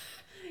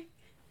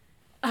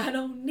 I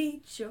don't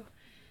need your...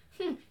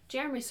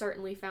 Jeremy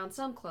certainly found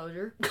some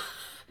closure.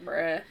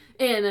 Bruh.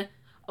 In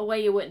a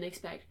way you wouldn't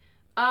expect.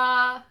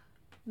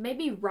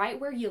 Maybe Right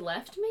Where You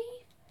Left Me?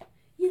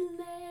 You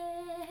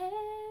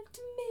left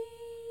me.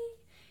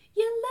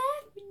 You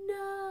let me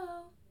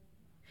know.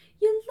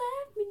 You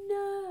let me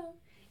know.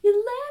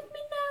 You left me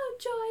no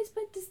choice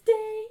but to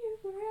stay here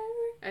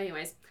forever.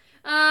 Anyways.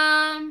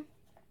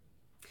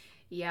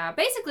 Yeah,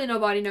 basically No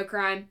Body, No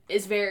Crime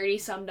is Verity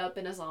summed up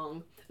in a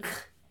song.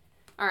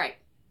 Alright,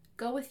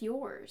 go with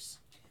yours.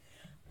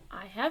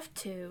 I have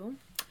 2.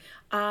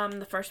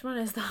 The first one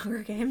is The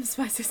Hunger Games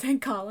by Suzanne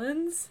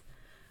Collins.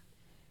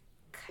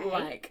 Okay.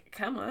 Like,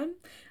 come on.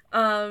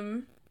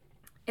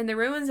 In the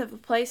ruins of a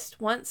place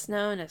once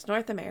known as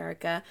North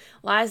America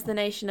lies the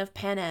nation of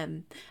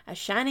Panem, a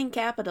shining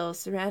capital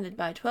surrounded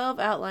by 12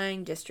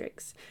 outlying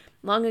districts.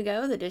 Long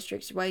ago, the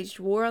districts waged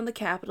war on the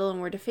capital and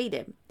were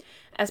defeated.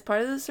 As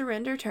part of the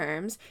surrender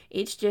terms,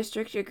 each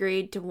district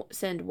agreed to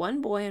send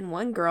one boy and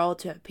one girl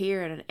to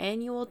appear in an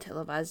annual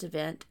televised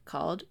event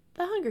called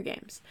The Hunger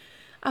Games,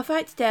 a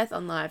fight to death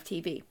on live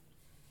TV.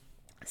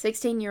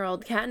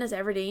 16-year-old Katniss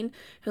Everdeen,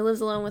 who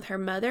lives alone with her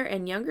mother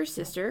and younger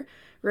sister,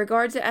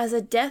 regards it as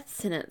a death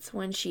sentence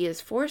when she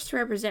is forced to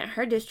represent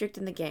her district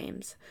in the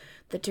games.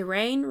 The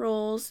terrain,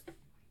 rules,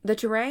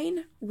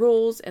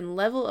 and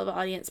level of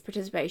audience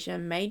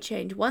participation may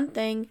change,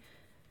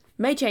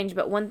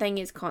 but one thing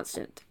is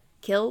constant: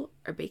 kill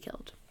or be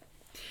killed.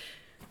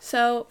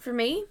 So for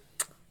me,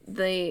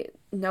 the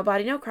No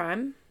Body, No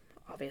Crime,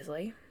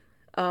 obviously.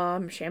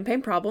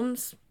 Champagne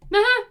Problems.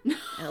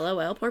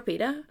 LOL, poor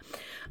PETA.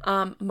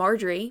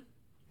 Marjorie,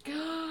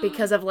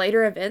 because of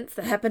later events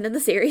that happened in the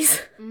series.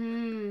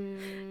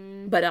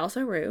 But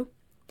also Rue.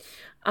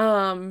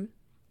 I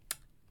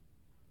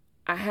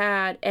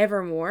had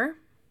Evermore,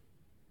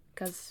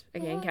 because,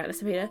 again,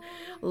 Katniss and PETA.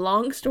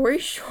 Long story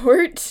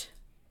short.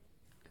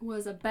 It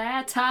was a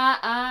bad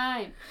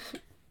time.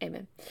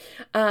 Amen.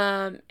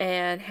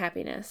 And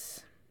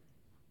Happiness.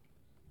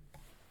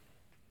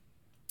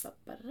 I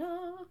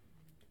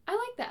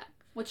like that.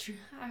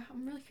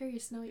 I'm really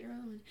curious to know what your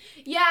other one.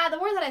 Yeah, the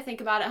more that I think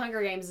about it,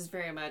 Hunger Games is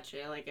very much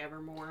like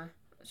Evermore.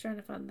 I was trying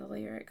to find the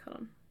lyric.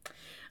 Hold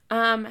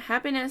on.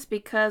 Happiness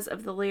because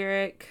of the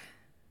lyric.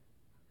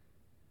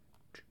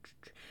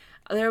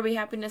 There will be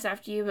happiness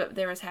after you, but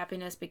there was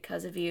happiness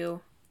because of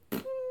you.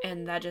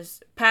 And that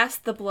just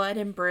past the blood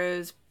and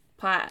bruise,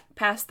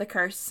 past the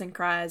curses and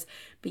cries,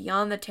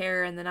 beyond the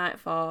terror and the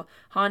nightfall,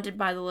 haunted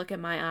by the look in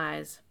my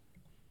eyes.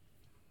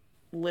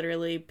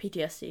 Literally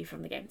PTSD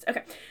from the games.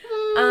 Okay.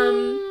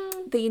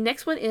 The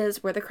next one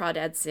is Where the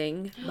Crawdads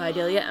Sing by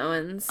Delia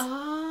Owens.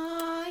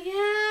 Oh,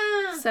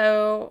 yeah.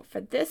 So,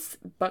 for this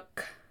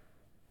book,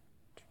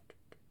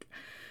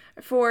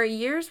 for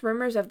years,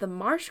 rumors of the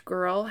Marsh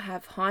Girl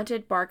have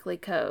haunted Barkley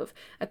Cove,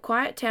 a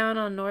quiet town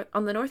on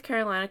the North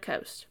Carolina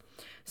coast.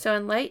 So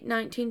in late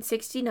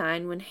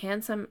 1969, when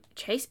handsome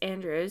Chase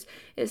Andrews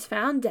is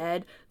found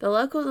dead, the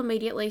locals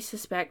immediately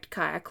suspect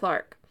Kaya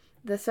Clark,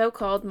 the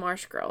so-called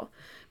Marsh Girl.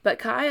 But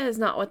Kaya is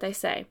not what they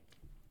say.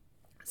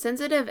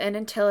 Sensitive and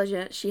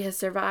intelligent, she has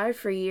survived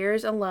for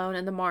years alone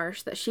in the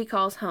marsh that she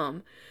calls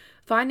home,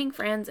 finding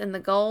friends in the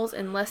gulls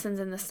and lessons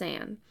in the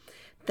sand.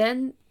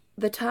 Then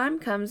the time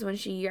comes when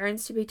she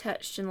yearns to be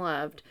touched and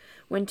loved.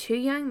 When two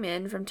young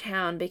men from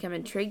town become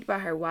intrigued by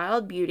her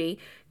wild beauty,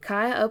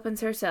 Kaya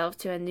opens herself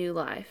to a new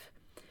life.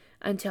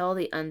 Until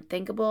the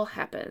unthinkable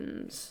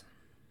happens.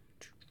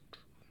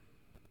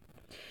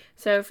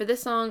 So for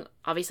this song,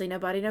 obviously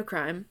Nobody No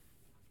Crime.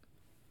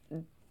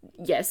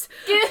 Yes.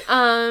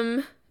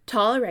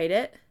 Tolerate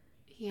It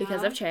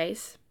because of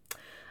Chase.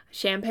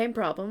 Champagne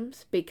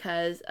Problems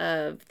because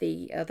of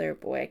the other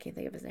boy. I can't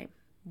think of his name.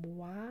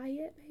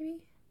 Wyatt, maybe?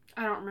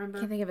 I don't remember.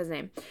 Can't think of his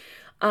name.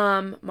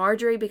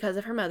 Marjorie because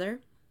of her mother.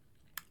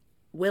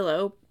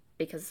 Willow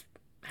because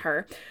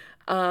her.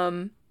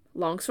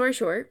 Long Story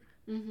Short,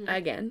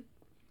 again.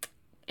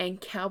 And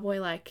Cowboy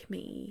Like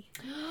Me.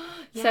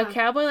 Yeah. So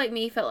Cowboy Like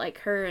Me felt like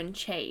her and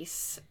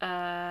Chase.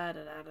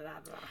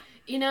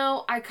 You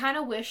know, I kind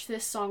of wish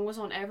this song was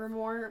on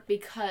Evermore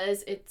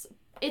because it's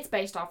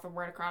based off of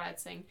Where the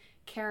Crawdads Sing.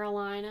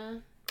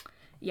 Carolina.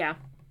 Yeah.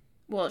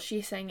 Well,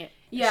 she sang it.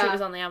 Yeah. She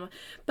was on the album.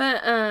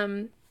 But,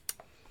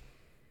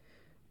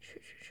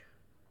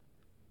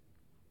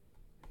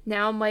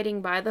 now I'm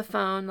waiting by the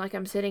phone like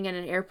I'm sitting in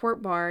an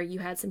airport bar. You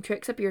had some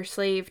tricks up your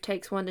sleeve.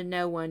 Takes one to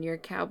know one. You're a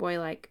cowboy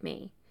like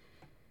me.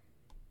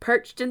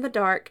 Perched in the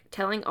dark,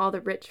 telling all the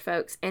rich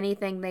folks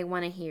anything they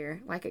want to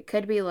hear. Like it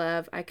could be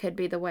love, I could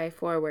be the way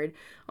forward.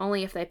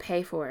 Only if they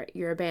pay for it.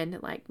 You're a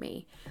bandit like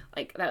me.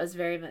 Like, that was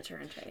very much her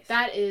and Chase.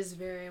 That is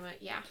very much,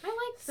 yeah. I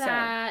like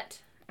that.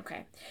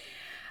 Okay.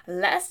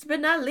 Last but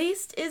not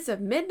least is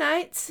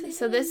Midnight.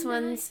 So this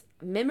one's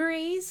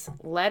memories,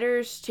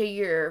 letters to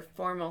your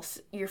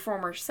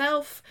former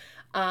self,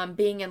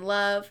 being in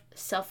love,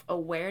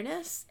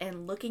 self-awareness,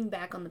 and looking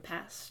back on the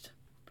past.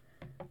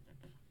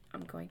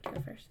 I'm going to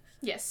go first.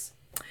 Yes.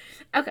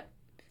 Okay.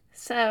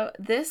 So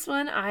this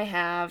one I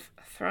have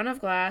Throne of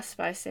Glass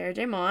by Sarah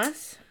J.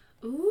 Maas.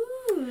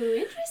 Ooh,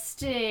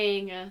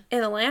 interesting.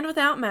 In a land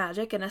without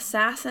magic, an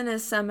assassin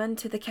is summoned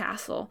to the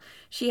castle.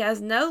 She has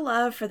no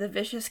love for the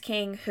vicious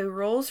king who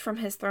rules from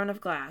his throne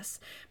of glass,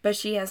 but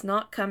she has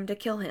not come to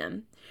kill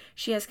him.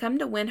 She has come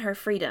to win her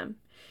freedom.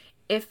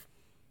 If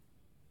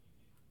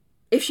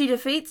she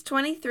defeats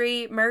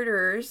 23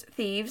 murderers,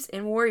 thieves,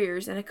 and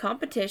warriors in a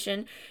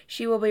competition,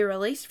 she will be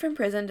released from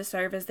prison to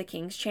serve as the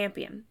king's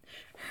champion.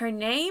 Her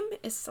name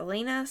is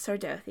Selena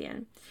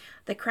Sardothian.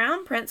 The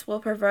crown prince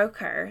will provoke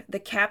her, the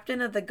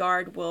captain of the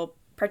guard will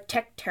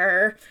protect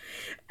her,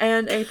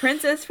 and a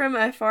princess from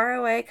a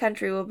faraway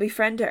country will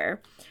befriend her.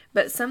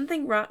 But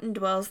something rotten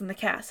dwells in the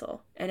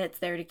castle, and it's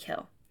there to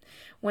kill.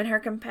 When her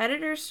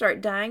competitors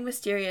start dying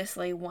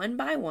mysteriously one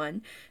by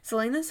one,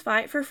 Selena's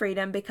fight for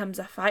freedom becomes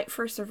a fight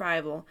for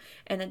survival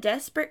and a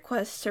desperate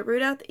quest to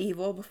root out the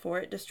evil before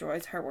it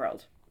destroys her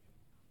world.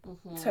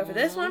 Mm-hmm. So for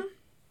this one,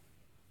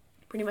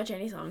 pretty much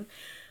any song.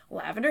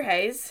 Lavender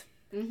Haze.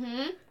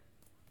 Mm-hmm.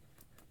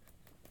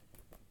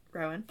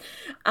 Rowan.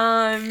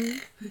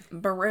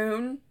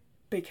 Maroon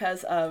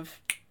because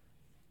of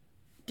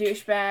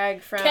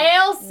douchebag from...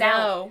 Kale Sound.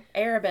 No,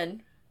 Arabin.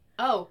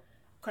 Oh,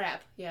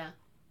 crap. Yeah.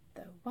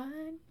 The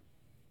wine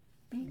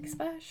being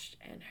splashed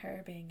and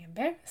her being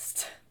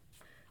embarrassed.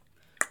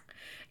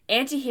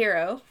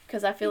 Anti-hero,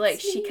 because I feel like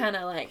she kind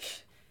of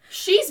like...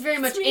 She's very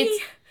much...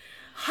 It's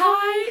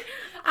hi,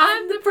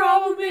 I'm the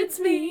problem, it's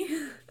me.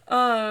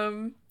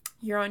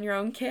 You're on your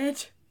own,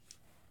 kid.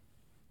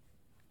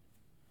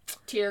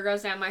 Tear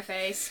goes down my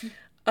face.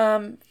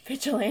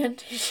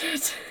 Vigilante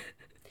shit.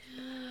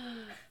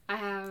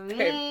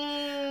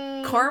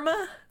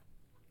 Karma?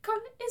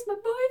 Karma is my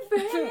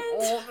boyfriend.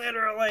 Oh,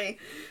 literally.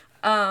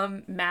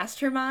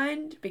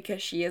 Mastermind,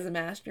 because she is a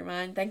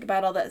mastermind. Think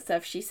about all that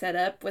stuff she set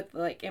up with,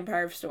 like,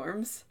 Empire of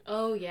Storms.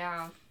 Oh,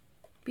 yeah.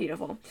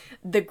 Beautiful.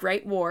 The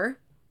Great War.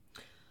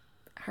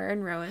 Her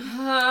and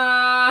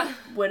Rowan.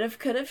 Would've,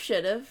 could've,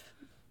 should've.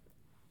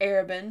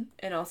 Arabin,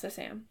 and also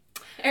Sam.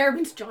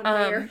 Arabin's John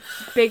Mayer.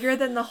 Bigger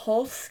Than the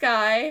Whole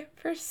Sky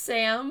for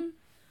Sam.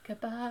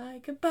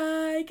 Goodbye,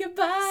 goodbye,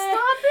 goodbye.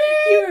 Stop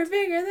it! You were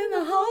bigger than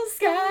the whole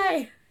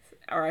sky.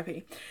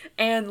 R.I.P.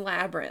 And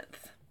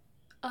Labyrinth.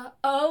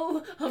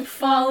 Oh, I'm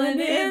Falling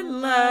in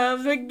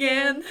love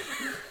again.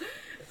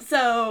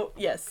 So,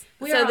 yes.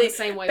 We so are on the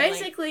same wavelength.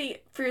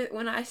 Basically, for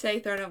when I say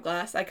Throne of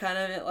Glass, I kind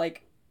of meant,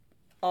 like,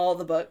 all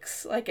the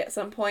books, like, at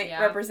some point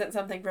represent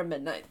something from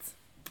Midnight's.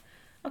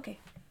 Okay.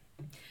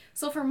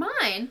 So for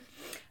mine,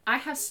 I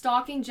have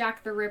Stalking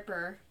Jack the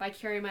Ripper by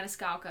Carrie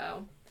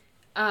Maniscalco.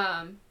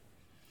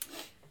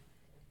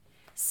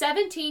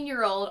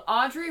 17-year-old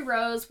Audrey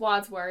Rose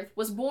Wadsworth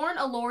was born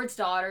a lord's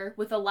daughter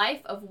with a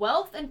life of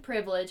wealth and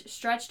privilege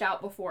stretched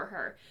out before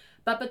her.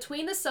 But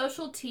between the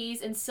social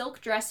teas and silk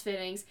dress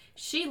fittings,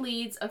 she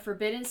leads a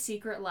forbidden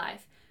secret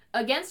life.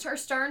 Against her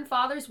stern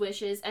father's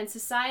wishes and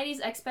society's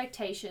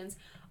expectations,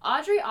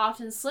 Audrey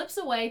often slips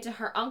away to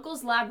her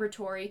uncle's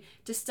laboratory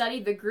to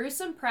study the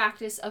gruesome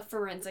practice of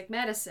forensic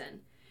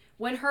medicine.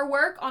 When her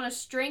work on a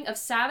string of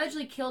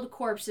savagely killed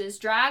corpses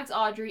drags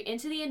Audrey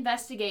into the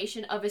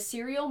investigation of a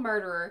serial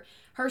murderer,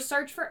 her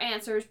search for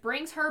answers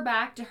brings her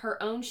back to her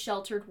own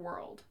sheltered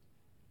world.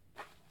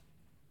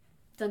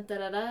 Dun, dun,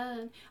 dun,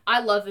 dun.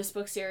 I love this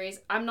book series.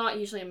 I'm not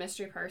usually a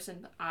mystery person,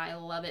 but I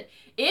love it.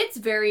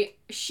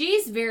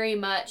 She's very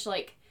much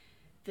like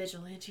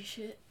vigilante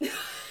shit.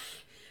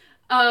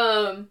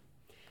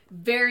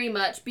 Very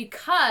much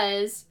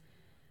because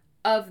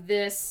of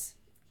this.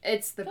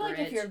 It's the I feel bridge.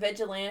 like if you're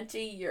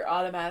vigilante, you're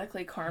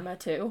automatically karma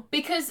too.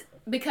 Because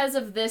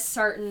of this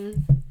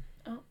certain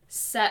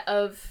set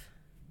of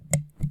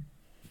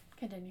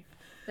Continue.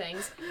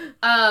 things.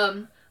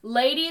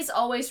 Ladies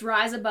always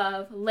rise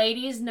above.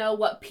 Ladies know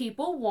what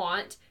people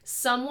want.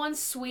 Someone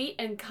sweet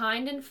and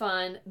kind and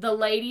fun. The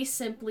lady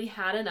simply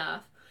had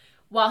enough.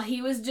 While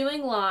he was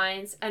doing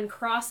lines and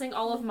crossing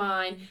all of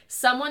mine,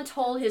 someone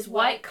told his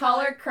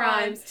white-collar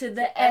crimes to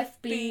the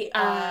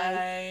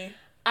FBI.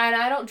 And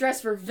I don't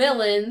dress for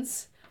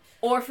villains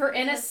or for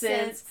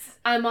innocence.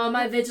 I'm on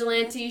my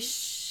vigilante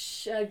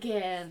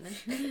again.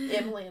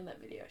 Emily in that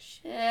video.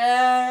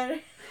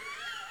 Shit.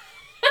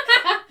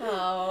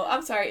 Oh,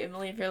 I'm sorry,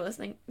 Emily, if you're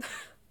listening.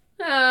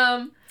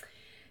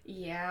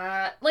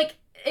 Yeah. Like,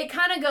 it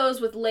kind of goes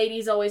with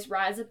ladies always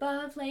rise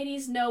above.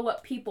 Ladies know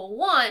what people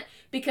want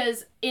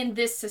because in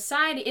this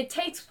society, it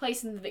takes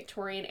place in the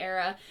Victorian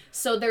era.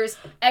 So there's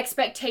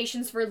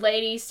expectations for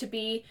ladies to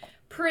be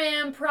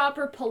prim,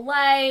 proper,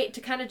 polite,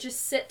 to kind of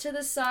just sit to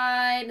the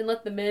side and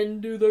let the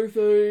men do their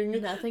thing.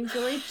 Nothing's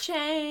really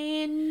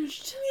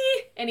changed.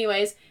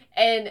 Anyways,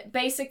 and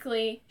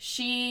basically,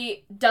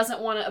 she doesn't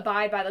want to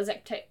abide by those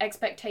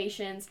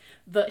expectations,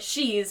 but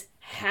she's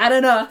had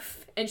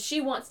enough, and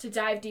she wants to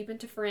dive deep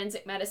into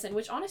forensic medicine,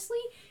 which honestly,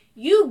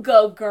 you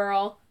go,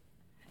 girl.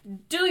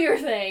 Do your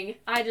thing.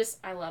 I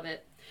love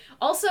it.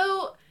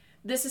 Also,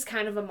 this is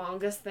kind of a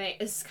manga thing.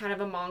 It's kind of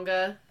a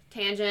manga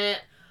tangent.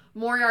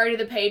 Moriarty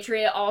the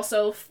Patriot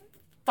also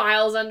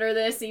files under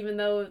this, even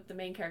though the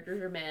main characters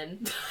are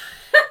men.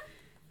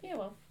 Yeah,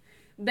 well.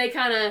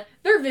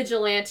 They're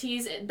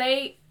vigilantes.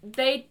 They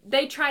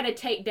try to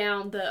take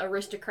down the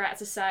aristocrat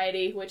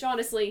society, which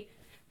honestly,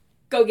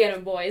 go get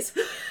them, boys.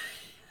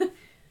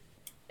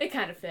 It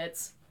kind of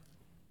fits.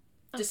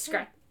 Just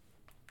scratch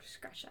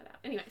that out.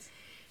 Anyways.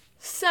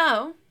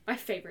 So, My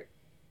favorite.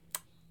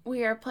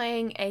 we are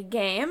playing a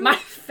game. My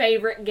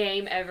favorite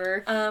game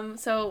ever.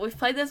 So we've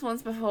played this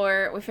once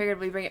before. We figured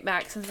we'd bring it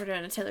back since we're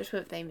doing a Taylor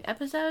Swift themed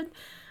episode.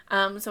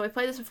 So we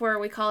played this before.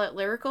 We call it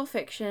Lyrical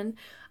Fiction.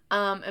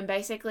 And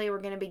basically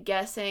we're going to be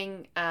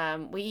guessing.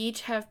 We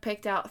each have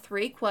picked out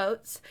 3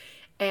 quotes,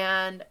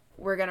 and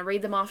we're going to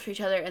read them off to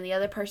each other, and the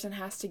other person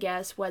has to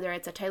guess whether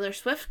it's a Taylor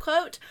Swift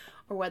quote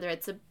or whether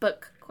it's a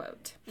book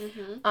quote.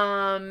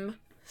 Mm-hmm.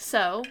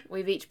 So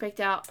we've each picked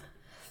out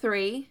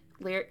 3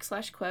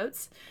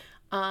 lyrics/quotes.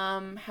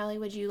 Hallie,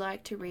 would you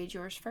like to read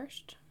yours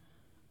first?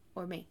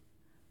 Or me?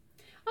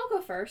 I'll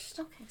go first.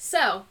 Okay.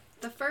 So,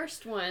 the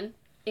first one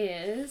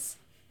is,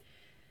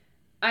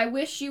 I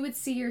wish you would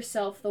see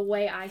yourself the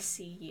way I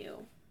see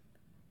you.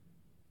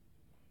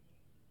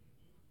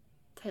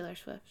 Taylor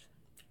Swift.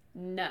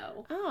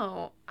 No.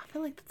 Oh, I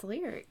feel like that's a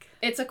lyric.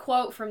 It's a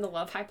quote from The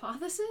Love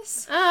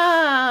Hypothesis.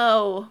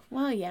 Oh,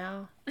 well,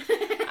 yeah.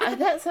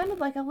 That sounded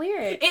like a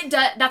lyric. It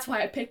does. That's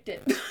why I picked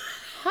it.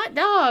 Hot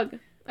dog.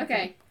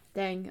 Okay.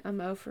 Dang,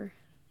 I'm over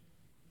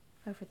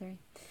 3.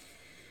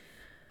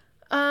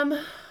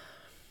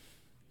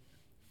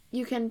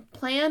 You can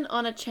plan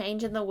on a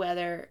change in the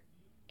weather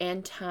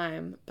and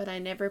time, but I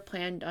never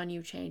planned on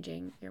you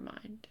changing your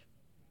mind.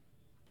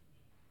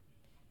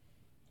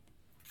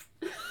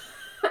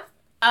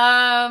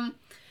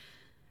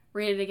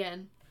 Read it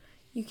again.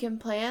 You can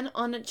plan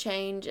on a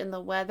change in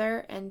the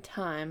weather and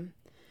time,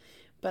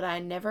 but I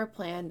never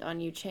planned on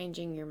you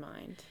changing your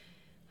mind.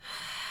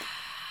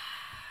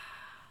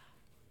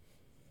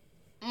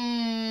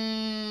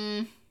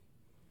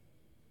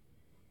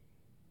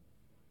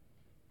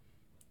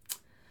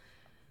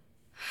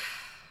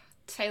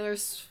 Taylor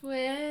Swift.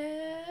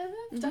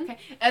 Mm-hmm. Okay.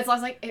 It's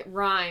like it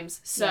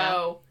rhymes. So.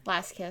 Yeah.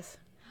 Last Kiss.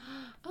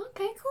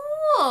 Okay,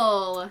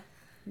 cool.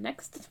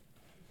 Next.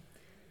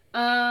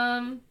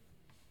 I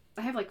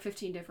have like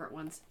 15 different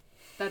ones.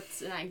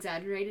 That's an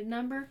exaggerated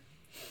number.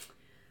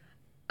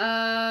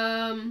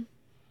 Um,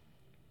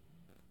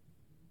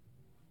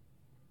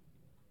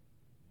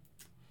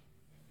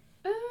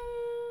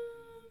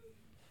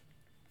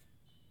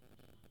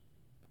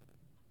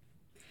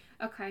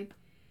 okay.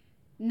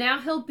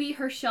 Now he'll be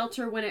her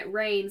shelter when it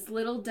rains.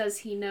 Little does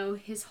he know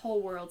his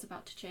whole world's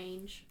about to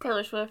change.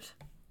 Taylor Swift.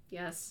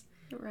 Yes.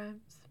 It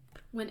rhymes.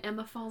 When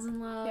Emma falls in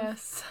love.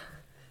 Yes.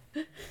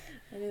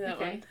 I knew that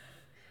one.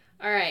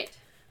 All right.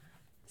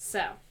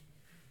 So.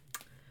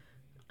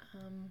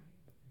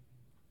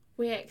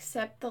 We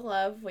accept the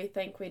love we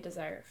think we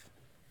deserve.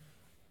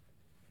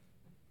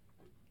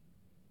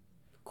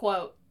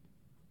 Quote.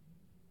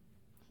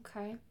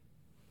 Okay.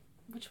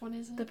 Which one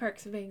is it? The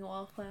Perks of Being a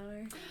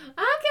Wallflower.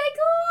 Okay,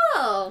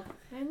 cool.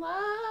 I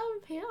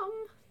love him.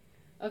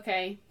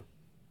 Okay.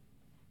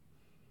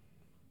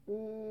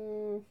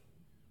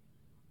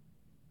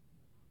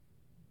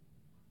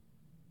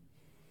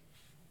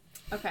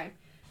 Okay.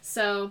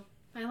 So,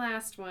 my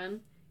last one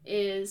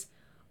is,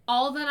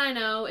 all that I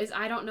know is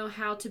I don't know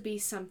how to be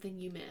something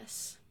you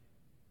miss.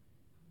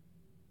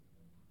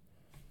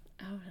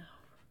 Oh no.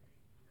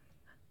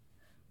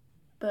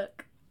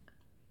 Book.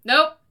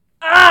 Nope.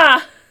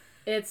 Ah!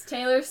 It's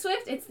Taylor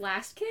Swift. It's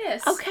Last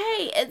Kiss.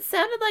 Okay, it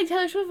sounded like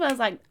Taylor Swift. I was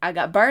like, I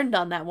got burned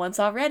on that once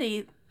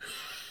already.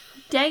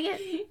 Dang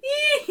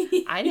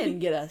it. I didn't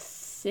get a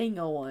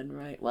single one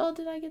right. Well,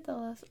 did I get the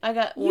last? I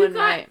got one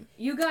right.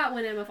 You got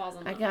When Emma Falls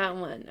in Love. I got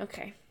one.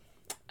 Okay.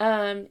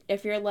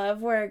 If your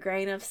love were a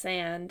grain of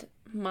sand,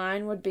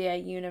 mine would be a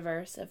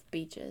universe of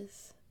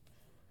beaches.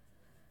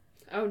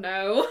 Oh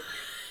no.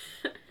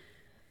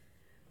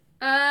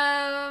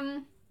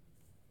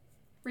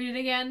 Read it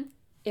again.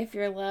 If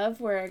your love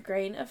were a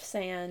grain of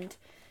sand,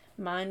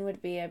 mine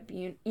would be a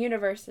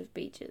universe of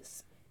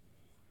beaches.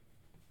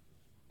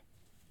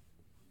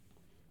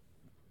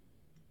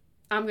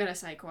 I'm gonna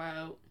say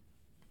quote.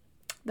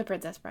 The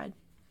Princess Bride.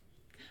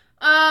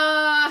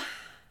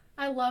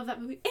 I love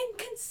that movie.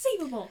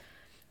 Inconceivable.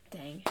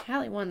 Dang,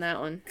 Hallie won that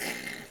one.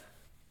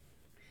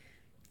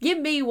 Give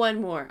me one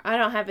more. I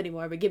don't have any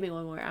more, but give me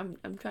one more. I'm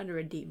trying to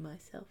redeem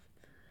myself.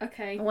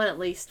 Okay. I want at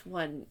least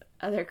one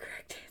other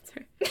correct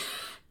answer.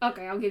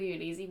 Okay, I'll give you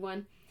an easy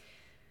one.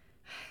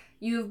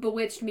 You've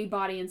bewitched me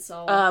body and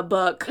soul.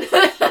 Book.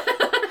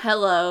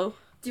 Hello.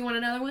 Do you want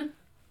another one?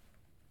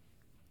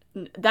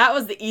 That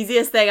was the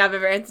easiest thing I've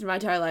ever answered in my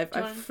entire life.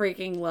 I want-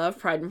 freaking love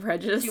Pride and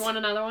Prejudice. Do you want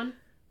another one?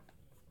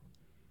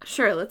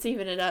 Sure, let's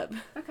even it up.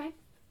 Okay.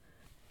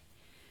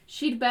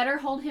 She'd better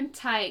hold him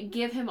tight,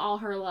 give him all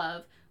her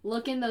love.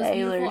 Look in those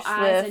Taylor beautiful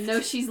eyes and Swift.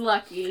 know she's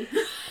lucky.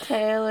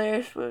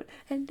 Taylor Swift.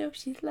 And know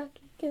she's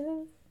lucky,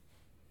 girl.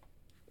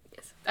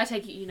 Yes. I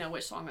take it you know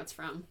which song that's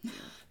from.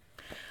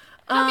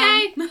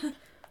 Okay.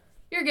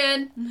 You're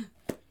good.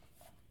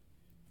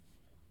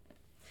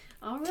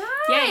 All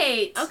right.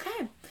 Yay.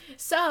 Okay.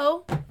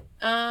 So,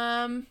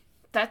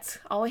 that's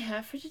all we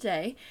have for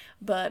today.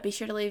 But be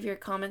sure to leave your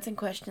comments and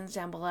questions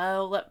down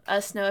below. Let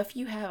us know if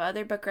you have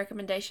other book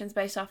recommendations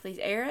based off these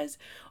eras,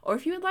 or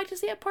if you would like to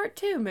see a part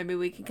 2. Maybe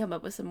we can come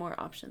up with some more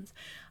options.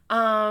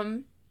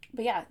 But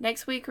yeah,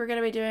 next week we're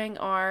going to be doing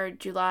our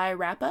July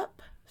wrap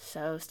up.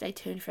 So stay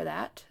tuned for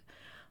that.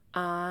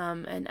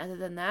 And other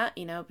than that,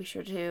 be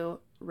sure to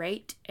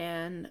rate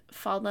and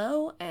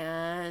follow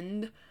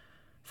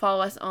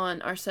us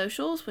on our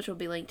socials, which will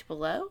be linked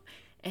below.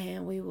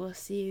 And we will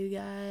see you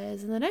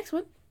guys in the next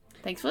one.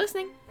 Thanks for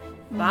listening.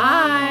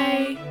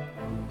 Bye.